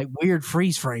did some like weird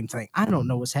freeze frame thing. I don't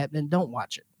know what's happening. Don't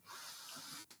watch it.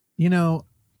 You know,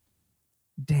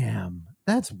 damn,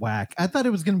 that's whack. I thought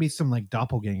it was going to be some like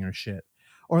doppelganger shit.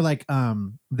 Or like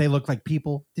they look like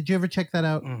people. Did you ever check that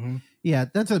out? Mm-hmm. Yeah,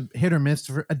 that's a hit or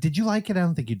miss. Did you like it? I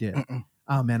don't think you did. Mm-mm.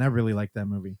 Oh man, I really like that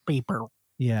movie. Beeper.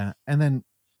 Yeah, and then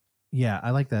yeah,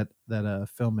 I like that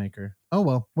filmmaker. Oh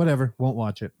well, whatever. Won't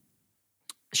watch it.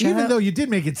 Even though you did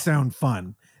make it sound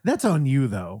fun. That's on you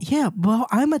though. Yeah, well,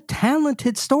 I'm a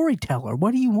talented storyteller.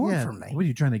 What do you want from me? What are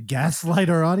you trying to gaslight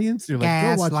our audience? You're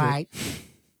like, go watch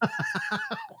it.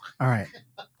 All right.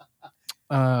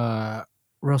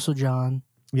 Russell John,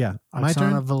 Yeah, my Oksana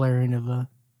turn. Valerianova.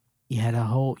 You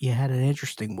had an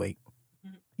interesting week.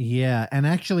 Yeah, and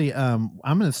actually, I'm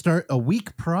going to start a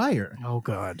week prior Oh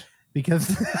God.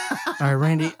 because. All right,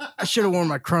 Randy. I should have worn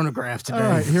my chronograph today.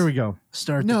 All right, here we go.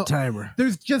 Start No. the timer.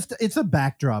 There's just it's a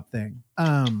backdrop thing.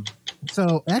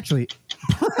 So actually,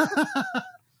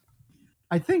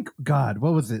 I think God,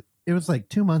 what was it? It was like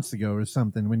 2 months ago or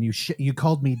something when you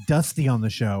called me Dusty on the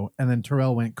show, and then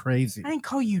Terrell went crazy. I didn't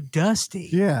call you Dusty.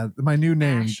 Yeah, my new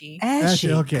name. Ashy.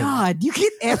 Ashy. Okay. God, you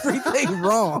get everything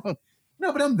wrong.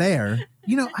 No, but I'm there.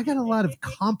 You know, I got a lot of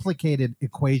complicated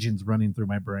equations running through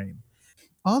my brain.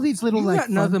 All these little You like got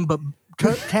nothing but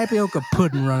tapioca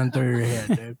pudding running through your head,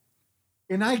 dude.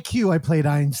 in IQ, I played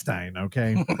Einstein.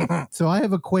 Okay, so I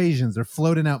have equations. They're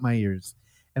floating out my ears,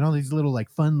 and all these little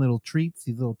like fun little treats,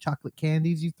 these little chocolate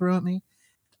candies you throw at me.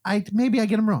 Maybe I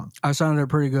get them wrong. I sounded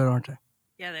pretty good, aren't they?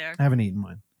 Yeah, they are. I haven't eaten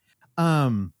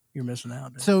one. You're missing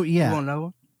out, dude. So You yeah. want another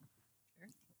one?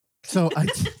 So I.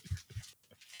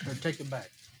 Or take it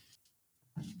back.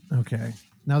 Okay.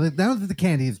 Now that the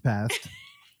candy is passed,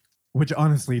 which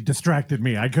honestly distracted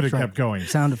me. I could have kept going.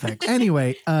 Sound effects.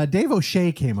 Anyway, Dave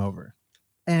O'Shea came over,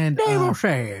 and Dave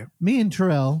O'Shea. me and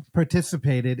Terrell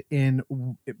participated in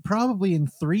probably in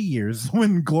 3 years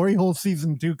when Glory Hole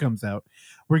season 2 comes out.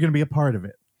 We're going to be a part of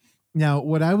it. Now,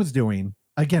 what I was doing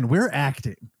again, we're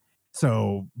acting,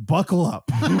 so buckle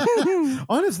up.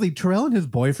 Honestly, Terrell and his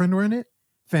boyfriend were in it.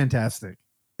 Fantastic.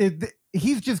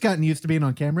 He's just gotten used to being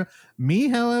on camera. Me,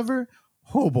 however,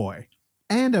 oh boy.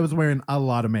 And I was wearing a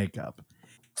lot of makeup.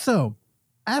 So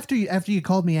after you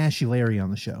called me Ashy Larry on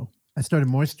the show, I started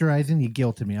moisturizing. You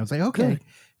guilted me. I was like, okay. Good.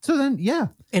 So then, yeah.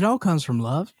 It all comes from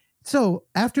love. So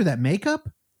after that makeup,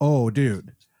 oh,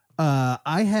 dude,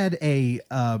 I had a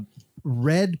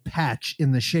red patch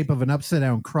in the shape of an upside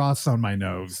down cross on my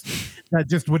nose that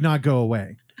just would not go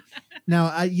away.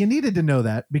 Now, you needed to know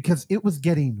that because it was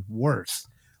getting worse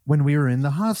when we were in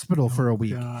the hospital for a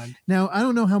week. God. Now, I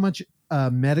don't know how much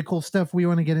medical stuff we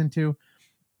want to get into,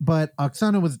 but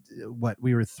Oksana was,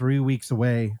 we were 3 weeks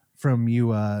away from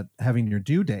you having your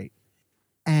due date.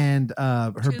 And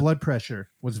her 2. blood pressure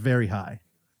was very high.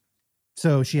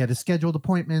 So she had a scheduled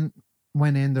appointment,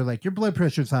 went in. They're like, your blood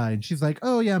pressure's high. And she's like,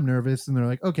 oh, yeah, I'm nervous. And they're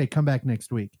like, okay, come back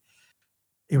next week.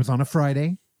 It was on a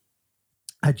Friday.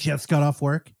 I just got off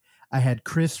work. I had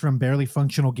Chris from Barely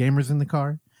Functional Gamers in the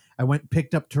car. I went and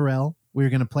picked up Terrell. We were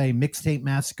going to play Mixtape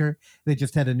Massacre. They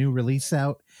just had a new release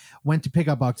out. Went to pick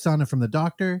up Oksana from the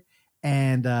doctor.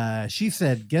 And she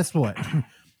said, guess what?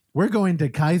 We're going to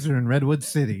Kaiser in Redwood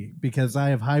City because I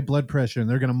have high blood pressure and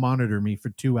they're going to monitor me for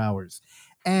 2 hours.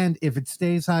 And if it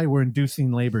stays high, we're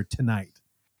inducing labor tonight.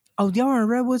 Oh, y'all were in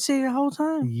Redwood City the whole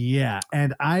time? Yeah.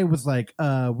 And I was like,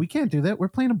 we can't do that. We're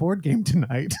playing a board game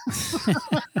tonight.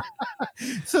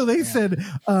 So they said,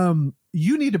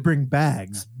 you need to bring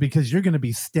bags because you're going to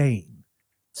be staying.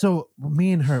 So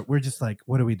me and her, we're just like,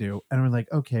 what do we do? And we're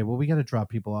like, okay, well, we got to drop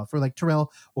people off. We're like,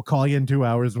 Terrell, we'll call you in 2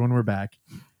 hours when we're back.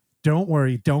 Don't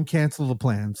worry. Don't cancel the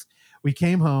plans. We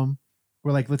came home.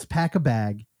 We're like, let's pack a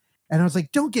bag. And I was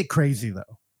like, don't get crazy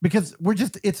though. Because we're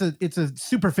just, it's a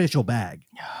superficial bag.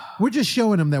 We're just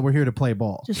showing them that we're here to play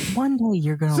ball. Just one day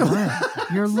you're going to learn.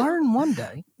 You'll learn one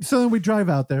day. So then we drive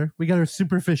out there. We got our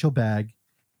superficial bag.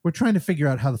 We're trying to figure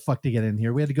out how the fuck to get in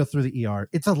here. We had to go through the ER.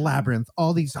 It's a labyrinth.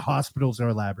 All these hospitals are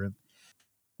a labyrinth.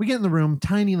 We get in the room,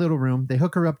 tiny little room. They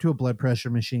hook her up to a blood pressure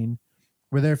machine.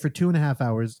 We're there for 2.5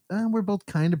 hours. And we're both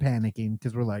kind of panicking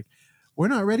because we're like, we're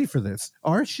not ready for this.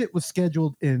 Our shit was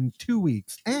scheduled in 2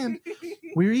 weeks. And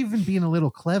we're even being a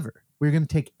little clever. We're going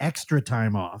to take extra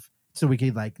time off so we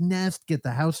could like nest, get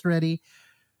the house ready.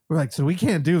 We're like, so we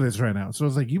can't do this right now. So I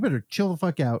was like, you better chill the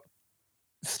fuck out,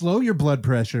 slow your blood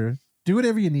pressure, do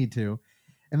whatever you need to.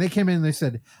 And they came in and they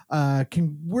said,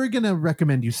 we're going to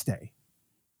recommend you stay.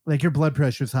 Like your blood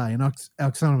pressure's high. And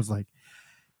Oksana was like,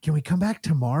 can we come back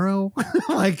tomorrow?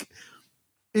 Like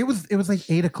it was like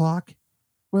 8:00.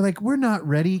 We're like, we're not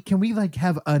ready. Can we like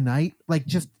have a night? Like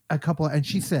just a couple. And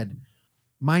she said,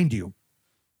 mind you,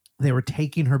 they were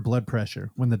taking her blood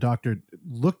pressure. When the doctor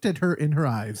looked at her in her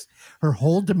eyes, her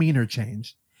whole demeanor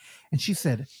changed. And she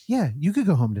said, yeah, you could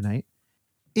go home tonight.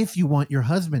 If you want your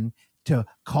husband to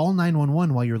call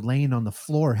 911 while you're laying on the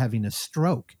floor having a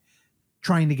stroke,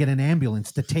 trying to get an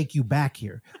ambulance to take you back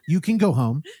here, you can go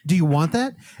home. Do you want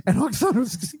that? And Oksana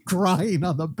was just crying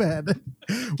on the bed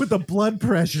with the blood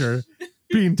pressure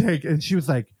being taken. And she was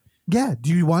like, yeah,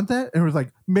 do you want that? And I was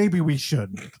like, maybe we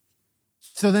shouldn't.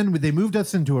 So then they moved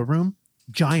us into a room,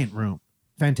 giant room,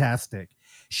 fantastic.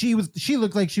 She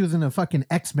looked like she was in a fucking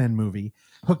X-Men movie,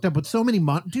 hooked up with so many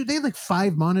dude. They had like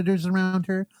 5 monitors around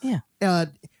her. Yeah,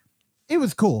 it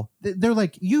was cool. They're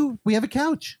like, we have a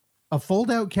couch, a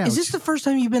fold-out couch. is this the first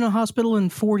time you've been in a hospital in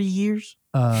 40 years?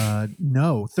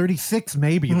 No, 36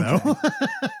 maybe though.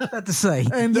 About to say,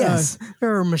 And, yes,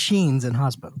 there are machines in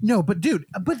hospitals. No, but dude,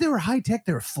 they were high tech.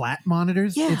 They were flat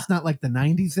monitors. Yeah. It's not like the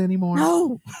 90s anymore.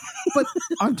 No, But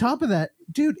on top of that,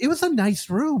 dude, it was a nice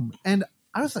room. And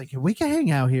I was like, we can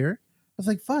hang out here. I was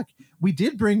like, fuck. We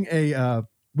did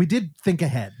think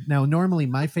ahead. Now, normally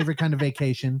my favorite kind of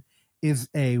vacation is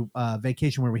a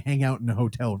vacation where we hang out in a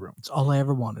hotel room. it's all I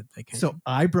ever wanted. Vacation. So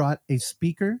I brought a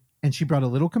speaker and she brought a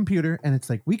little computer and it's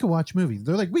like, we can watch movies.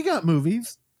 They're like, we got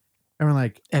movies. And we're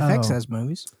like, FX oh, has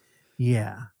movies.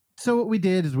 yeah. So what we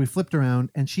did is we flipped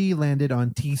around and she landed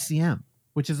on TCM,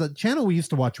 which is a channel we used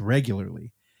to watch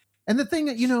regularly. And the thing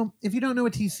that, if you don't know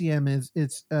what TCM is,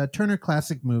 it's Turner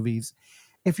Classic Movies.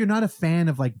 If you're not a fan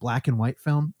of like black and white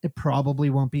film, it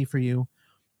probably won't be for you.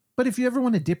 But if you ever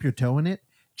want to dip your toe in it,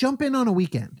 jump in on a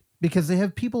weekend because they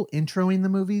have people introing the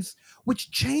movies, which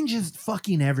changes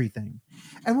fucking everything.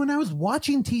 And when I was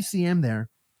watching TCM there,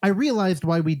 I realized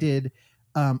why we did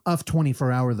UF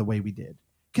 24 Hour the way we did.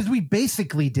 Because we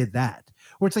basically did that,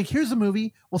 where it's like, here's a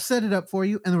movie, we'll set it up for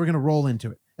you, and then we're going to roll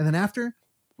into it. And then after,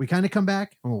 we kind of come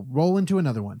back and we'll roll into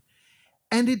another one.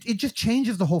 And it just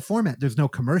changes the whole format. There's no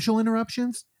commercial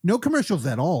interruptions, no commercials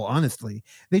at all, honestly.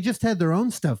 They just had their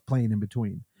own stuff playing in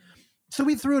between. So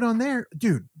we threw it on there.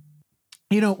 Dude,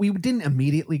 we didn't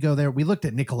immediately go there. We looked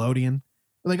at Nickelodeon.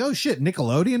 We're like, oh shit,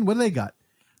 Nickelodeon? What do they got?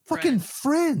 Fucking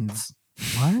Friends.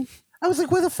 What? I was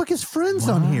like, where the fuck is Friends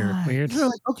on here? Why? Weird. They're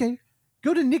like, okay,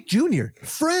 go to Nick Jr.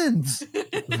 Friends.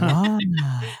 Why?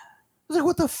 I was like,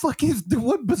 what the fuck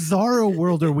what bizarro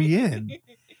world are we in?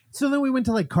 So then we went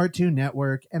to like Cartoon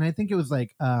Network, and I think it was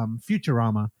like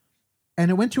Futurama, and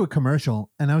it went to a commercial,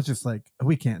 and I was just like,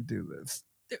 we can't do this.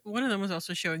 One of them was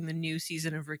also showing the new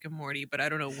season of Rick and Morty, but I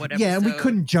don't know what episode. Yeah, and we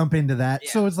couldn't jump into that.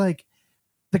 Yeah. So it's like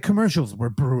the commercials were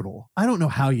brutal. I don't know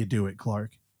how you do it,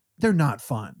 Clark. They're not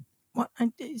fun. What?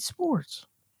 Sports.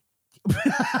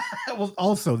 Well,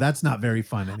 also, that's not very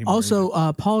fun anymore.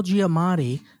 Also, Paul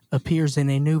Giamatti appears in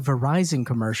a new Verizon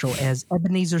commercial as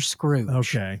Ebenezer Scrooge.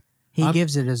 okay. He I'm-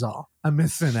 gives it his all. I'm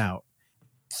missing out.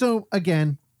 So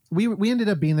again, we ended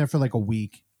up being there for like a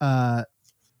week.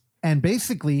 And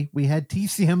basically we had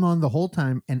TCM on the whole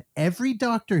time, and every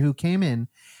doctor who came in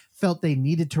felt they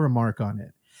needed to remark on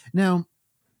it. Now,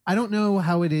 I don't know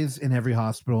how it is in every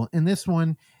hospital. In this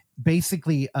one,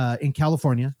 basically in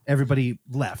California, everybody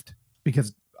left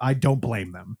because I don't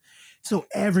blame them. So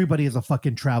everybody is a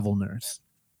fucking travel nurse.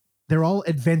 They're all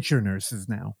adventure nurses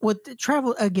now. With the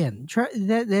travel again,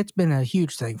 that's been a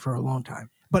huge thing for a long time.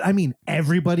 But I mean,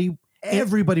 everybody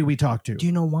we talk to. Do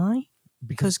you know why?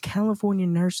 Because California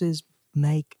nurses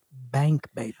make bank,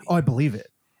 baby. Oh, I believe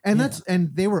it. And Yeah.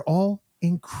 and they were all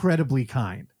incredibly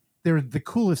kind. They're the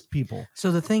coolest people.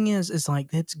 So the thing is like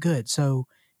that's good. So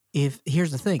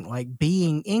here's the thing, like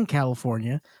being in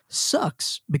California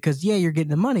sucks because you're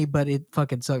getting the money, but it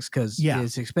fucking sucks because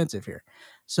it's expensive here.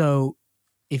 So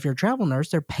if you're a travel nurse,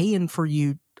 they're paying for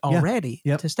you already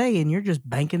Yep. to stay, and you're just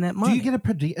banking that money. Do you get a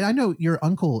per diem? I know your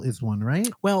uncle is one, right?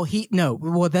 Well,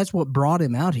 that's what brought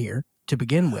him out here to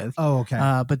begin with. Oh, okay.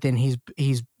 But then he's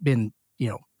been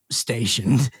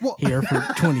stationed Well- here for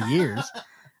 20 years.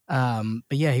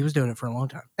 But yeah, he was doing it for a long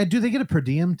time. And do they get a per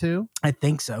diem too? I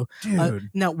think so. Dude.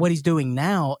 Now, what he's doing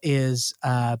now is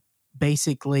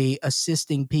basically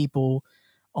assisting people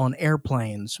on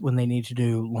airplanes when they need to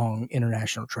do long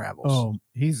international travels. Oh,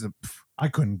 he's I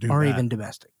couldn't do or that. even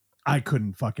domestic. I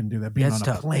couldn't fucking do that. Being That's on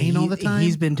a tough. plane all the time.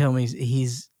 He's been telling me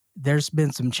there's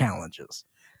been some challenges,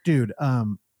 Dude.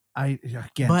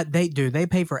 Again, but they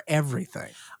pay for everything.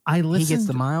 I He listened. gets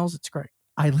the miles. It's great.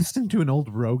 I listened to an old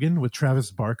Rogan with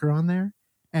Travis Barker on there,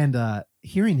 and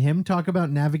hearing him talk about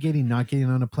navigating not getting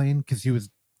on a plane because he was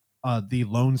the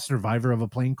lone survivor of a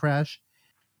plane crash.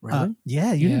 Really?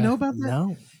 Yeah, you didn't Yeah. know about that?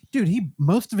 No. Dude,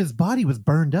 most of his body was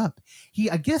burned up.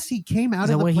 I guess he came out Is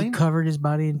of that the why plane he covered his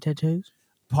body in tattoos?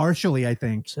 partially, I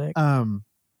think. Sick.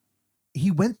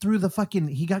 He went through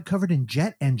he got covered in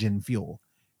jet engine fuel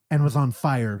and was on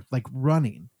fire, like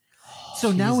running.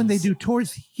 So now when they Jesus. do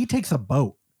tours, he takes a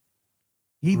boat.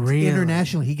 Really?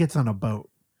 Internationally, he gets on a boat.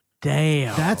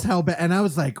 Damn. That's how bad. And I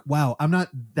was like, wow, I'm not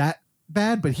that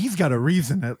bad, but he's got a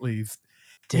reason at least.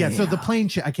 Yeah, so the Damn. plane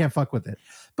shit, I can't fuck with it.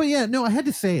 But yeah, no, I had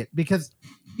to say it because,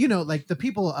 like the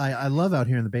people I love out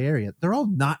here in the Bay Area, they're all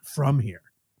not from here.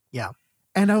 Yeah.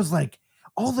 And I was like,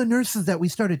 all the nurses that we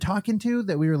started talking to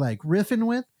that we were like riffing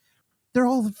with, they're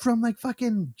all from like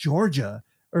fucking Georgia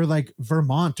or like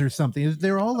Vermont or something.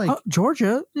 They're all like, Oh,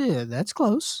 Georgia. Yeah, that's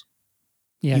close.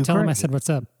 Yeah, You tell him I correct said what's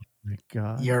up. oh my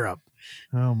God. Europe.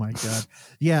 Oh my God.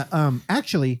 Yeah.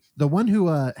 Actually, the one who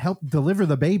helped deliver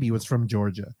the baby was from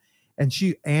Georgia. And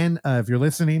Anne, if you're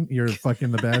listening, you're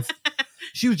fucking the best.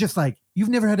 She was just like, you've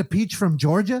never had a peach from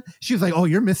Georgia? She was like, oh,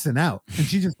 you're missing out. And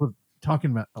she just was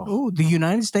talking about, Oh, the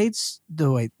United States.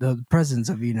 The presidents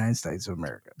of the United States of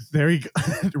America. there you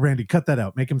go. Randy, cut that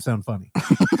out. Make him sound funny.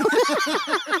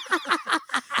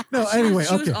 No, anyway,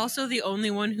 She was okay. also the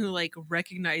only one who like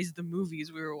recognized the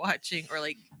movies we were watching, or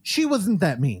like She wasn't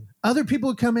that mean. Other people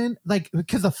would come in, like,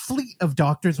 because a fleet of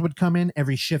doctors would come in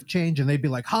every shift change and they'd be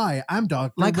like, hi, I'm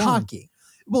Dr. Like Wong. hockey.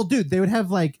 Well, dude, they would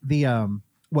have like the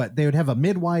they would have a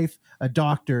midwife, a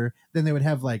doctor, then they would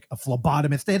have like a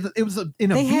phlebotomist. It was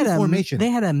in a V formation. They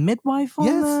had a midwife on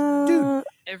Yes, the... dude.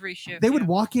 every shift. They would yeah.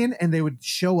 walk in and they would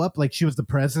show up like she was the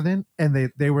president, and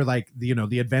they were like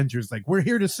the Avengers, like, we're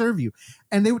here to serve you.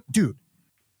 And they would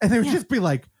Yeah. just be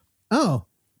like, oh,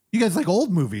 you guys like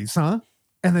old movies, huh?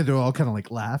 And then they'll all kind of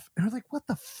like laugh. And we're like, what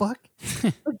the fuck?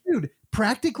 Like, dude,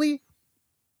 practically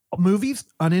movies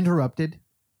uninterrupted,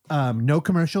 no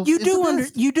commercials. You It's do the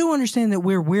best. you do understand that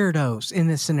we're weirdos in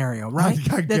this scenario, right?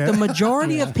 I That get the it.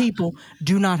 majority Yeah. of people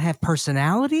do not have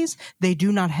personalities. They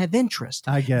do not have interest.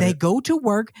 I get They it. go to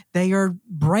work. They are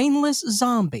brainless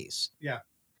zombies. Yeah.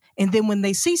 And then when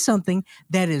they see something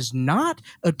that is not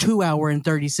a 2-hour and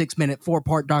 36-minute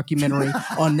 4-part documentary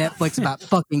on Netflix about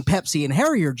fucking Pepsi and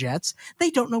Harrier jets, they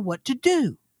don't know what to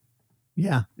do.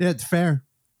 Yeah, it's fair.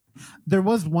 There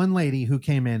was one lady who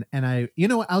came in, and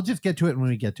I'll just get to it when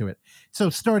we get to it. So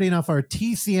starting off our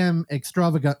TCM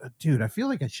extravaganza, dude, I feel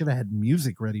like I should have had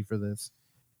music ready for this.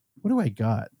 What do I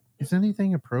got? Is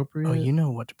anything appropriate? Oh, you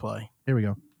know what to play. Here we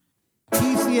go.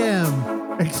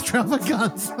 TCM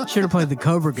extravaganza. Should have played the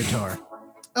Cobra guitar.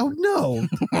 Oh no,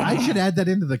 I should add that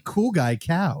into the cool guy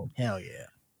cow. Hell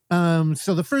yeah.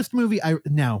 So the first movie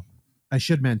I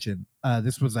should mention,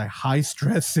 this was a high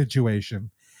stress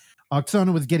situation.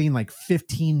 Oksana was getting like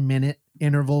 15-minute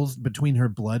intervals between her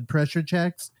blood pressure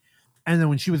checks. And then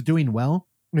when she was doing well,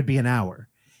 it'd be an hour.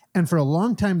 And for a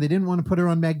long time, they didn't want to put her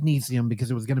on magnesium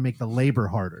because it was going to make the labor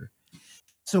harder.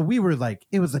 So we were like,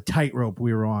 it was a tightrope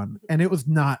we were on, and it was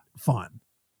not fun.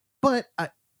 But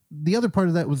the other part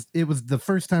of that was, it was the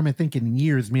first time I think in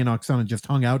years me and Oksana just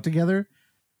hung out together,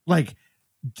 like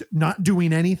not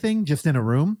doing anything, just in a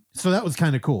room. So that was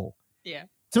kind of cool. Yeah.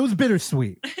 So it was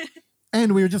bittersweet.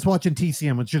 And we were just watching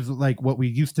TCM, which is like what we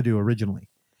used to do originally.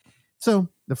 So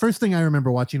the first thing I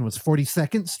remember watching was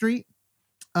 42nd Street.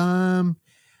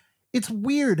 It's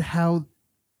weird how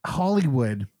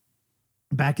Hollywood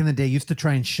back in the day used to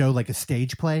try and show like a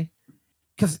stage play,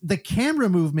 because the camera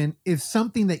movement is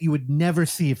something that you would never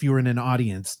see if you were in an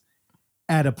audience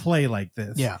at a play like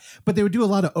this. Yeah. But they would do a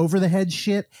lot of over the head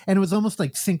shit, and it was almost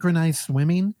like synchronized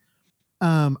swimming.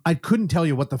 I couldn't tell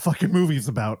you what the fucking movie's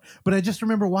about, but I just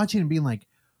remember watching and being like,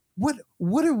 what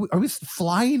are we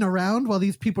flying around while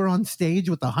these people are on stage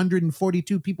with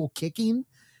 142 people kicking?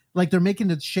 Like they're making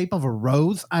the shape of a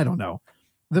rose? I don't know.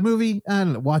 The movie, I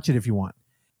don't know. Watch it if you want.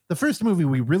 The first movie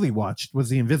we really watched was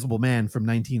The Invisible Man from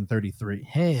 1933.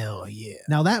 Hell yeah.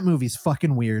 Now that movie's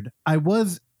fucking weird. I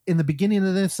was in the beginning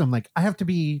of this, I'm like, I have to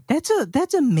be.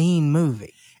 That's a mean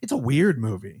movie. It's a weird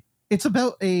movie. It's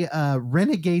about a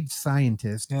renegade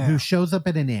scientist Yeah. who shows up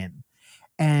at an inn,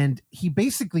 and he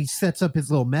basically sets up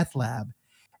his little meth lab,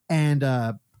 and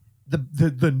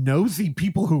the nosy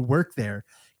people who work there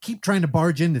keep trying to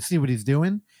barge in to see what he's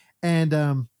doing,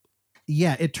 and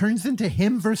it turns into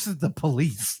him versus the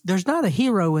police. There's not a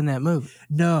hero in that movie.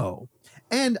 No,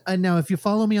 And now, if you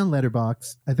follow me on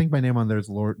Letterboxd, I think my name on there is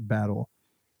Lord Battle.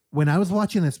 When I was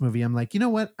watching this movie, I'm like, you know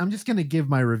what? I'm just going to give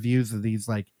my reviews of these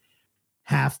like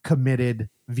half committed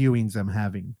viewings I'm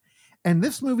having. And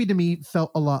this movie to me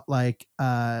felt a lot like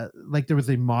there was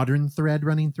a modern thread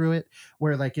running through it,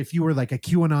 where like if you were like a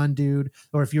QAnon dude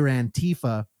or if you were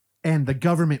Antifa and the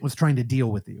government was trying to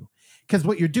deal with you. Because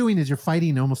what you're doing is you're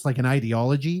fighting almost like an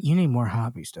ideology. You need more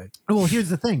hobbies, dude. Well, here's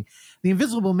the thing. The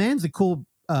Invisible Man's a cool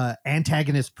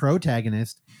antagonist,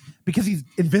 protagonist, because he's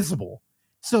invisible.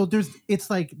 So it's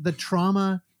like the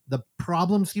trauma, the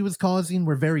problems he was causing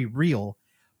were very real,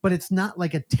 but it's not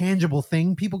like a tangible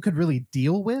thing people could really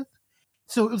deal with.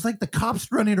 So it was like the cops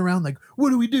running around like, what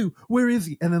do we do? Where is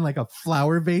he? And then like a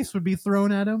flower vase would be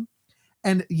thrown at him.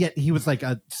 And yet he was like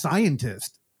a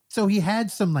scientist. So he had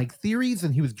some like theories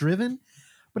and he was driven.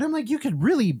 But I'm like, you could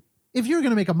really, if you're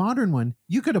going to make a modern one,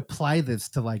 you could apply this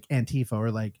to like Antifa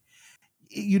or like,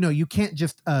 you know, you can't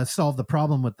just solve the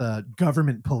problem with the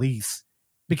government police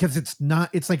because it's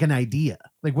like an idea.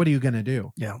 Like, what are you going to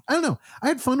do? Yeah. I don't know. I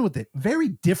had fun with it. Very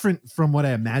different from what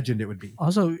I imagined it would be.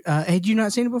 Also, had you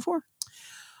not seen it before?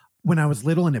 When I was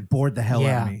little and it bored the hell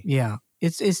out of me. Yeah.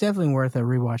 It's definitely worth a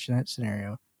rewatch in that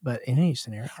scenario. But in any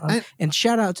scenario. And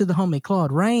shout out to the homie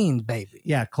Claude Rains, baby.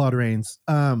 Yeah, Claude Rains.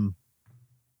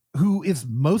 Who is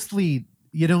mostly,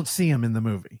 you don't see him in the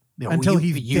movie until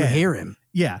he's you dead. hear him.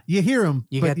 Yeah, you hear him.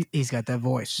 He's got that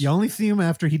voice. You only see him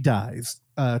after he dies.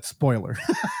 Spoiler.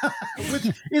 Which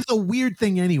is a weird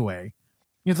thing anyway.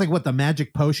 It's like what the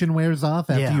magic potion wears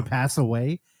off after you pass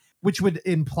away, which would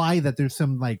imply that there's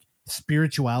some like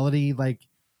spirituality like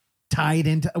tied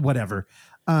into whatever.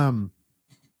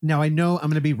 Now I know I'm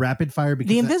going to be rapid fire because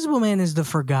the Invisible Man is the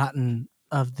forgotten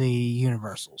of the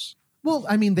Universals. Well,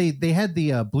 I mean they had the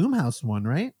Blumhouse one,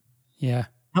 right? Yeah.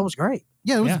 That was great.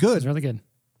 Yeah, it was It good. was really good.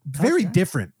 Very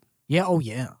different. Yeah. Oh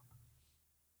yeah.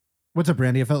 What's up,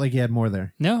 Randy? I felt like you had more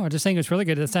there. No, I'm just saying it's really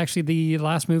good. It's actually the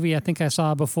last movie I think I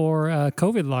saw before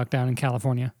COVID lockdown in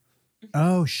California.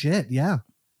 Oh shit! Yeah,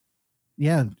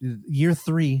 yeah. Year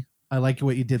 3. I like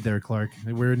what you did there, Clark.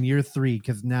 We're in year 3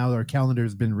 because now our calendar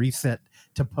has been reset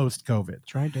to post-COVID.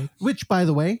 That's right, dude. Which, by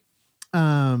the way,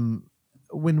 when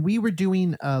we were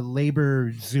doing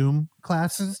labor Zoom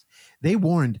classes, they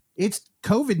warned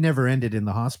COVID never ended in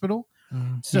the hospital,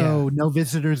 so no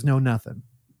visitors, no nothing.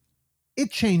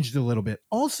 It changed a little bit.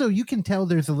 Also, you can tell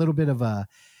there's a little bit of a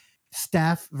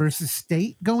staff versus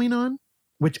state going on,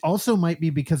 which also might be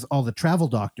because all the travel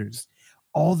doctors,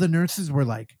 all the nurses were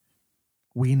like,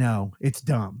 we know it's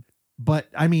dumb. But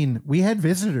I mean, we had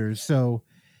visitors, so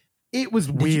it was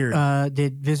weird.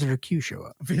 Did Visitor Q show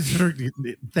up? Visitor,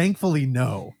 thankfully,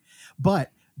 no.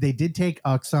 But they did take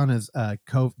Oksana's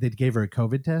COVID. They gave her a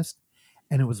COVID test,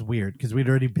 and it was weird because we'd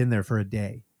already been there for a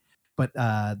day. But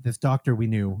this doctor we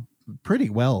knew pretty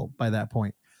well by that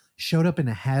point showed up in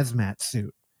a hazmat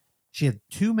suit. She had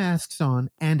 2 masks on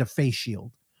and a face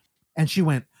shield, and she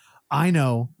went, "I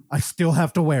know, I still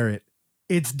have to wear it.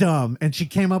 It's dumb." And she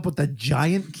came up with a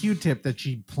giant Q-tip that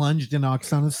she plunged in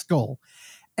Oksana's skull.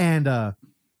 And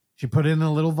she put it in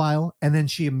a little vial, and then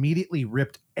she immediately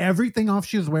ripped everything off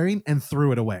she was wearing and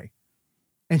threw it away.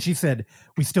 And she said,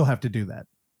 "We still have to do that."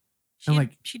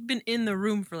 She'd been in the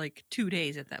room for like 2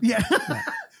 days at that point. Yeah.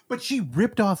 But she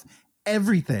ripped off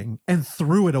everything and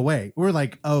threw it away. We're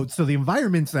like, oh, so the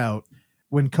environment's out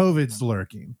when COVID's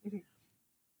lurking.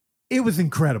 It was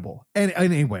incredible. And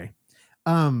anyway,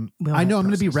 I know I'm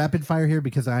going to be rapid fire here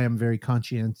because I am very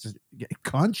conscientious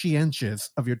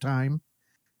of your time.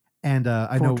 And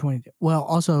I know. Well,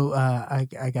 also, I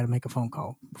got to make a phone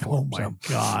call. Oh my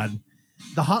God.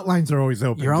 The hotlines are always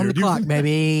open. You're on the clock,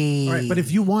 baby. All right, but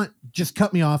if you want, just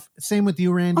cut me off. Same with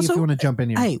you, Randy, Also, if you want to jump in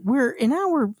here. Hey, we're an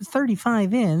hour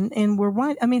 35 in, and we're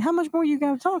right. I mean, how much more you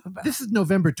got to talk about? This is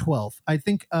November 12th. I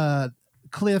think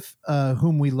Cliff,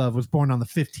 whom we love, was born on the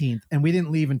 15th, and we didn't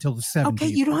leave until the 17th. Okay,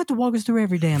 you don't have to walk us through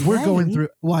every damn We're day. going through.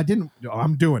 Well, I didn't.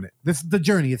 I'm doing it. This is the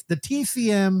journey. It's the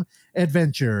TCM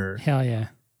adventure. Hell yeah.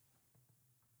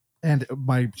 And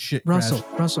my shit. Russell.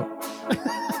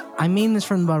 I mean this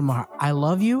from the bottom of my heart. I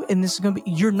love you, and this is gonna be.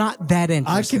 You're not that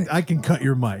interesting. I can cut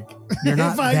your mic. You're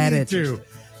not if I that need interesting.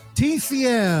 to.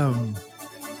 TCM.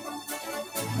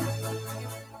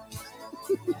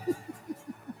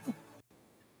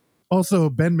 Also,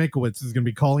 Ben Mikowitz is going to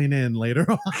be calling in later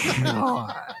on.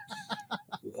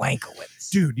 Wankowitz.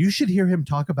 Dude, you should hear him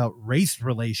talk about race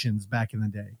relations back in the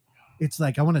day. It's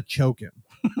like I want to choke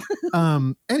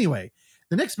him. Anyway,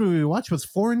 the next movie we watched was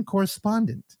Foreign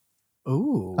Correspondent.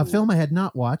 Ooh. A film I had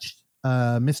not watched,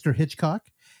 Mr. Hitchcock.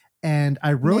 And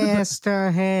I wrote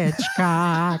Mr.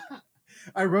 Hitchcock.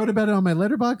 I wrote about it on my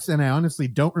letterbox, and I honestly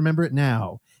don't remember it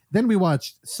now. Then we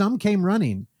watched Some Came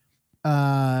Running.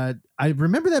 I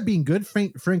remember that being good.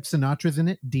 Frank Sinatra's in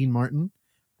it. Dean Martin.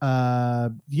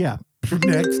 Yeah.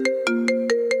 Next.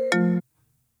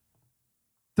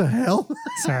 The hell?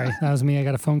 Sorry, that was me. I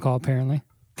got a phone call apparently.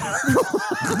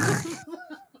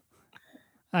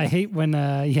 I hate when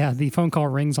the phone call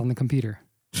rings on the computer.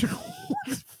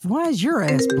 Why is your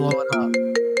ass blowing up?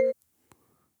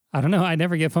 I don't know. I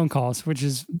never get phone calls, which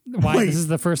is why Wait. this is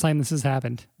the first time this has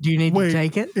happened. Do you need Wait. to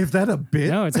take it? Is that a bit?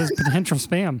 No, it says potential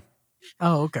spam.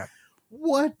 Oh, okay.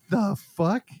 What the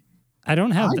fuck? I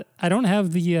don't have the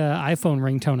iPhone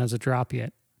ringtone as a drop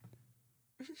yet.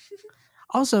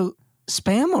 Also,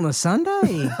 spam on a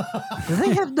Sunday? Do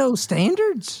they have no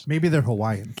standards? Maybe they're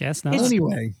Hawaiian. Guess not.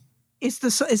 Anyway,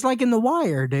 It's like in The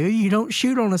Wire, dude. You don't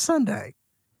shoot on a Sunday.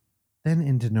 then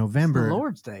into It's November. the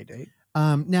Lord's Day, dude.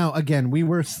 Now, again, we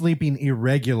were sleeping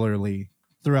irregularly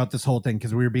throughout this whole thing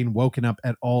because we were being woken up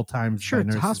at all times Sure, by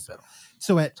it's a nurses. hospital.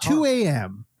 So at It's hard. 2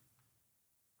 a.m.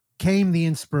 came the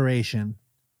inspiration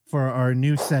for our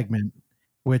new segment,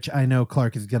 which I know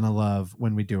Clark is going to love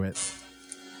when we do it.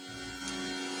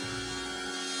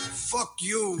 Fuck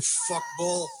you,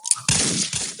 fuckball.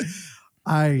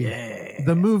 Yeah.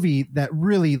 The movie that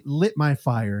really lit my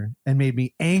fire and made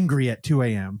me angry at 2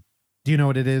 a.m. Do you know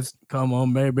what it is? Come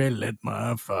on, baby, lit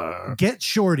my fire. Get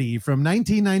Shorty from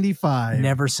 1995.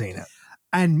 Never seen it.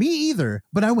 And me either.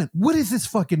 But I went, what is this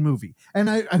fucking movie? And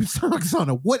I saw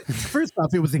Oksana. What? First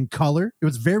off, it was in color. It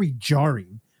was very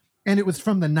jarring. And it was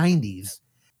from the 90s.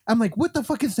 I'm like, what the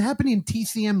fuck is happening in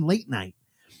TCM late night?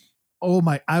 Oh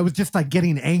my, I was just like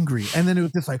getting angry. And then it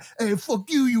was just like, hey, fuck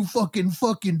you, you fuck. And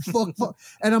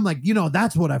I'm like,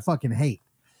 that's what I fucking hate.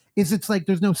 It's like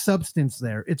there's no substance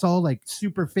there. It's all like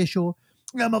superficial.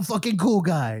 I'm a fucking cool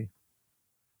guy.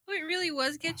 Oh, it really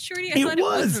was Get Shorty? I It thought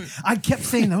was. it wasn't. I kept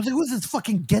saying that. I was like, who's this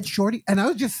fucking Get Shorty? And I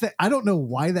was just saying, I don't know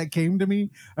why that came to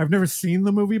me. I've never seen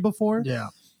the movie before. Yeah.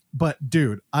 But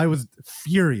dude, I was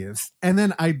furious. And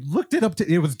then I looked it up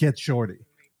it was Get Shorty.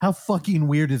 How fucking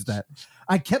weird is that?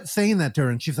 I kept saying that to her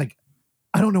and she's like,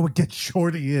 I don't know what Get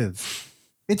Shorty is.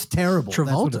 It's terrible. That's what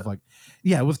Travolta. it's like.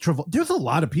 Yeah, it was Travolta. There's a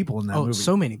lot of people in that Oh, movie.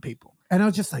 so many people. And I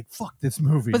was just like, fuck this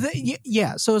movie. But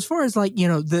yeah, so as far as like,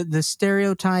 the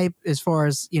stereotype as far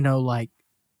as, like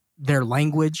their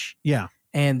language yeah.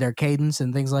 and their cadence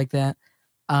and things like that,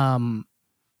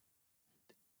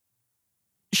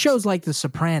 shows like The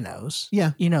Sopranos,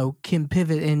 Yeah. can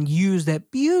pivot and use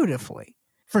that beautifully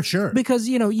For sure. because,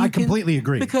 you I can, completely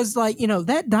agree. because like,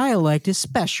 that dialect is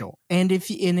special. And if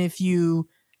you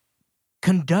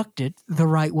conduct it the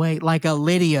right way, like a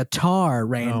Lydia Tarr,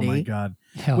 Randy. Oh my God.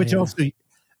 Hell Which yeah. also,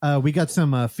 we got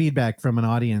some feedback from an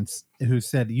audience who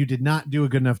said you did not do a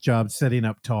good enough job setting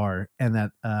up Tar and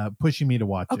that pushing me to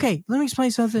watch it. Okay, let me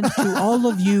explain something to all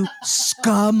of you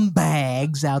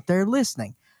scumbags out there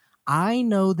listening. I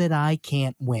know that I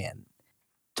can't win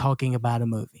talking about a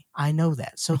movie. I know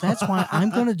that. So that's why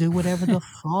I'm going to do whatever the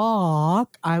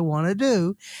fuck I want to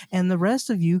do. And the rest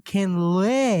of you can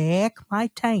lick my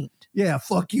taint. Yeah,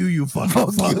 fuck you, you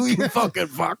fucking fuck. fucking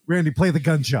fuck. Randy, play the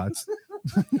gunshots.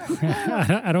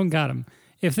 I don't got him.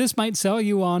 If this might sell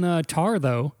you on Tar,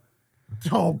 though,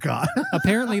 Oh, God.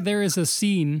 apparently there is a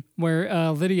scene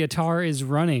where Lydia Tarr is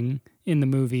running in the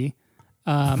movie,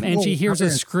 and she hears a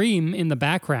scream in the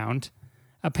background.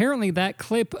 Apparently, that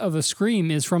clip of a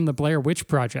scream is from the Blair Witch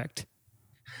Project.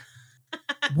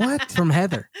 What? From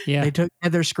Heather. Yeah, They took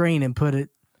Heather's screen and put it.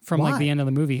 from like why? the end of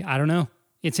the movie. I don't know.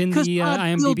 It's in 'Cause the Todd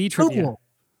IMDb Field's trivia. cool.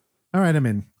 All right, I'm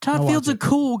in. Todd I'll watch Field's a it.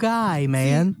 cool guy,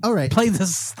 man. All right. Play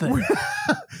this thing.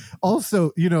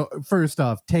 Also, first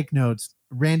off, take notes.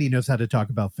 Randy knows how to talk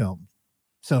about film.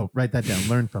 So write that down.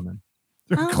 Learn from him.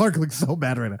 Clark looks so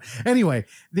bad right now. Anyway,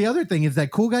 the other thing is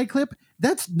that cool guy clip.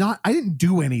 That's not, I didn't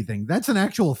do anything. That's an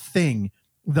actual thing.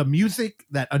 The music,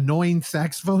 that annoying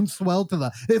saxophone swell to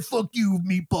the, hey, fuck you,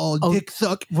 meatball, Oh, dick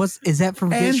suck. Is that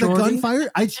from Get And the Shorty?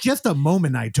 gunfire. It's just a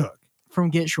moment I took. From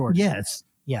Get Shorty. Yes.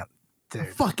 Yeah. I Dude.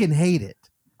 fucking hate it.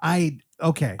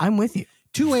 Okay. I'm with you.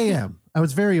 2 a.m. I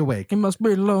was very awake. It must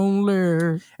be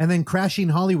lonely. And then Crashing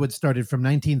Hollywood started from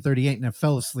 1938 and I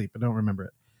fell asleep. I don't remember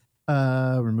it.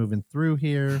 We're moving through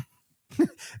here.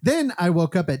 Then I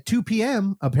woke up at 2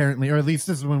 p.m. apparently, or at least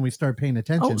this is when we start paying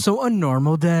attention. Oh, so a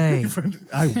normal day.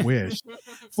 I wish.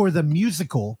 For the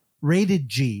musical Rated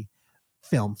G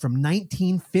film from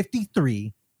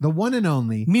 1953, the one and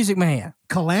only Music Man.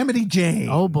 Calamity Jane.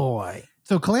 Oh boy.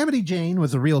 So Calamity Jane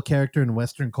was a real character in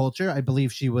Western culture. I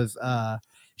believe she was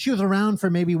around for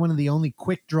maybe one of the only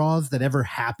quick draws that ever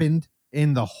happened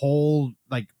in the whole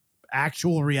like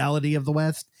actual reality of the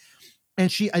West.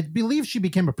 And I believe she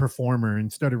became a performer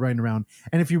and started writing around.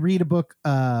 And if you read a book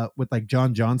with like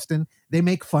John Johnston, they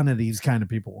make fun of these kind of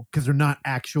people because they're not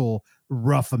actual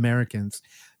rough Americans.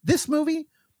 This movie,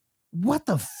 what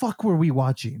the fuck were we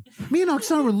watching? Me and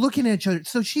Oksana were looking at each other.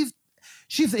 So she's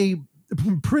a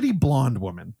pretty blonde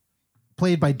woman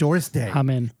played by Doris Day, I'm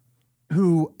in.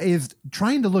 who is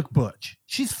trying to look butch.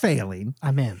 She's failing.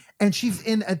 I'm in. And she's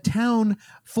in a town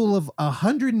full of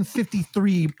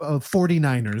 153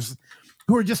 49ers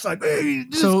who are just like, hey,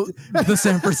 So the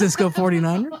San Francisco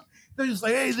 49ers? they're just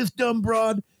like, hey, this dumb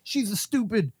broad, she's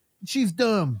she's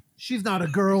dumb. She's not a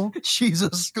girl. She's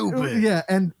a stupid. Yeah.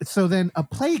 And so then a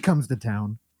play comes to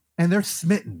town and they're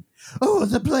smitten. Oh,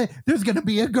 the play. There's going to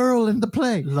be a girl in the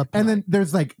play. And then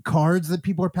there's like cards that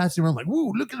people are passing around like,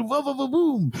 woo, look at the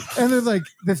boom. And there's like,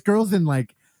 this girl's in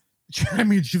like, I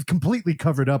mean, she's completely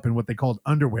covered up in what they called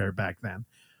underwear back then.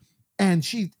 And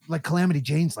she, like, Calamity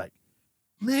Jane's like,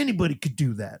 anybody could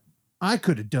do that. I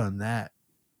could have done that.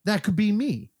 That could be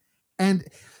me. And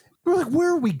we're like,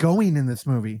 where are we going in this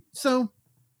movie? So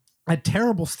a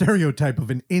terrible stereotype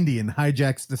of an Indian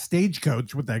hijacks the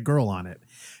stagecoach with that girl on it.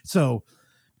 So,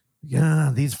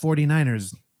 yeah, these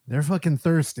 49ers, they're fucking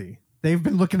thirsty. They've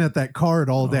been looking at that card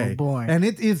all day. Oh, boy. And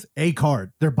it is a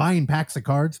card. They're buying packs of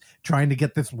cards, trying to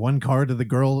get this one card of the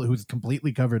girl who's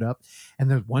completely covered up.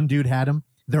 And there's one dude had him.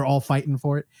 They're all fighting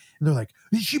for it. And they're like,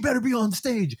 she better be on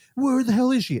stage. Where the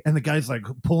hell is she? And the guy's like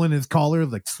pulling his collar,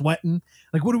 like sweating.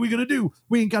 Like, what are we going to do?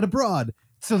 We ain't got a broad.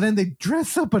 So then they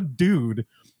dress up a dude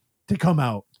to come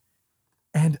out.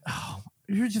 And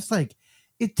you're just like,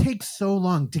 it takes so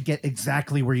long to get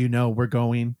exactly where you know we're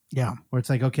going. Yeah. Where it's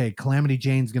like, okay, Calamity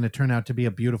Jane's going to turn out to be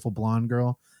a beautiful blonde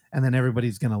girl, and then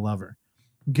everybody's going to love her.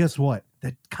 Guess what?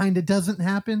 That kind of doesn't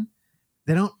happen.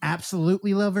 They don't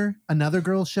absolutely love her. Another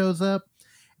girl shows up,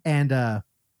 and I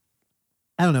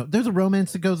don't know. There's a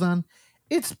romance that goes on.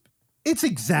 It's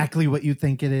exactly what you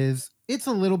think it is. It's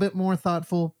a little bit more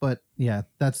thoughtful, but yeah,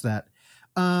 that's that.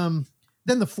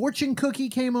 Then the fortune cookie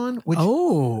came on, which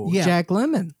yeah. Jack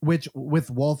Lemmon. which with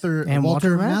Walter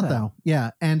Walter Matthau. Matthau. Yeah.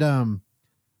 And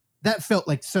that felt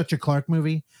like such a Clark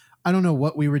movie. I don't know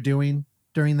what we were doing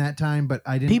during that time, but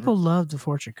I didn't. People love the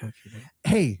fortune cookie. Dude.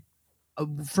 Hey,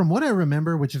 from what I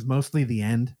remember, which is mostly the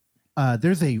end,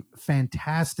 there's a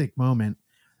fantastic moment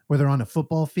where they're on a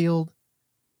football field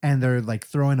and they're like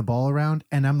throwing a ball around.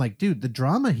 And I'm like, dude, the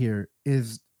drama here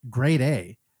is grade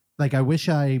A. Like, I wish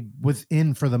I was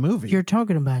in for the movie. You're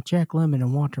talking about Jack Lemmon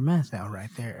and Walter Matthau right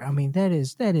there. I mean, that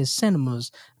is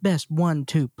cinema's best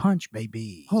 1-2 punch,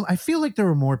 baby. Hold, I feel like there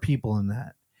were more people in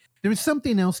that. There was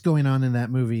something else going on in that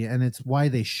movie, and it's why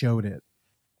they showed it.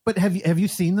 But have you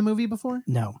seen the movie before?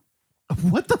 No.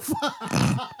 What the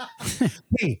fuck?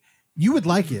 Hey, you would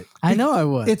like it. I know I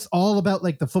would. It's all about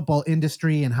like the football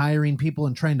industry and hiring people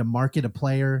and trying to market a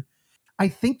player. I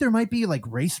think there might be like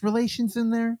race relations in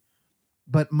there.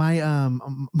 But my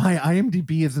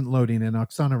IMDb isn't loading and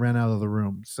Oksana ran out of the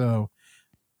room. So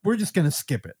we're just going to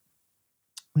skip it.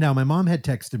 Now, my mom had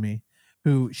texted me,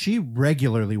 who she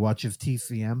regularly watches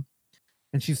TCM.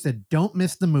 And she said, don't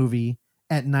miss the movie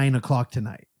at 9:00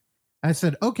 tonight. I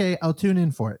said, okay, I'll tune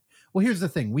in for it. Well, here's the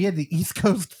thing. We had the East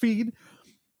Coast feed.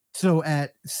 So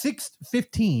at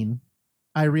 6:15,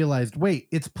 I realized, wait,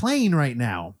 it's playing right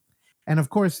now. And of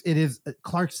course, it is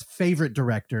Clark's favorite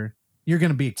director. You're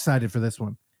going to be excited for this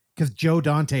one because Joe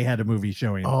Dante had a movie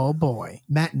showing. Oh, boy.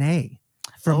 Matinee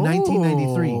from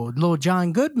 1993. Little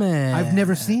John Goodman. I've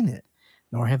never seen it.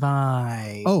 Nor have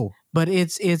I. Oh, but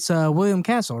it's William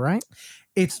Castle, right?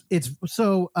 It's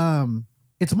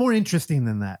more interesting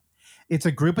than that. It's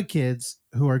a group of kids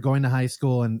who are going to high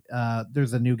school, and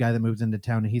there's a new guy that moves into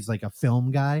town, and he's like a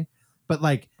film guy. But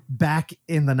like back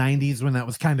in the 90s when that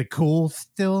was kind of cool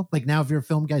still, like now if you're a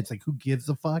film guy, it's like, who gives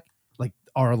a fuck? Like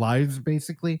our lives,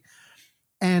 basically.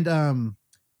 And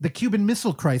the Cuban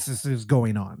Missile Crisis is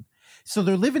going on. So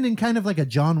they're living in kind of like a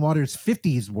John Waters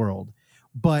 50s world,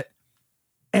 but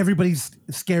everybody's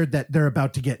scared that they're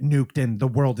about to get nuked and the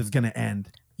world is going to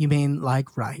end. You mean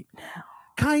like right now?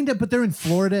 Kind of, but they're in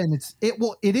Florida, and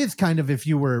it is kind of if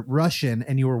you were Russian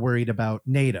and you were worried about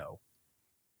NATO.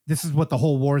 This is what the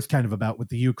whole war is kind of about with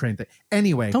the Ukraine thing.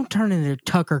 Anyway, don't turn into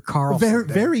Tucker Carlson. Very,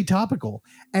 very topical.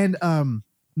 And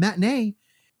Matinee.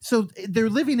 So they're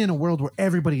living in a world where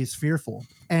everybody is fearful.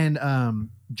 And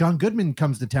John Goodman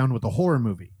comes to town with a horror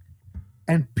movie.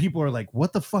 And people are like,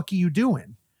 what the fuck are you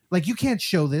doing? Like, you can't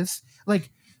show this. Like,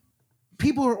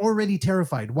 people are already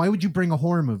terrified. Why would you bring a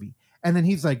horror movie? And then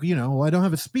he's like, well, I don't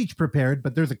have a speech prepared,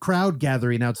 but there's a crowd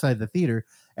gathering outside the theater.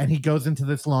 And he goes into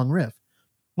this long riff.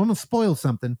 I'm going to spoil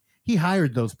something. He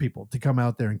hired those people to come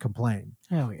out there and complain.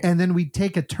 Hell yeah. And then we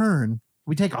take a turn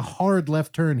We take a hard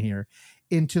left turn here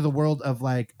into the world of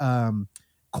like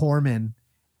Corman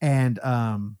and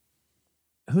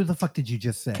who the fuck did you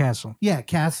just say? Castle. Yeah,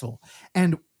 Castle.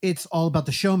 And it's all about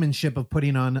the showmanship of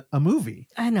putting on a movie.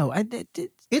 I know.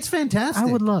 It's fantastic. I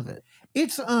would love it.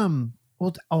 It's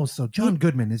well, also John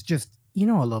Goodman is just, You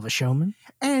know, I love a showman.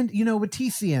 and you know, with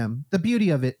TCM, the beauty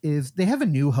of it is they have a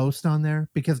new host on there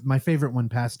because my favorite one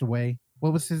passed away.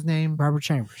 What was his name? Robert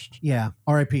Chambers. Yeah,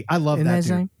 R.I.P. I love Isn't that his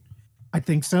dude. name? I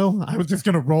think so. I was just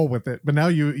gonna roll with it, but now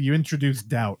you introduced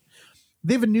doubt.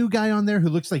 They have a new guy on there who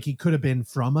looks like he could have been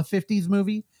from a 50s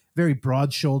movie. Very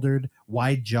broad-shouldered,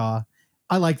 wide jaw.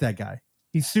 I like that guy.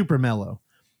 He's super mellow.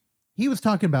 He was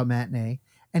talking about Matinee,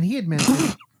 and he had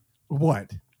mentioned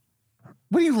what?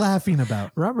 What are you laughing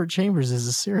about? Robert Chambers is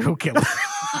a serial killer.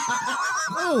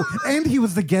 Oh, and he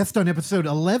was the guest on episode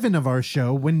 11 of our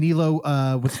show when Nilo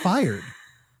was fired.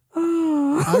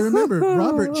 I remember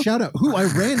Robert, shout out, who I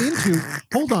ran into.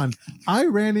 Hold on. I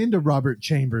ran into Robert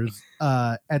Chambers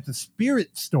at the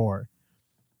Spirit store,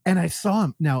 and I saw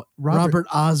him. Now, Robert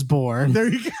Osborne. There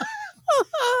you go.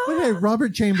 Okay,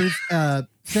 Robert Chambers, San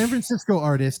Francisco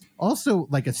artist, also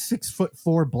like a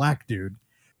 6'4" black dude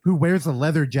who wears a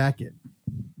leather jacket.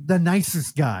 The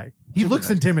nicest guy. He looks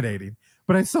intimidating,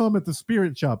 but I saw him at the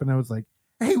Spirit shop, and I was like,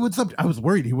 "Hey, what's up?" I was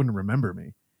worried he wouldn't remember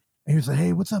me. And he was like,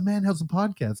 "Hey, what's up, man? How's the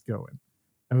podcast going?"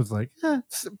 I was like,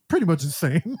 it's pretty much the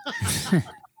same.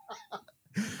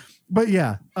 But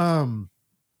yeah,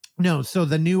 no. So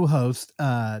the new host,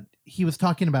 he was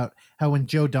talking about how when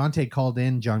Joe Dante called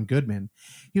in John Goodman,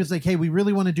 he was like, "Hey, we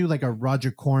really want to do like a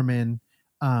Roger Corman,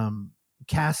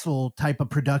 Castle type of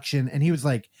production." And he was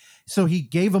like, so he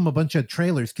gave him a bunch of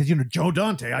trailers because, you know, Joe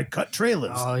Dante, I cut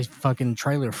trailers. Oh, he's fucking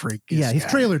trailer freak. Yeah, he's guy.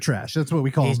 trailer trash. That's what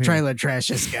we call He's him. here. trailer trash,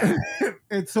 this guy.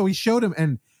 And so he showed him,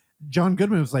 and John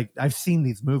Goodman was like, "I've seen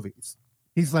these movies."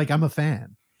 He's like, "I'm a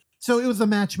fan." So it was a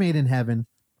match made in heaven.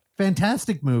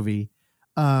 Fantastic movie.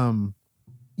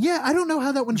 Yeah, I don't know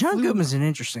how that one John flew. Goodman's an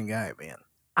interesting guy, man.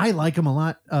 I like him a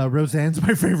lot. Roseanne's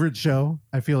my favorite show.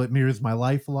 I feel it mirrors my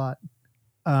life a lot.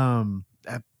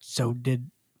 So did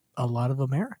a lot of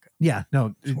America. Yeah,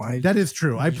 no, That's why that is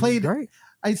true. I He's played. great.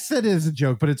 I said it as a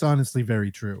joke, but it's honestly very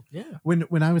true. Yeah.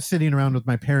 When I was sitting around with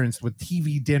my parents with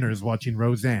TV dinners watching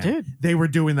Roseanne, Dude, they were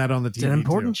doing that on the TV. it's an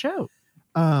important show.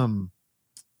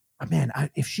 Man,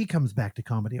 if she comes back to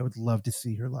comedy, I would love to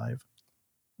see her live.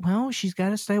 Well, she's got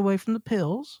to stay away from the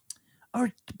pills.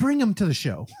 Or bring them to the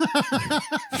show.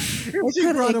 If she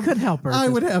It brought 'em, could help her. I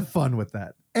would have fun with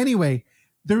that. Anyway,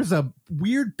 there was a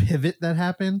weird pivot that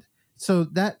happened. So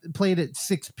that played at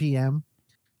 6 p.m.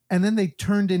 And then they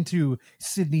turned into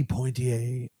Sidney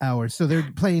Poitier hours. So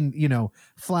they're playing, you know,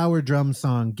 Flower Drum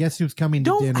Song. Guess who's coming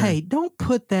to dinner? Don't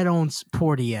put that on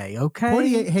Portier, okay?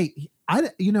 Poitier, hey, I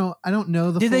don't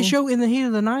know the Did they full- show In the Heat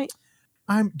of the Night?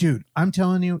 I'm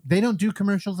telling you, they don't do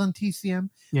commercials on TCM,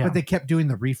 Yeah. but they kept doing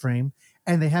the reframe,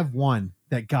 and they have one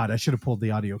that, God, I should have pulled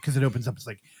the audio because it opens up. It's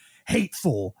like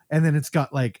hateful, and then it's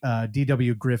got like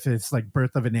D.W. Griffith's like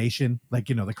Birth of a Nation, like,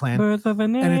 you know, the Klan, Birth of a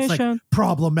and Nation. it's like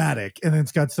problematic, and then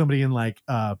it's got somebody in like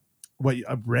a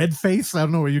red face. I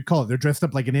don't know what you call it. They're dressed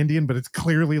up like an Indian, but it's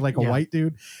clearly like a Yeah. white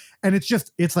dude, and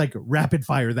it's like rapid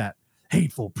fire that.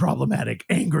 Hateful, problematic,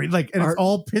 angry, like, and it's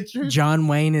all pictures. John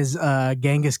Wayne is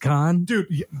Genghis Khan.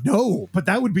 Dude, no, but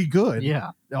that would be good. Yeah.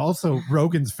 Also,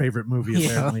 Rogan's favorite movie, Yeah.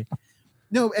 apparently.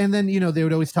 No, and then, you know, they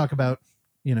would always talk about,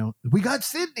 you know, we got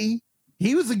Sydney.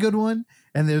 He was a good one.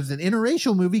 And there's an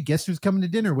interracial movie, Guess Who's Coming to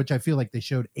Dinner, which I feel like they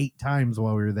showed 8 times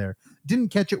while we were there. Didn't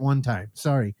catch it one time.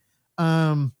 Sorry.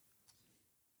 All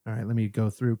right, let me go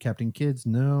through Captain Kids.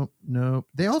 No.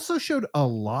 They also showed a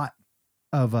lot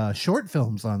of short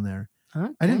films on there.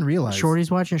 Okay. I didn't realize.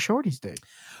 Shorty's watching Shorty's Day.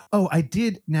 Oh, I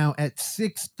did. Now at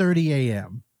 6:30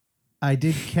 a.m., I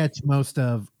did catch most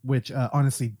of, which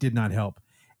honestly did not help.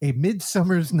 A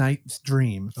Midsummer's Night's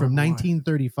Dream from Oh, boy.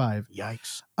 1935.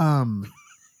 Yikes.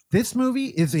 This movie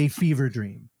is a fever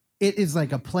dream. It is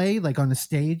like a play, like on a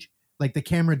stage. Like the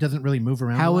camera doesn't really move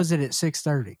around. How was it at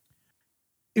 6:30?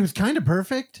 It was kind of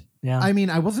perfect. Yeah. I mean,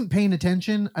 I wasn't paying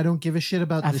attention. I don't give a shit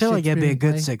about. I the feel like it'd be a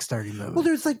good Shakespearean 6:30 movie. play. Well,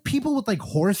 there's like people with like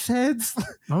horse heads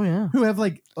Oh yeah. who have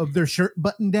like their shirt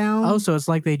buttoned down. Oh, so it's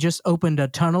like they just opened a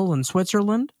tunnel in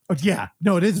Switzerland. Oh, yeah,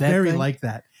 no, it is That very thing? like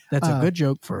that. That's a Uh, good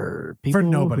joke for people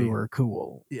nobody. who are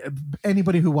cool. Yeah,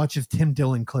 anybody who watches Tim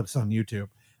Dillon clips on YouTube.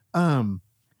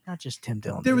 Not just Tim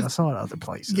Dillon. There dude. was- I saw it other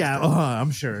places. Yeah, too.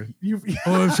 I'm sure.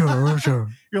 I'm sure.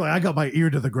 You're like, I got my ear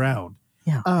to the ground.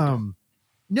 Yeah.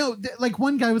 No, like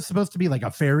one guy was supposed to be like a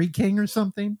fairy king or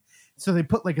something. So they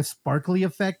put like a sparkly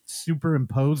effect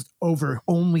superimposed over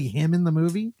only him in the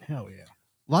movie. Hell yeah.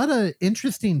 A lot of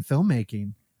interesting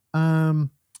filmmaking.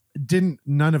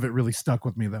 None of it really stuck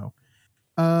with me though.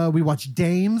 We watched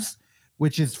Dames,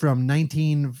 which is from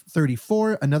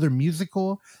 1934, another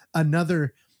musical,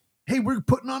 another, hey, we're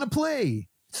putting on a play.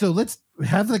 So let's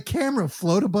have the camera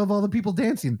float above all the people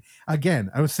dancing. Again,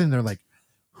 I was sitting there like,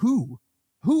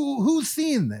 who's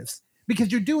seeing this?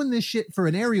 Because you're doing this shit for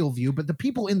an aerial view, but the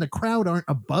people in the crowd aren't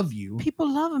above you.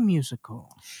 People love a musical.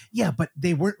 Yeah, but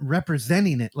they weren't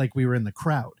representing it like we were in the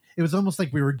crowd. It was almost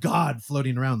like we were God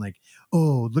floating around like,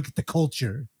 oh, look at the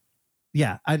culture.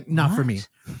 Yeah, not for me.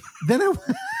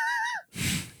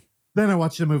 Then I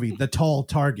watched the movie The Tall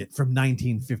Target from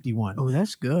 1951. Oh,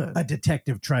 that's good. A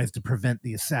detective tries to prevent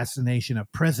the assassination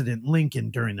of President Lincoln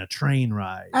during a train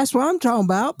ride. That's what I'm talking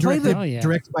about.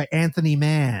 Directed by Anthony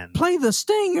Mann. Play the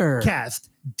stinger. Cast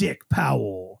Dick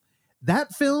Powell.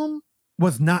 That film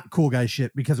was not cool guy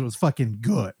shit because it was fucking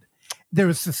good. There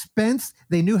was suspense.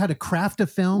 They knew how to craft a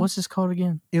film. What's this called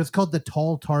again? It was called The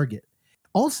Tall Target.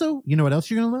 Also, you know what else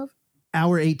you're going to love?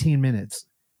 Hour 18 minutes.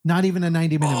 Not even a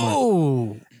 90-minute mark.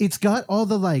 Oh. It's got all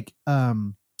the like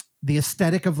the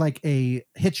aesthetic of like a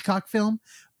Hitchcock film,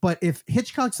 but if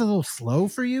Hitchcock's a little slow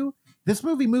for you, this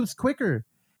movie moves quicker.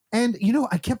 And you know,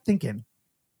 I kept thinking,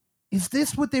 is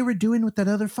this what they were doing with that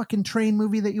other fucking train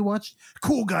movie that you watched?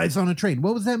 Cool Guys on a Train.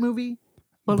 What was that movie?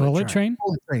 Bullet Train?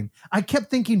 Bullet Train. I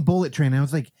kept thinking Bullet Train. I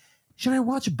was like, should I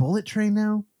watch Bullet Train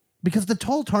now? Because The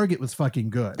Tall Target was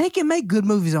fucking good. They can make good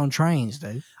movies on trains, dude.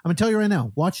 I'm going to tell you right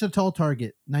now, watch The Tall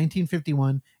Target,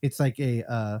 1951. It's like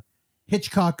a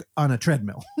Hitchcock on a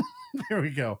treadmill. There we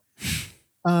go.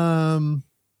 Then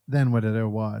what did I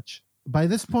watch? By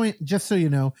this point, just so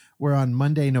you know, we're on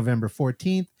Monday, November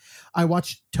 14th. I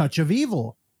watched Touch of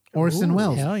Evil, Orson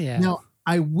Welles. Hell yeah. Now,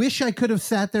 I wish I could have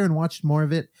sat there and watched more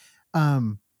of it.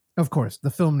 Of course,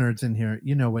 the film nerds in here,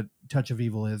 you know what Touch of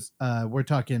Evil is. We're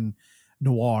talking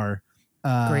noir.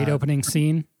 Great opening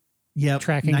scene. Yep.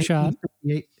 Tracking shot.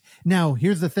 Now,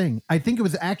 here's the thing. I think it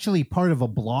was actually part of a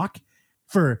block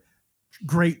for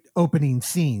great opening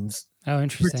scenes. Oh,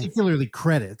 interesting. Particularly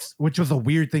credits, which was a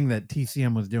weird thing that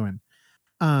TCM was doing.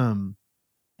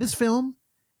 This film,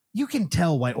 you can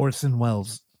tell why Orson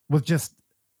Welles was just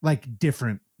like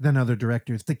different than other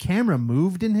directors. The camera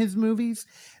moved in his movies.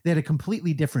 They had a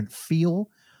completely different feel.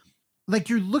 Like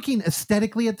you're looking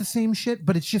aesthetically at the same shit,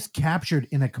 but it's just captured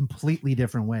in a completely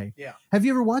different way. Yeah. Have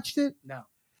you ever watched it? No.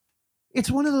 It's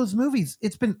one of those movies.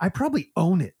 I probably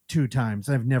own it 2 times.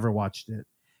 I've never watched it.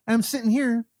 And I'm sitting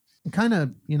here kind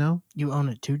of, you know. You own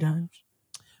it 2 times?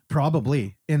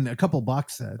 Probably in a couple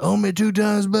box sets. Own me 2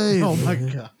 times, babe. Oh my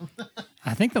God.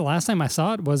 I think the last time I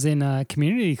saw it was in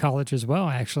community college as well,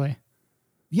 actually.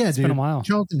 Yeah, It's dude. been a while.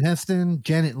 Charlton Heston,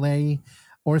 Janet Leigh,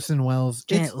 Orson Welles.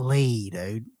 Janet Leigh,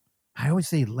 dude. I always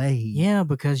say Leigh. Yeah,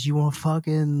 because you want to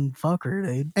fucking fuck her,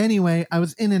 dude. Anyway, I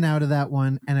was in and out of that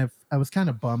one, and I was kind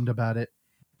of bummed about it.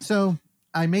 So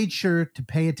I made sure to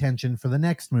pay attention for the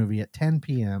next movie at 10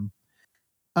 p.m.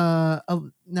 Now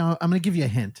I'm going to give you a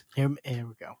hint. Here we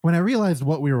go. When I realized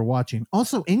what we were watching,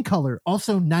 also in color,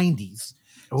 also 90s.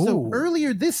 So Ooh.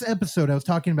 earlier this episode, I was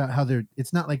talking about how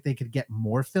it's not like they could get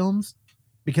more films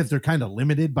because they're kind of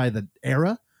limited by the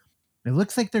era. It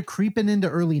looks like they're creeping into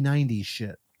early 90s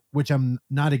shit, which I'm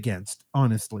not against,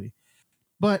 honestly.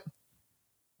 But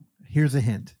here's a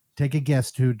hint. Take a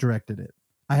guess who directed it.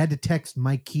 I had to text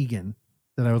Mike Keegan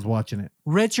that I was watching it.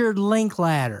 Richard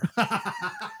Linklater.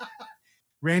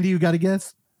 Randy, you got a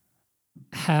guess?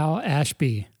 Hal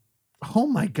Ashby. Oh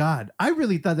my God. I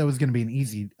really thought that was going to be an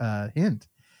easy hint.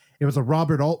 It was a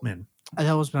Robert Altman.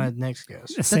 That was my next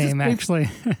guess. Same, actually.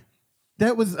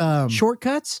 That was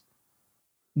Shortcuts?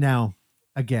 now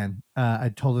again, I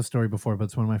told this story before, but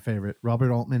it's one of my favorite.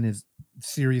 Robert Altman is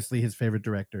seriously his favorite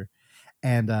director.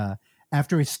 And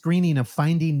after a screening of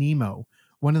Finding Nemo,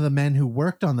 one of the men who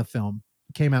worked on the film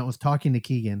came out and was talking to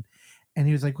Keegan. And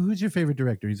he was like, who's your favorite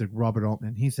director? He's like, Robert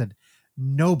Altman. He said,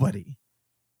 nobody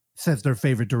says their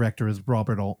favorite director is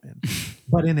Robert Altman,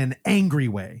 but in an angry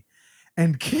way.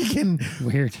 And Keegan,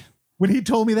 Weird. when he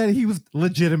told me that, he was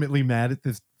legitimately mad at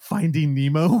this Finding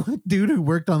Nemo dude who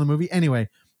worked on the movie. Anyway,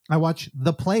 I watched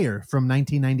The Player from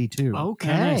 1992.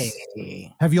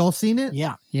 Okay. Have you all seen it?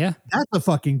 Yeah. Yeah. That's a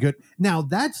fucking good. Now,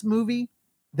 that's a movie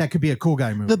that could be a cool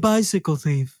guy movie. The Bicycle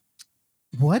Thief.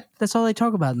 What? That's all they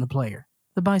talk about in The Player.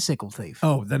 The Bicycle Thief.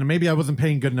 Oh, then maybe I wasn't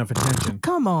paying good enough attention.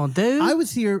 Come on, dude. I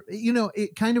was here, you know,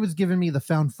 it kind of was giving me the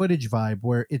found footage vibe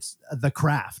where it's The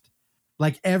Craft.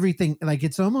 Like everything, like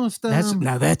it's almost. That's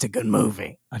a good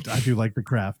movie. I do like The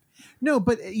Craft. No,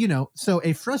 but, you know, so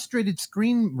a frustrated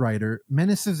screenwriter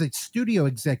menaces a studio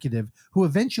executive who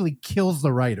eventually kills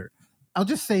the writer. I'll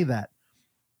just say that.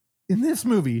 In this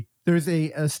movie, there's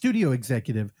a studio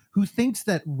executive who thinks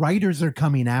that writers are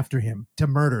coming after him to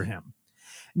murder him.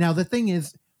 Now, the thing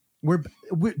is,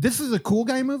 this is a cool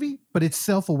guy movie, but it's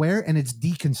self-aware and it's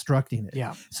deconstructing it.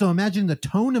 Yeah. So imagine the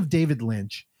tone of David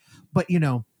Lynch, but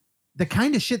the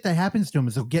kind of shit that happens to him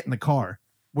is he'll get in the car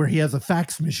where he has a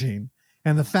fax machine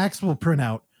and the fax will print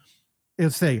out. It'll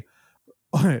say,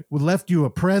 "We left you a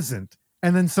present,"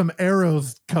 and then some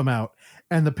arrows come out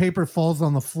and the paper falls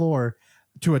on the floor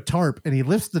to a tarp, and he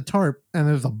lifts the tarp and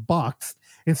there's a box.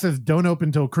 It says, "Don't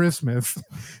open till Christmas."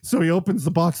 So he opens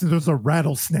the box and there's a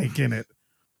rattlesnake in it.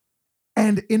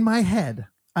 And in my head,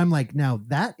 I'm like, now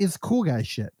that is cool guy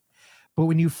shit. But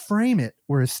when you frame it,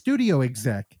 we're a studio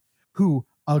exec who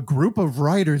a group of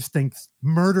writers thinks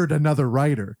murdered another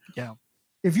writer. Yeah.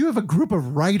 If you have a group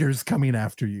of writers coming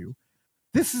after you,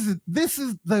 that's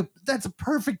a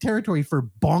perfect territory for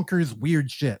bonkers, weird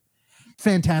shit.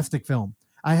 Fantastic film.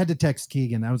 I had to text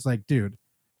Keegan. I was like, dude,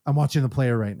 I'm watching The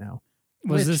Player right now.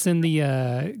 Was this in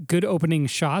the good opening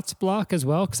shots block as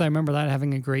well? Because I remember that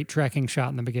having a great tracking shot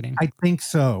in the beginning. I think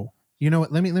so. You know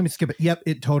what? Let me skip it. Yep,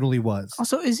 it totally was.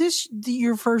 Also, is this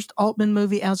your first Altman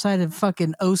movie outside of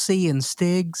fucking OC and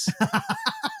Stigs?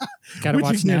 Got to Which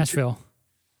watch again, Nashville.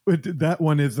 But that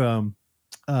one is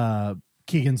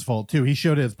Keegan's fault too. He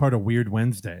showed it as part of Weird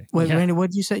Wednesday. Wait, Yeah. Randy, what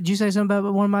did you say? Did you say something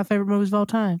about one of my favorite movies of all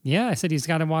time? Yeah, I said he's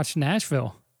got to watch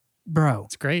Nashville. Bro,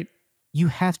 It's great. you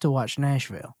have to watch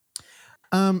Nashville.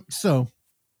 So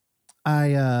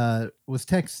I was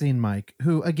texting Mike,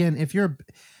 who again, if you're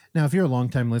a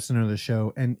longtime listener to the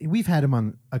show, and we've had him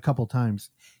on a couple times,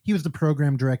 he was the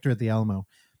program director at the Alamo.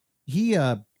 He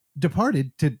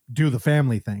departed to do the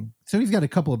family thing. So he's got a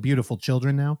couple of beautiful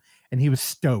children now, and he was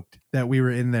stoked that we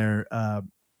were in there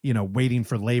waiting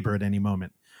for labor at any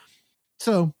moment.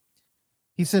 So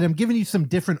he said, "I'm giving you some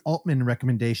different Altman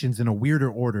recommendations in a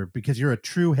weirder order because you're a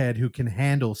true head who can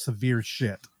handle severe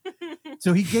shit."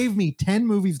 So he gave me 10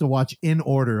 movies to watch in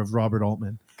order of Robert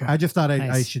Altman. Okay. I just thought I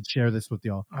Nice. should share this with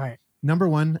y'all. All right. Number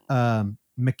 1,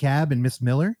 McCabe and Miss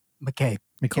Miller. McCabe.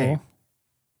 Cool.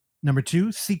 Number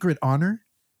 2, Secret Honor.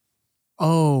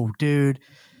 Oh, dude.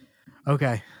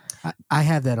 Okay. I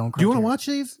have that on. Do you want to Criterion. watch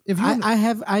these? If you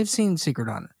wanna- I've seen Secret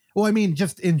Honor. well, I mean,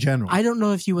 just in general. I don't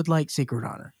know if you would like Secret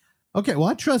Honor. Okay, well,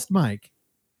 I trust Mike.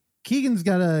 Keegan's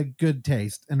got a good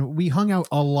taste, and we hung out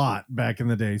a lot back in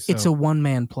the day. So. It's a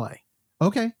one-man play.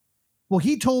 Okay. Well,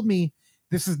 he told me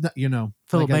this is not,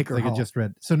 Philip like Baker I Hall. just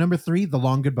read. So number 3, The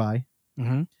Long Goodbye.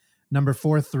 Mm-hmm. Number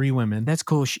 4, Three Women. That's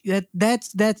cool.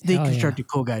 That's Hell deconstructed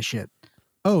cool guy shit.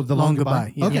 Oh, The Long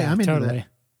Goodbye. Yeah. Okay, Yeah, I'm into totally.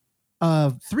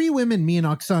 that. 3 Women, me and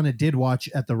Oksana did watch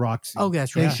at the Roxy. Oh,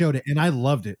 that's They right. showed it, and I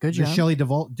loved it. Good The job. Shelley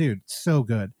Duvall, dude, so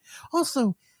good.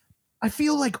 Also, I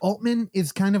feel like Altman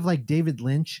is kind of like David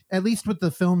Lynch, at least with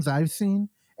the films I've seen,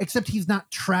 except he's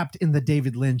not trapped in the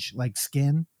David Lynch like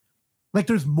skin. Like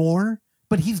there's more,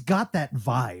 but he's got that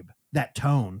vibe, that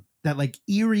tone, that like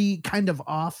eerie kind of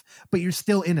off, but you're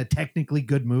still in a technically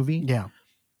good movie. Yeah.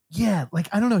 Yeah, like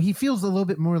I don't know, he feels a little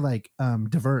bit more like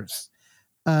diverse.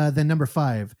 Then number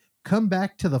 5, Come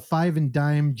Back to the Five and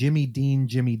Dime, Jimmy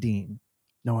Dean.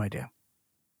 No idea.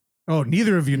 Oh,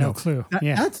 neither of you know. No clue. That-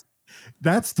 Yeah.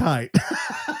 That's tight.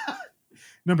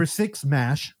 Number 6,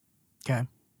 MASH. Okay.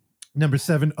 Number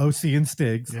 7, OC and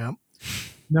Stigs. Yeah.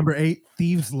 Number 8,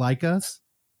 Thieves Like Us.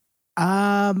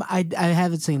 I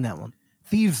haven't seen that one.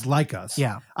 Thieves Like Us.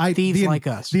 Yeah. I Thieves the, Like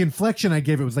Us. The inflection I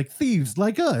gave it was like Thieves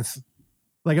Like Us.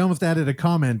 Like I almost added a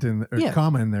comment Yeah.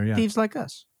 comma in there. Yeah. Thieves Like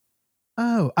Us.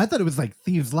 Oh, I thought it was like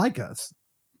Thieves Like Us.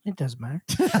 It doesn't matter.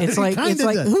 It It's like kinda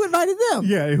does. who invited them?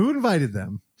 Yeah, who invited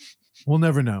them? We'll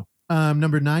never know.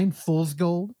 Number 9, Fool's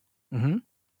Gold. Mm-hmm.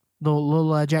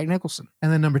 Little Jack Nicholson,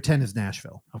 And then number 10 is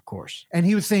Nashville. of course. And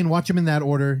he was saying, watch them in that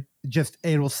order. Just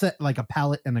it'll set like a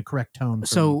palette and a correct tone. for me.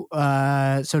 So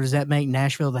does that make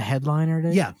Nashville the headliner?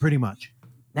 Today? yeah, pretty much.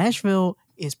 Nashville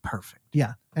is perfect.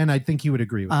 Yeah, and I think you would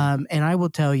agree with me. And I will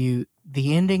tell you,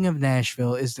 the ending of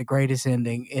Nashville is the greatest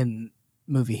ending in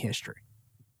movie history.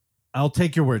 I'll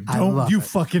take your word. I Don't love you it.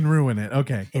 fucking ruin it.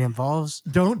 Okay. It involves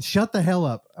Don't shut the hell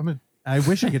up. I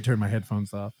wish I could turn my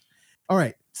headphones off. All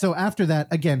right. So after that,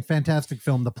 again, fantastic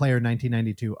film, The Player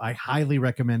 1992. I highly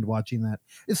recommend watching that,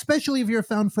 especially if you're a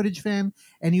found footage fan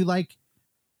and you like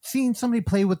seeing somebody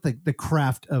play with the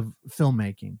craft of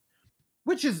filmmaking,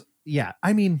 which is, yeah,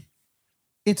 I mean,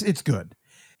 it's good.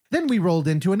 Then we rolled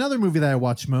into another movie that I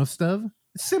watched most of,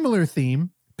 similar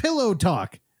theme, Pillow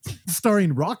Talk,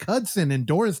 starring Rock Hudson and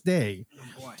Doris Day.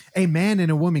 A man and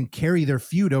a woman carry their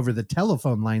feud over the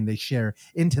telephone line they share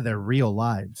into their real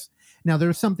lives. Now, there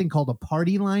was something called a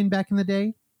party line back in the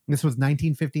day. This was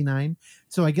 1959.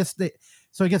 So I guess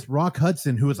Rock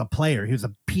Hudson, who was a player, he was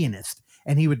a pianist,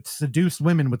 and he would seduce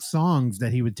women with songs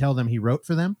that he would tell them he wrote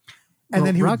for them. And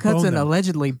then he Rock would bone Hudson them.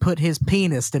 allegedly put his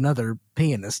penis in other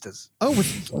pianists. Oh, was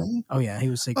he gay? Oh yeah, he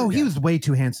was secret. Oh, he gay. was way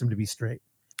too handsome to be straight.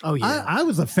 Oh yeah, I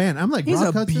was a fan. I'm like, he's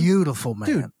Rock a Hudson, beautiful man.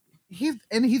 dude.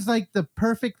 He's like the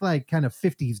perfect like kind of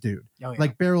 50s dude. Oh, yeah.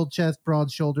 Like barrel chest,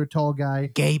 broad shoulder, tall guy.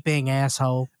 Gaping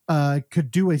asshole.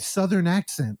 Could do a southern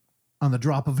accent on the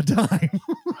drop of a dime,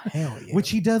 Hell yeah.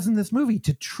 which he does in this movie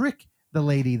to trick the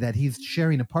lady that he's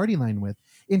sharing a party line with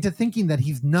into thinking that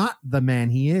he's not the man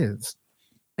he is.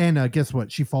 And guess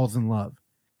what? She falls in love.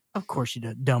 Of course you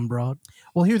did, dumb broad.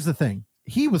 Well, here's the thing.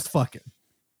 He was fucking.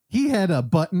 He had a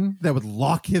button that would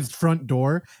lock his front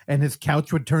door and his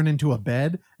couch would turn into a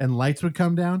bed and lights would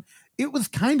come down. It was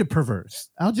kind of perverse.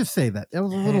 I'll just say that. I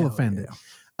was a little Hell offended.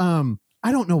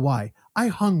 I don't know why. I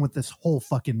hung with this whole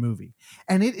fucking movie.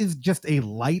 And it is just a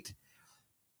light,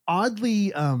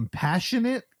 oddly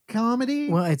passionate comedy.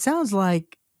 Well, it sounds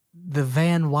like the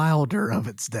Van Wilder of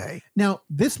its day. Now,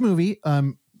 this movie,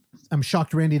 I'm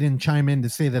shocked Randy didn't chime in to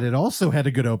say that it also had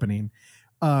a good opening.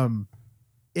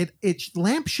 It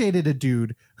lampshaded a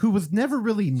dude who was never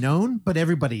really known, but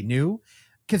everybody knew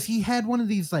because he had one of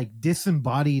these like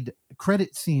disembodied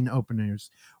credit scene openers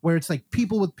where it's like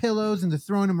people with pillows and they're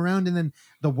throwing them around and then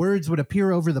the words would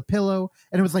appear over the pillow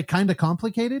and it was like kind of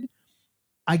complicated.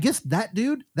 I guess that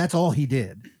dude, that's all he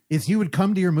did is he would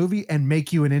come to your movie and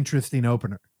make you an interesting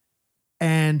opener.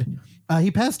 And he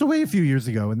passed away a few years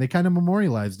ago and they kind of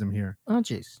memorialized him here. Oh,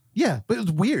 jeez. Yeah, but it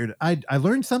was weird. I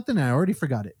learned something and I already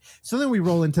forgot it. So then we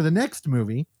roll into the next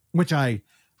movie, which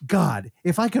God,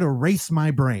 if I could erase my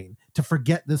brain to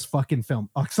forget this fucking film,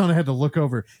 Oksana had to look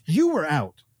over. You were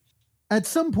out. At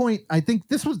some point, I think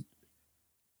this was,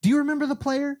 do you remember The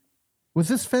Player? Was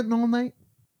this Fentanyl Night?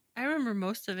 I remember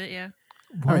most of it, yeah.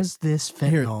 All right. Was this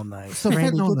Here. fentanyl night? So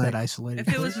Randy, fentanyl get that night. isolated.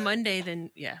 If it was Monday, then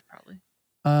yeah, probably.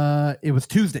 It was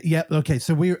Tuesday. Yeah. Okay.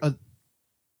 So we're a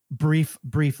brief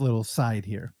little side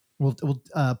here. We'll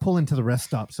pull into the rest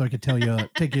stop so I could tell you,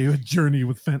 take you a journey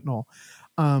with fentanyl.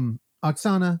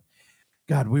 Oksana,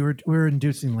 God, we were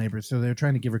inducing labor, so they're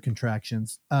trying to give her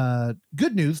contractions.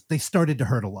 Good news, they started to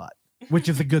hurt a lot, which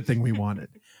is a good thing we wanted.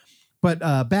 But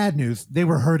bad news, they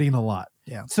were hurting a lot.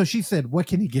 Yeah. So she said, "What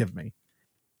can you give me?"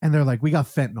 And they're like, "We got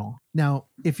fentanyl." Now,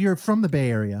 if you're from the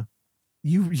Bay Area,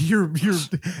 you're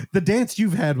the dance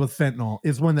you've had with fentanyl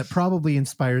is one that probably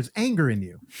inspires anger in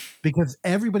you because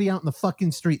everybody out in the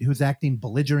fucking street who's acting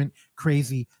belligerent,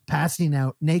 crazy, passing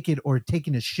out naked or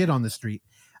taking a shit on the street,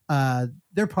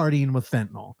 they're partying with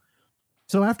fentanyl.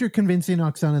 So after convincing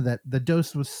Oksana that the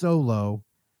dose was so low,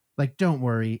 like, don't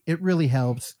worry, it really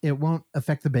helps. It won't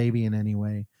affect the baby in any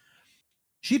way.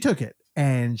 She took it.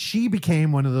 And she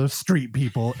became one of those street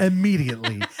people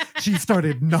immediately. She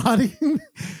started nodding.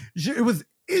 It was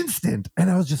instant.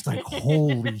 And I was just like,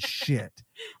 holy shit.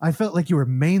 I felt like you were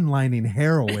mainlining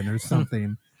heroin or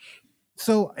something.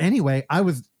 So anyway, I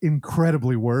was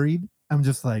incredibly worried. I'm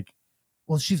just like,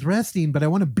 well, she's resting, but I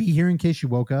want to be here in case she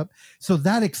woke up. So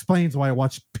that explains why I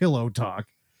watched Pillow Talk.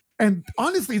 And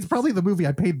honestly, it's probably the movie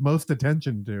I paid most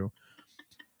attention to.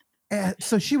 And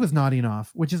so she was nodding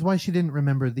off, which is why she didn't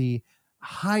remember the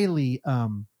highly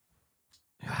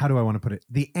how do I want to put it,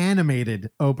 the animated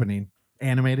opening.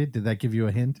 Did that give you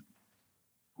a hint?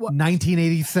 What?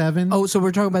 1987. Oh, so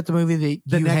we're talking about the movie that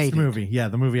the you next hated. movie. Yeah,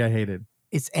 the movie I hated.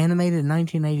 It's animated in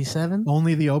 1987.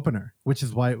 Only the opener, which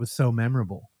is why it was so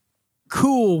memorable.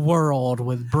 Cool World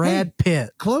with Brad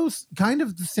Pitt. Close, kind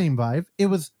of the same vibe. It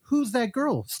was Who's That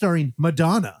Girl, starring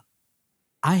Madonna.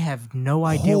 I have no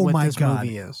idea what this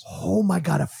movie is. Oh my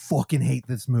God, I fucking hate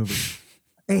this movie.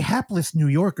 A hapless New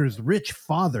Yorker's rich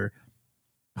father.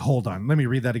 Hold on, let me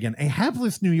read that again. A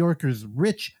hapless New Yorker's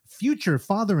rich future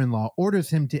father-in-law orders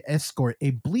him to escort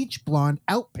a bleach blonde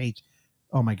outpatient.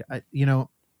 Oh my God.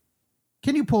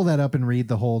 Can you pull that up and read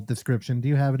the whole description? Do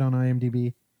you have it on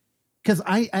IMDb? Because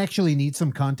I actually need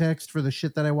some context for the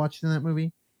shit that I watched in that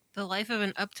movie. The life of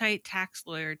an uptight tax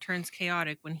lawyer turns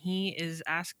chaotic when he is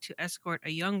asked to escort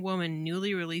a young woman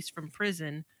newly released from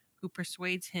prison who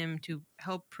persuades him to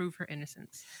help prove her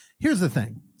innocence. Here's the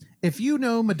thing. If you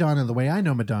know Madonna the way I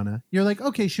know Madonna, you're like,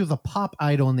 okay, she was a pop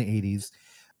idol in the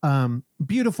 80s.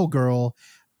 Beautiful girl,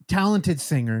 talented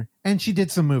singer, and she did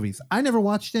some movies. I never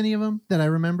watched any of them that I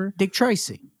remember. Dick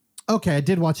Tracy. Okay, I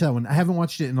did watch that one. I haven't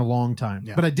watched it in a long time,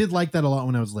 Yeah. but I did like that a lot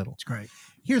when I was little. It's great.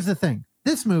 Here's the thing.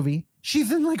 This movie,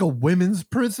 she's in like a women's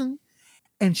prison,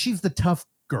 and she's the tough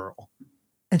girl.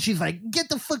 And she's like, get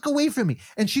the fuck away from me.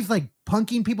 And she's like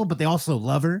punking people, but they also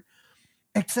love her.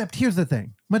 Except here's the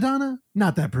thing. Madonna,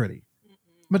 not that pretty.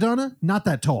 Madonna, not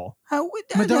that tall.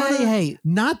 Madonna, hey,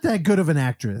 not that good of an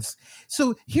actress.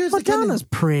 So here's Madonna's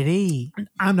pretty.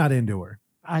 I'm not into her.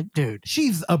 Dude,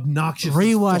 She's obnoxious. as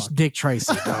rewatch fuck. Dick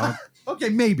Tracy, dog. Okay,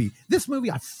 maybe. This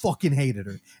movie, I fucking hated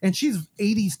her. And she's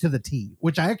 80s to the T,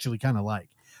 which I actually kind of like.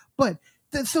 But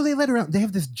so they let her out. They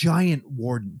have this giant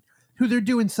warden who they're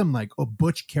doing some like a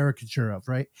butch caricature of,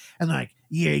 right? And like,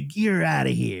 yeah, you're out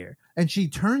of here. And she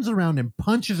turns around and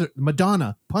punches her.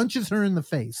 Madonna punches her in the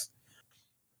face.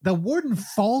 The warden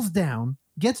falls down,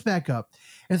 gets back up,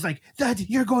 and it's like, that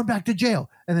you're going back to jail.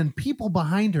 And then people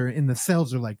behind her in the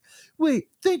cells are like, wait,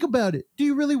 think about it. Do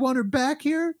you really want her back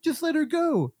here? Just let her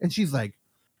go. And she's like,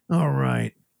 all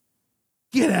right,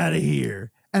 get out of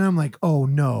here. And I'm like, oh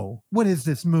no, what is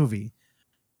this movie?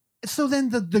 So then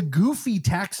the goofy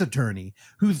tax attorney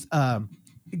who's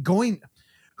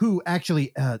who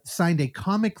actually signed a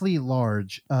comically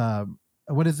large,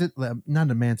 what is it? Not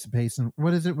emancipation.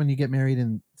 What is it when you get married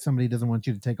and somebody doesn't want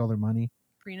you to take all their money?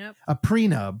 Prenup. A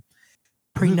prenup.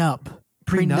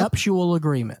 Prenuptial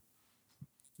agreement.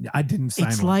 I didn't sign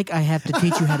It's one. like I have to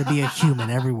teach you how to be a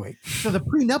human every week. So the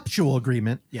prenuptial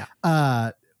agreement,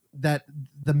 that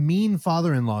the mean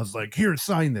father-in-law is like, here,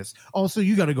 sign this. Also,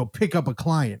 you got to go pick up a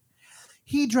client.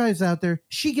 He drives out there.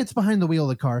 She gets behind the wheel of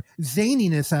the car.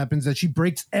 Zaniness happens that she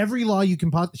breaks every law you can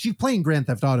possibly. She's playing Grand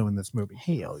Theft Auto in this movie,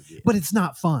 Hell yeah. but it's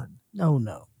not fun.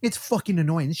 No. It's fucking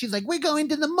annoying. And she's like, we're going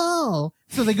to the mall.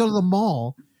 So they go to the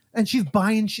mall and she's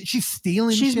buying shit. She's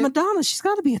stealing She's shit. Madonna. She's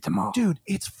got to be at the mall. Dude,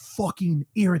 it's fucking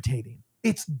irritating.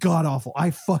 It's god awful.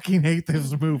 I fucking hate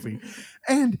this movie.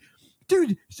 And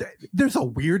dude, there's a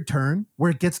weird turn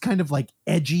where it gets kind of like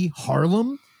edgy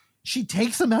Harlem. She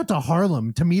takes him out to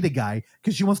Harlem to meet a guy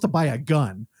because she wants to buy a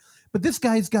gun. But this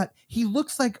guy's he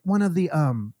looks like one of the,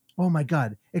 oh my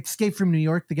God, Escape from New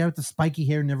York, the guy with the spiky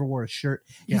hair, never wore a shirt.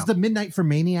 He's Yeah. the Midnight for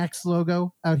Maniacs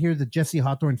logo out here, the Jesse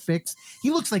Hawthorne fix. He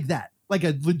looks like that, like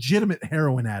a legitimate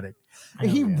heroin addict.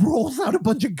 And he rolls out a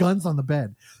bunch of guns on the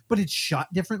bed, but it's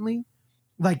shot differently.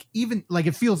 Like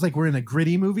it feels like we're in a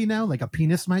gritty movie now, like a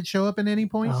penis might show up at any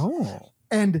point. Oh.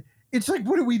 And it's like,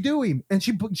 what are we doing? And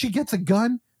she gets a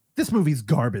gun. This movie's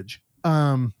garbage.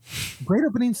 Great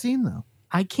opening scene though.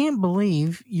 I can't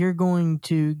believe you're going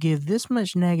to give this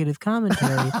much negative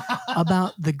commentary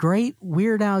about the great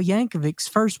Weird Al Yankovic's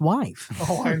first wife.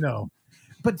 Oh, I know.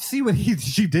 But see what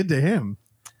she did to him.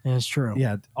 That's true.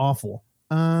 Yeah, awful.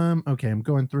 Okay, I'm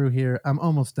going through here. I'm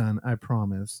almost done, I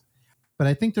promise. But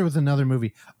I think there was another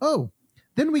movie. Oh,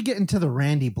 then we get into the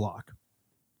Randy block,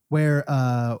 where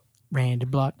Randy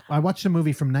Block. I watched a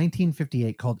movie from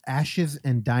 1958 called Ashes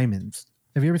and Diamonds.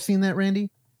 Have you ever seen that,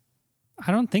 Randy?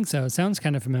 I don't think so. It sounds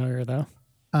kind of familiar, though.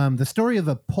 The story of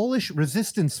a Polish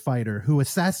resistance fighter who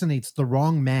assassinates the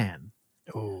wrong man.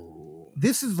 Oh.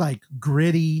 This is like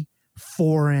gritty,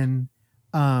 foreign,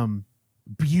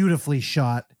 beautifully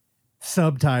shot,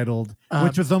 subtitled,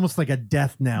 which was almost like a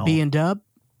death knell. B and Dub?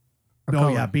 Oh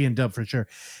yeah, B and Dub for sure.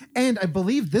 And I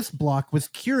believe this block was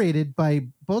curated by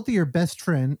both of your best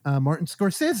friend, Martin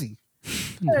Scorsese.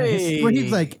 Nice. Where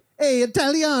he's like, hey,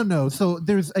 Italiano. So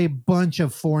there's a bunch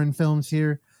of foreign films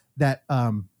here that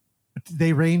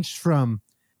they ranged from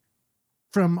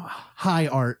high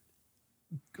art,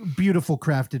 beautiful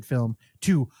crafted film,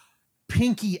 to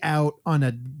pinky out on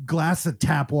a glass of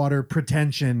tap water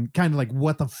pretension, kind of like,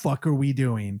 what the fuck are we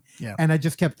doing? Yeah. And I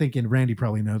just kept thinking, Randy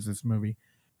probably knows this movie.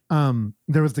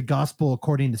 There was The Gospel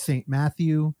According to St.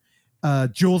 Matthew,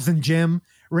 Jules and Jim.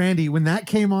 Randy, when that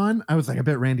came on, I was like, I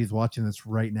bet Randy's watching this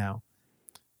right now.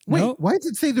 Wait, Nope. why does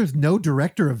it say there's no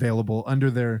director available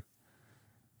under their...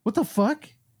 What the fuck?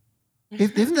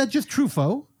 Isn't that just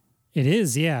Truffaut? It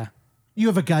is, yeah. You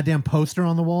have a goddamn poster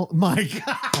on the wall? My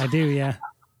God. I do, yeah.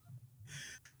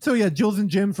 So yeah, Jules and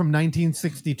Jim from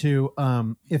 1962.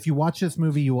 If you watch this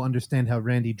movie, you will understand how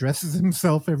Randy dresses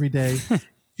himself every day.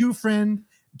 Two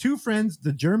friends,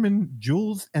 the German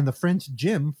Jules and the French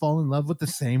Jim, fall in love with the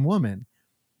same woman.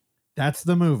 That's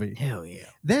the movie. Hell yeah.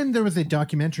 Then there was a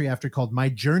documentary after called My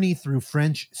Journey Through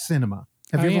French Cinema.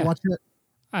 Have Oh, you ever yeah. watched it?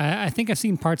 I think I've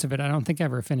seen parts of it. I don't think I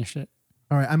ever finished it.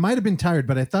 All right. I might have been tired,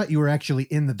 but I thought you were actually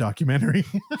in the documentary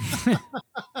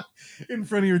in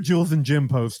front of your Jules and Jim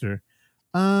poster.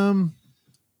 Pride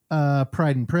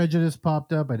and Prejudice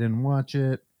popped up. I didn't watch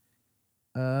it.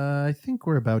 I think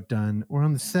we're about done. We're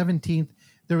on the 17th.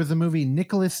 There was a movie,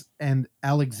 Nicholas and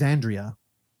Alexandria,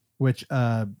 which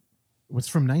was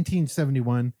from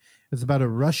 1971. It's about a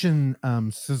Russian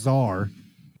Caesar.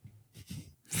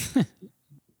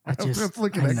 I I'm just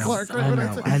looking I at know, Clark right when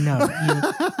I say- I know.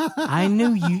 I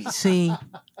knew you. See,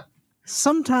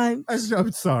 sometimes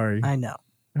I'm sorry. I know.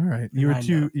 All right, you were I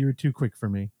know. too quick for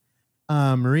me.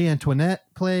 Marie Antoinette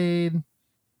played.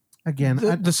 Again,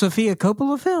 The Sofia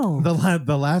Coppola film.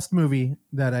 the last movie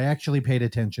that I actually paid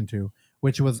attention to,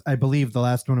 which was, I believe, the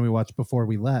last one we watched before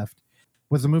we left,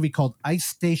 was a movie called Ice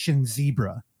Station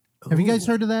Zebra. Have you guys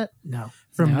Ooh. heard of that? No.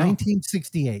 From No.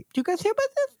 1968. Did you guys hear about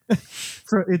this?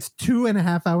 So it's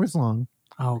 2.5 hours long.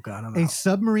 Oh, God. I'm A out.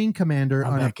 submarine commander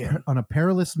I'm on back in. on a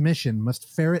perilous mission must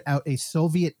ferret out a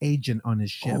Soviet agent on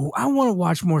his ship. Oh, I want to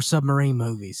watch more submarine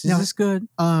movies. Is Now- this good?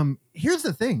 Here's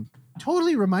the thing.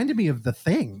 Totally reminded me of The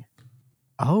Thing.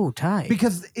 Oh, tight.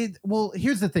 Because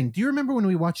here's the thing. Do you remember when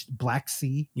we watched Black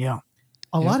Sea? Yeah.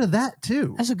 A lot of that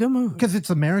too. That's a good movie. Because it's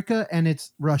America and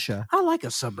it's Russia. I like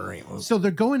a submarine movie. So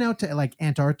they're going out to like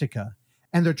Antarctica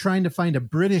and they're trying to find a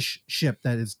British ship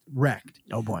that is wrecked.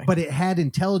 Oh, boy. But it had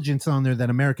intelligence on there that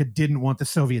America didn't want the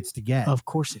Soviets to get. Of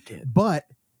course it did. But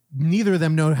neither of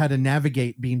them know how to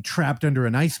navigate being trapped under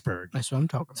an iceberg. That's what I'm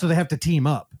talking about. So they have to team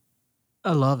up.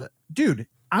 I love it. Dude,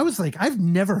 I was like, I've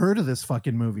never heard of this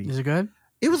fucking movie. Is it good?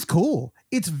 It was cool.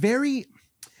 It's very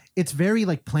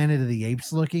like Planet of the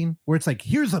Apes looking, where it's like,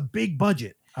 here's a big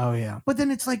budget. Oh, yeah. But then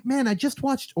it's like, man, I just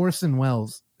watched Orson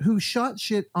Welles, who shot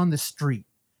shit on the street.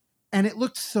 And it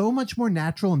looked so much more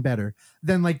natural and better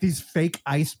than like these fake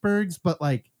icebergs. But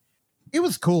like, it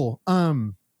was cool.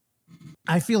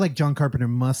 I feel like John Carpenter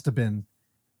must have been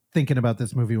thinking about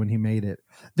this movie when he made it.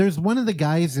 There's one of the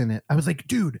guys in it. I was like,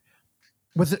 dude,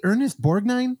 was it Ernest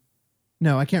Borgnine?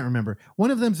 No, I can't remember.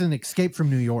 One of them's in Escape from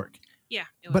New York. Yeah.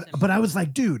 It was him. But I was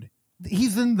like, dude,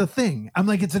 he's in The Thing. I'm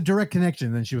like, it's a direct connection.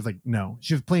 And then she was like, no.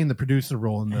 She was playing the producer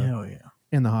role in Hell yeah.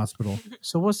 the hospital.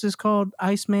 So what's this called?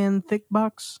 Iceman Thick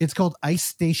Box? It's called Ice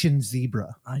Station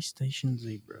Zebra. Ice Station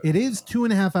Zebra. It is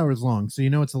 2.5 hours long, so you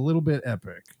know it's a little bit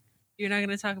epic. You're not going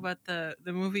to talk about the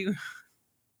movie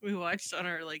we watched on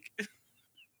our like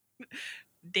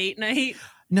date night?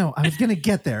 No, I was gonna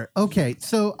get there. Okay,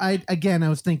 so I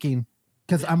was thinking,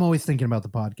 because I'm always thinking about the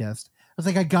podcast. I was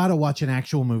like, I gotta watch an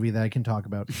actual movie that I can talk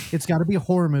about. It's got to be a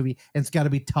horror movie, and it's got to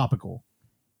be topical.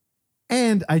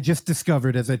 And I just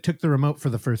discovered as I took the remote for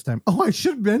the first time. Oh, I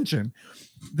should mention,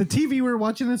 the TV we were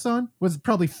watching this on was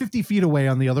probably 50 feet away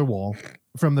on the other wall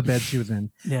from the bed she was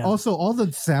in. Yeah. Also, all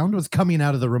the sound was coming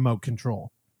out of the remote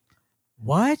control.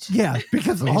 What? Yeah,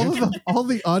 because all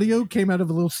the audio came out of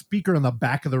a little speaker on the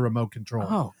back of the remote control.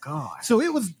 Oh, God. So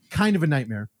it was kind of a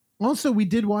nightmare. Also, we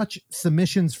did watch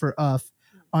submissions for UF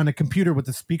on a computer with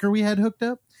the speaker we had hooked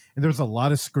up, and there was a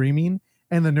lot of screaming.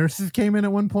 And the nurses came in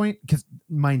at one point because,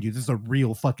 mind you, this is a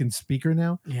real fucking speaker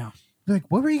now. Yeah. They're like,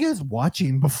 what were you guys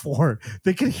watching before?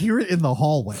 They could hear it in the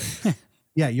hallway.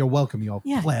 Yeah, you're welcome, y'all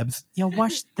Yeah. plebs. You'll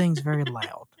watch things very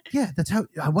loud. Yeah, that's how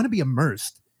I want to be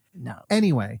immersed. No.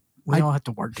 Anyway, We all have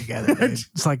to work together. Dude.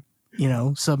 It's like,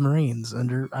 submarines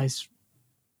under ice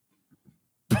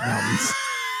mountains.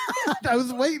 I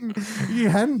was waiting. You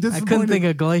hadn't I disappointed. couldn't think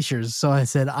of glaciers, so I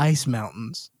said ice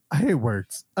mountains. It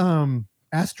works.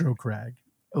 Astro Crag.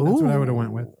 That's what I would have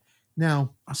went with.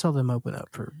 Now, I saw them open up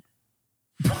for.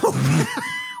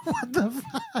 what the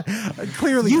fuck?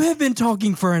 Clearly, You have been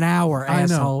talking for an hour, I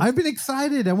asshole. know. I've been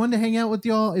excited. I wanted to hang out with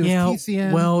y'all. It was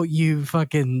TCM. Well, you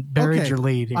fucking buried Okay, your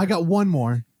lead here. I got one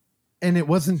more, and it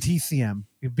wasn't TCM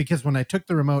because when I took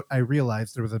the remote, I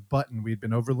realized there was a button we'd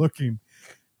been overlooking.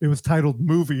 It was titled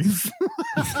Movies.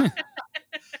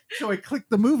 So I clicked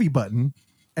the movie button,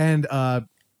 and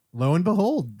lo and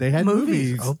behold, they had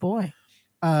movies. Oh boy.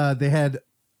 They had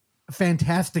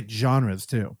fantastic genres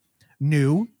too: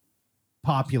 new,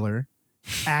 popular,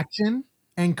 action,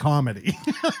 and comedy.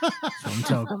 That's what I'm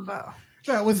talking about.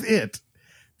 That was it.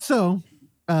 So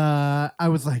I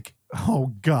was like,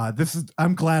 oh God,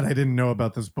 I'm glad I didn't know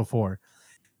about this before.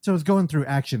 So I was going through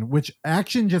action, which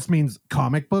action just means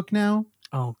comic book now.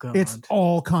 Oh god. It's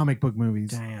all comic book movies.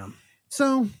 Damn.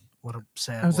 So What a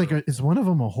sad. I was like, is one of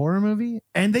them a horror movie?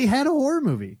 And they had a horror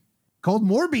movie called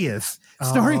Morbius,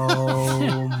 starring.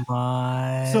 Oh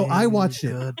my. So I watched it.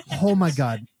 goodness. Oh my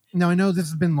God. Now I know this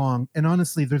has been long, and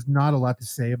honestly, there's not a lot to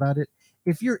say about it.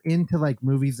 If you're into like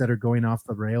movies that are going off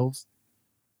the rails,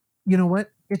 you know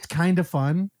what? It's kind of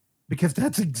fun because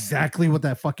that's exactly what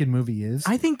that fucking movie is.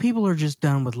 I think people are just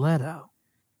done with Leto.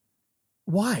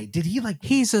 Why did he like?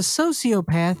 He's a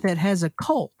sociopath that has a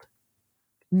cult.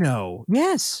 No,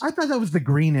 Yes. I thought that was the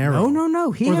Green Arrow.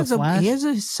 No. He Or the has Flash? he has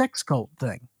a sex cult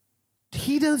thing.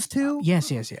 He does too.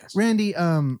 Yes. Randy,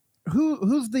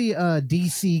 who's the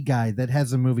DC guy that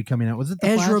has a movie coming out? Was it the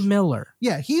Ezra Flash? Miller.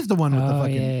 Yeah, he's the one with the Oh,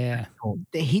 fucking. yeah. cult.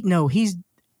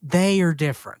 They are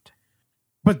different.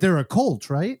 But they're a cult,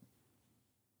 right?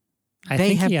 I They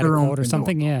think have he had a their own quote or thing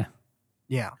something. going Yeah.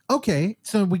 Yeah. Okay,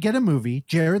 so we get a movie.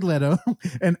 Jared Leto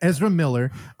and Ezra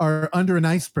Miller are under an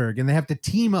iceberg, and they have to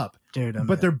team up Dude, I'm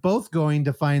but in. they're both going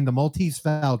to find the Maltese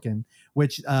Falcon,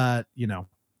 which,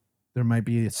 there might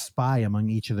be a spy among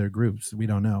each of their groups. We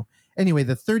don't know. Anyway,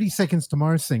 the 30 Seconds to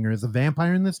Mars singer is a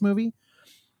vampire in this movie.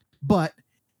 But,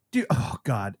 dude, oh,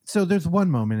 God. So there's one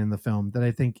moment in the film that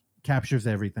I think captures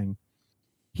everything.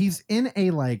 He's in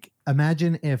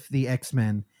imagine if the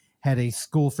X-Men had a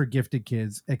school for gifted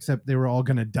kids, except they were all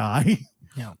going to die.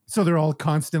 Yeah. So they're all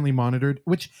constantly monitored,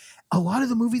 which a lot of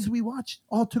the movies we watched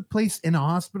all took place in a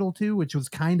hospital too, which was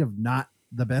kind of not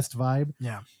the best vibe.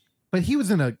 Yeah. But he was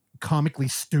in a comically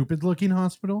stupid looking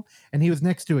hospital and he was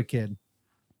next to a kid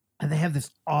and they have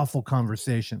this awful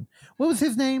conversation. What was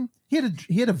his name? He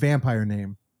had a vampire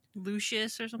name.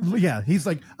 Lucius or something. Yeah. He's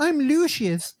like, I'm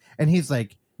Lucius. And he's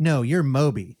like, no, you're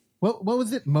Moby. What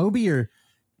was it? Moby or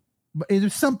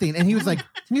there's something. And he was like,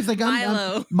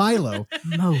 I'm Milo.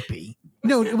 Moby.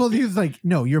 No, well, he was like,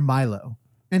 no, you're Milo.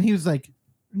 And he was like,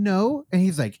 no. And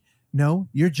he's like, no,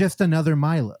 you're just another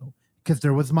Milo. Because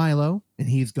there was Milo and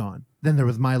he's gone. Then there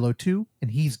was Milo 2 and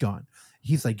he's gone.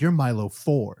 He's like, you're Milo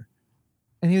 4.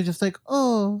 And he was just like,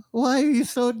 oh, why are you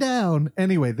so down?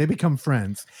 Anyway, they become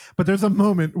friends. But there's a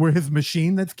moment where his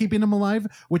machine that's keeping him alive,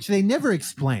 which they never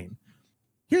explain.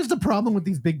 Here's the problem with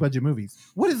these big budget movies.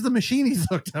 What is the machine he's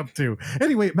hooked up to?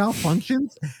 Anyway, it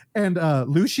malfunctions and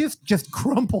Lucius just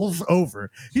crumples over.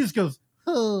 He just goes,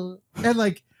 oh.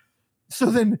 And so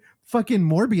then fucking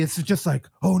Morbius is just like,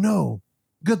 oh no,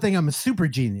 good thing I'm a super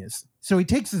genius. So he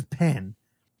takes his pen,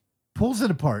 pulls it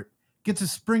apart, gets a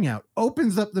spring out,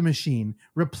 opens up the machine,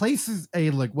 replaces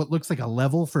what looks like a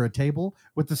level for a table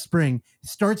with the spring,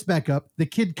 starts back up. The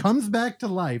kid comes back to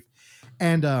life.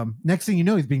 And next thing you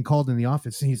know, he's being called in the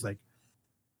office. And he's like,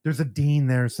 there's a dean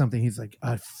there or something. He's like,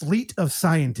 a fleet of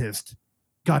scientists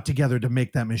got together to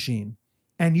make that machine.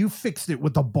 And you fixed it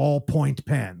with a ballpoint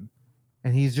pen.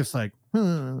 And he's just like,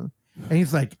 huh. And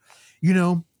he's like,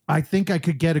 I think I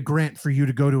could get a grant for you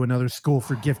to go to another school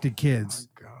for gifted kids.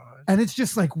 Oh, God. And it's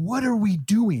just like, what are we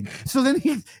doing? So then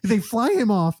they fly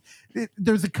him off.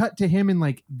 There's a cut to him in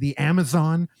the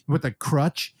Amazon with a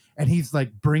crutch. And he's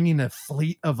bringing a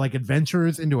fleet of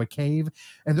adventurers into a cave.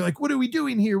 And they're like, what are we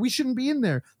doing here? We shouldn't be in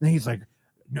there. And he's like,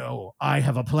 no, I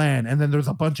have a plan. And then there's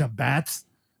a bunch of bats.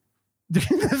 This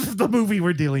is the movie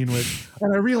we're dealing with.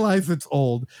 And I realize it's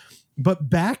old. But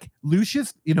back,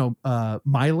 Lucius,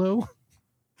 Milo,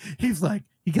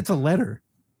 he gets a letter.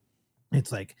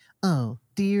 It's like, oh,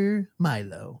 dear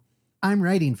Milo, I'm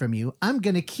writing from you. I'm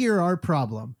going to cure our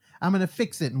problem. I'm going to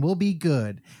fix it and we'll be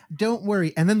good. Don't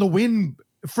worry. And then the wind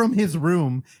from his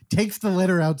room takes the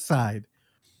letter outside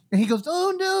and he goes,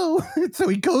 oh no. So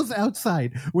he goes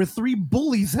outside where 3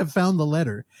 bullies have found the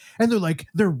letter and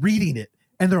they're reading it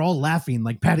and they're all laughing,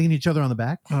 patting each other on the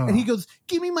back. Oh. And he goes,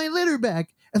 give me my letter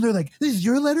back. And they're like, this is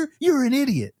your letter? You're an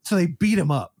idiot. So they beat him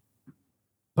up.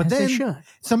 But As they then should.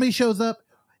 somebody shows up.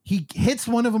 He hits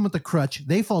one of them with a crutch.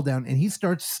 They fall down and he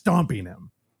starts stomping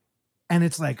him. And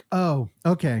it's like, oh,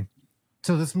 okay.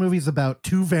 So this movie's about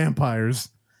 2 vampires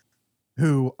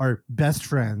who are best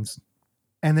friends,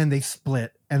 and then they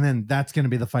split, and then that's going to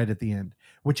be the fight at the end,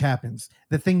 which happens.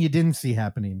 The thing you didn't see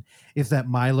happening is that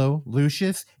Milo,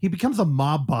 Lucius, he becomes a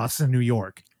mob boss in New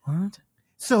York. What?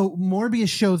 So Morbius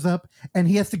shows up, and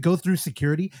he has to go through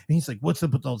security, and he's like, what's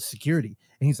up with all the security?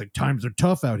 And he's like, times are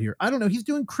tough out here. I don't know. He's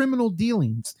doing criminal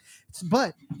dealings,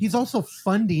 but he's also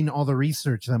funding all the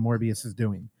research that Morbius is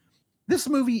doing. This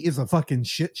movie is a fucking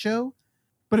shit show,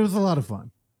 but it was a lot of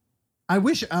fun.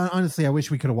 Honestly, I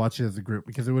wish we could have watched it as a group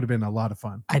because it would have been a lot of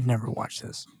fun. I'd never watch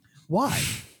this. Why?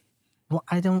 Well,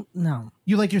 I don't know.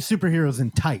 You like your superheroes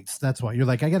in tights. That's why. You're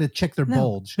like, I got to check their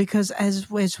bulge. Because as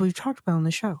we've talked about on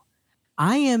the show,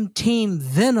 I am Team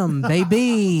Venom,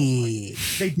 baby.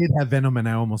 They did have Venom, and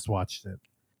I almost watched it.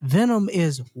 Venom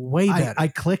is way better. I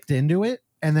clicked into it,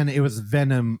 and then it was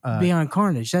Venom. Beyond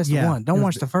Carnage. That's the one. Don't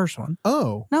watch the first one.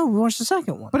 Oh. No, we watched the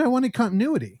second one. But I wanted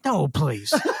continuity. No,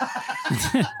 please.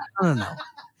 No.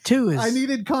 2 is... I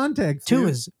needed context. 2 dude.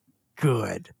 is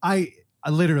good. I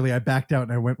literally, I backed out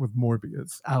and I went with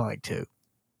Morbius. I like 2.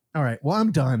 All right. Well,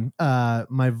 I'm done.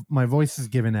 My voice is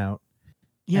giving out.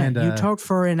 Yeah, and, you talked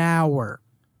for an hour.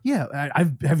 Yeah.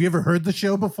 Have you ever heard the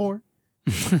show before?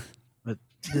 But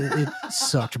it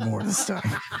sucked more this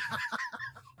time.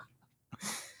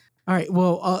 All right.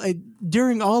 Well,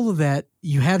 during all of that,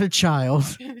 you had a child.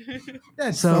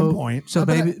 At some point. So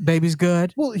baby's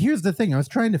good. Well, here's the thing. I was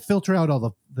trying to filter out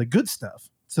all the good stuff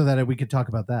so that we could talk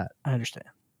about that. I understand.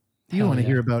 You want to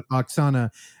hear about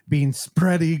Oksana being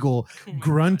spread eagle,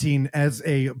 grunting as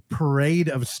a parade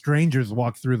of strangers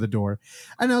walk through the door.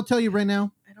 And I'll tell you right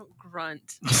now. I don't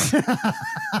grunt.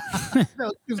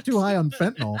 No, she was too high on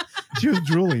fentanyl. She was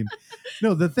drooling.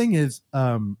 No, the thing is,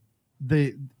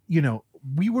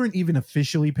 we weren't even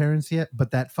officially parents yet,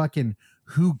 but that fucking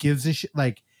who gives a shit,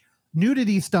 like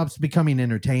nudity stops becoming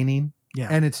entertaining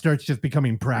and it starts just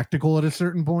becoming practical at a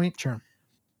certain point. Sure.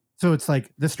 So it's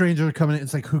like the stranger coming in,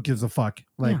 it's like, who gives a fuck?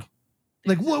 Like,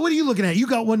 like what are you looking at? You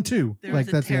got one too. There Like was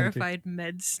a that's the attitude. terrified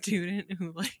med student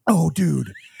who like Oh,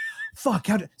 dude. Fuck.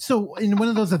 So in one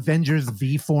of those Avengers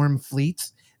V-form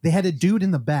fleets, they had a dude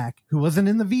in the back who wasn't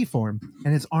in the V-form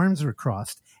and his arms were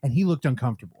crossed and he looked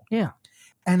uncomfortable. Yeah.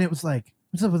 And it was like,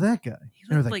 what's up with that guy? he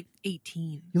And I was looked like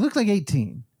 18. he looked like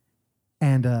 18.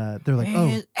 And they're like,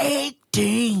 oh,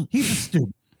 18. he's a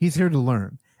student. He's here to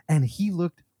learn. And he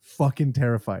looked fucking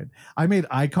terrified. I made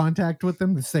eye contact with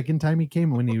him the second time he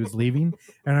came when he was leaving,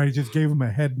 and I just gave him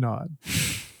a head nod.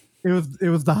 It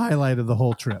was the highlight of the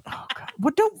whole trip. Oh,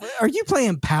 God. Are you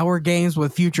playing power games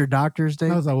with future doctors,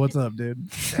 dude? I was like, what's up, dude?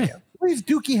 Well, he's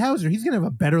Dookie Howser. He's going to have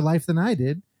a better life than I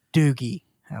did. Doogie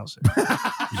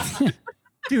Howser.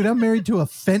 Dude, I'm married to a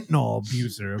fentanyl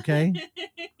abuser, okay?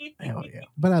 Hell yeah.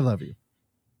 But I love you.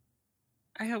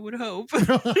 I would hope.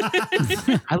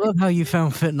 I love how you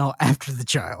found fentanyl after the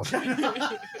child.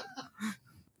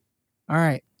 All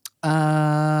right.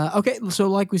 Okay. So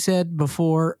like we said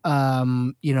before,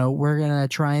 we're going to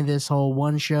try this whole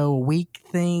one show a week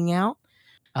thing out.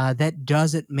 That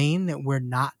doesn't mean that we're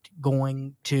not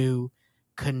going to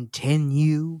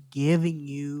continue giving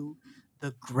you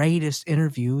the greatest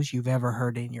interviews you've ever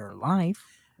heard in your life.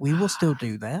 We will still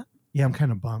do that. Yeah, I'm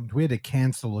kind of bummed. We had to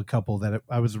cancel a couple that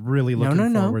I was really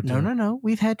looking forward to. No.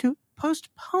 We've had to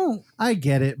postpone I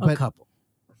get it, a but couple.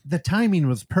 the timing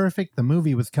was perfect. The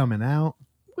movie was coming out.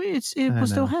 It will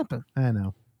still happen. I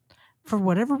know. For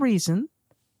whatever reason,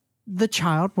 the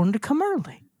child wanted to come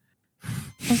early.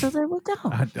 And so there we go.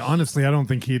 Honestly, I don't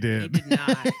think he did. He did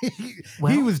not. he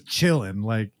Well- was chilling.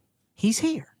 Like, He's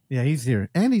here. yeah, he's here.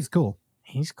 And he's cool.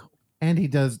 He's cool. And he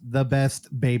does the best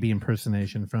baby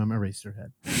impersonation from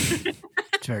Eraserhead.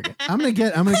 It's very good. I'm gonna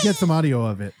get some audio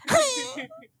of it.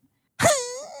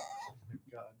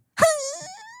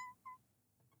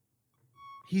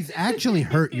 He's actually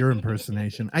hurt your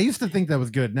impersonation. I used to think that was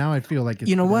good. Now I feel like it's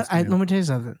You know what? pedestrian. Let me tell you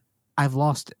something. I've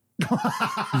lost it.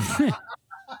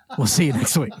 We'll see you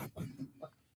next week.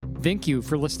 Thank you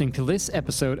for listening to this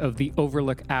episode of the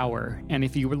Overlook Hour. And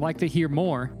if you would like to hear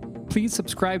more, please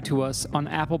subscribe to us on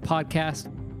Apple Podcast,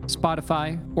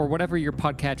 Spotify, or whatever your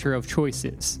podcatcher of choice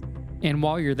is. And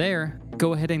while you're there,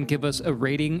 go ahead and give us a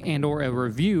rating and or a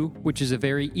review, which is a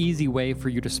very easy way for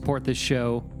you to support this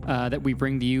show that we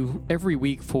bring to you every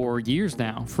week for years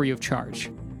now, free of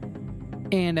charge.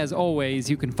 And as always,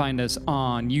 you can find us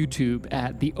on YouTube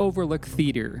at The Overlook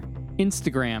Theater,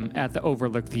 Instagram at The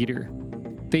Overlook Theater,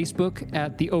 Facebook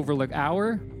at The Overlook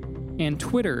Hour, and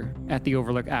Twitter at The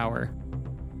Overlook Hour.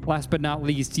 Last but not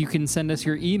least, you can send us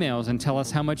your emails and tell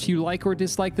us how much you like or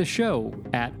dislike the show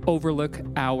at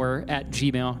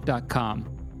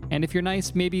overlookhour@gmail.com. And if you're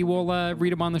nice, maybe we'll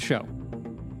read them on the show.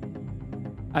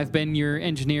 I've been your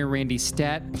engineer, Randy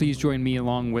Stat. Please join me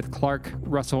along with Clark,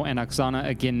 Russell, and Oksana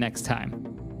again next time.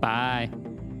 Bye.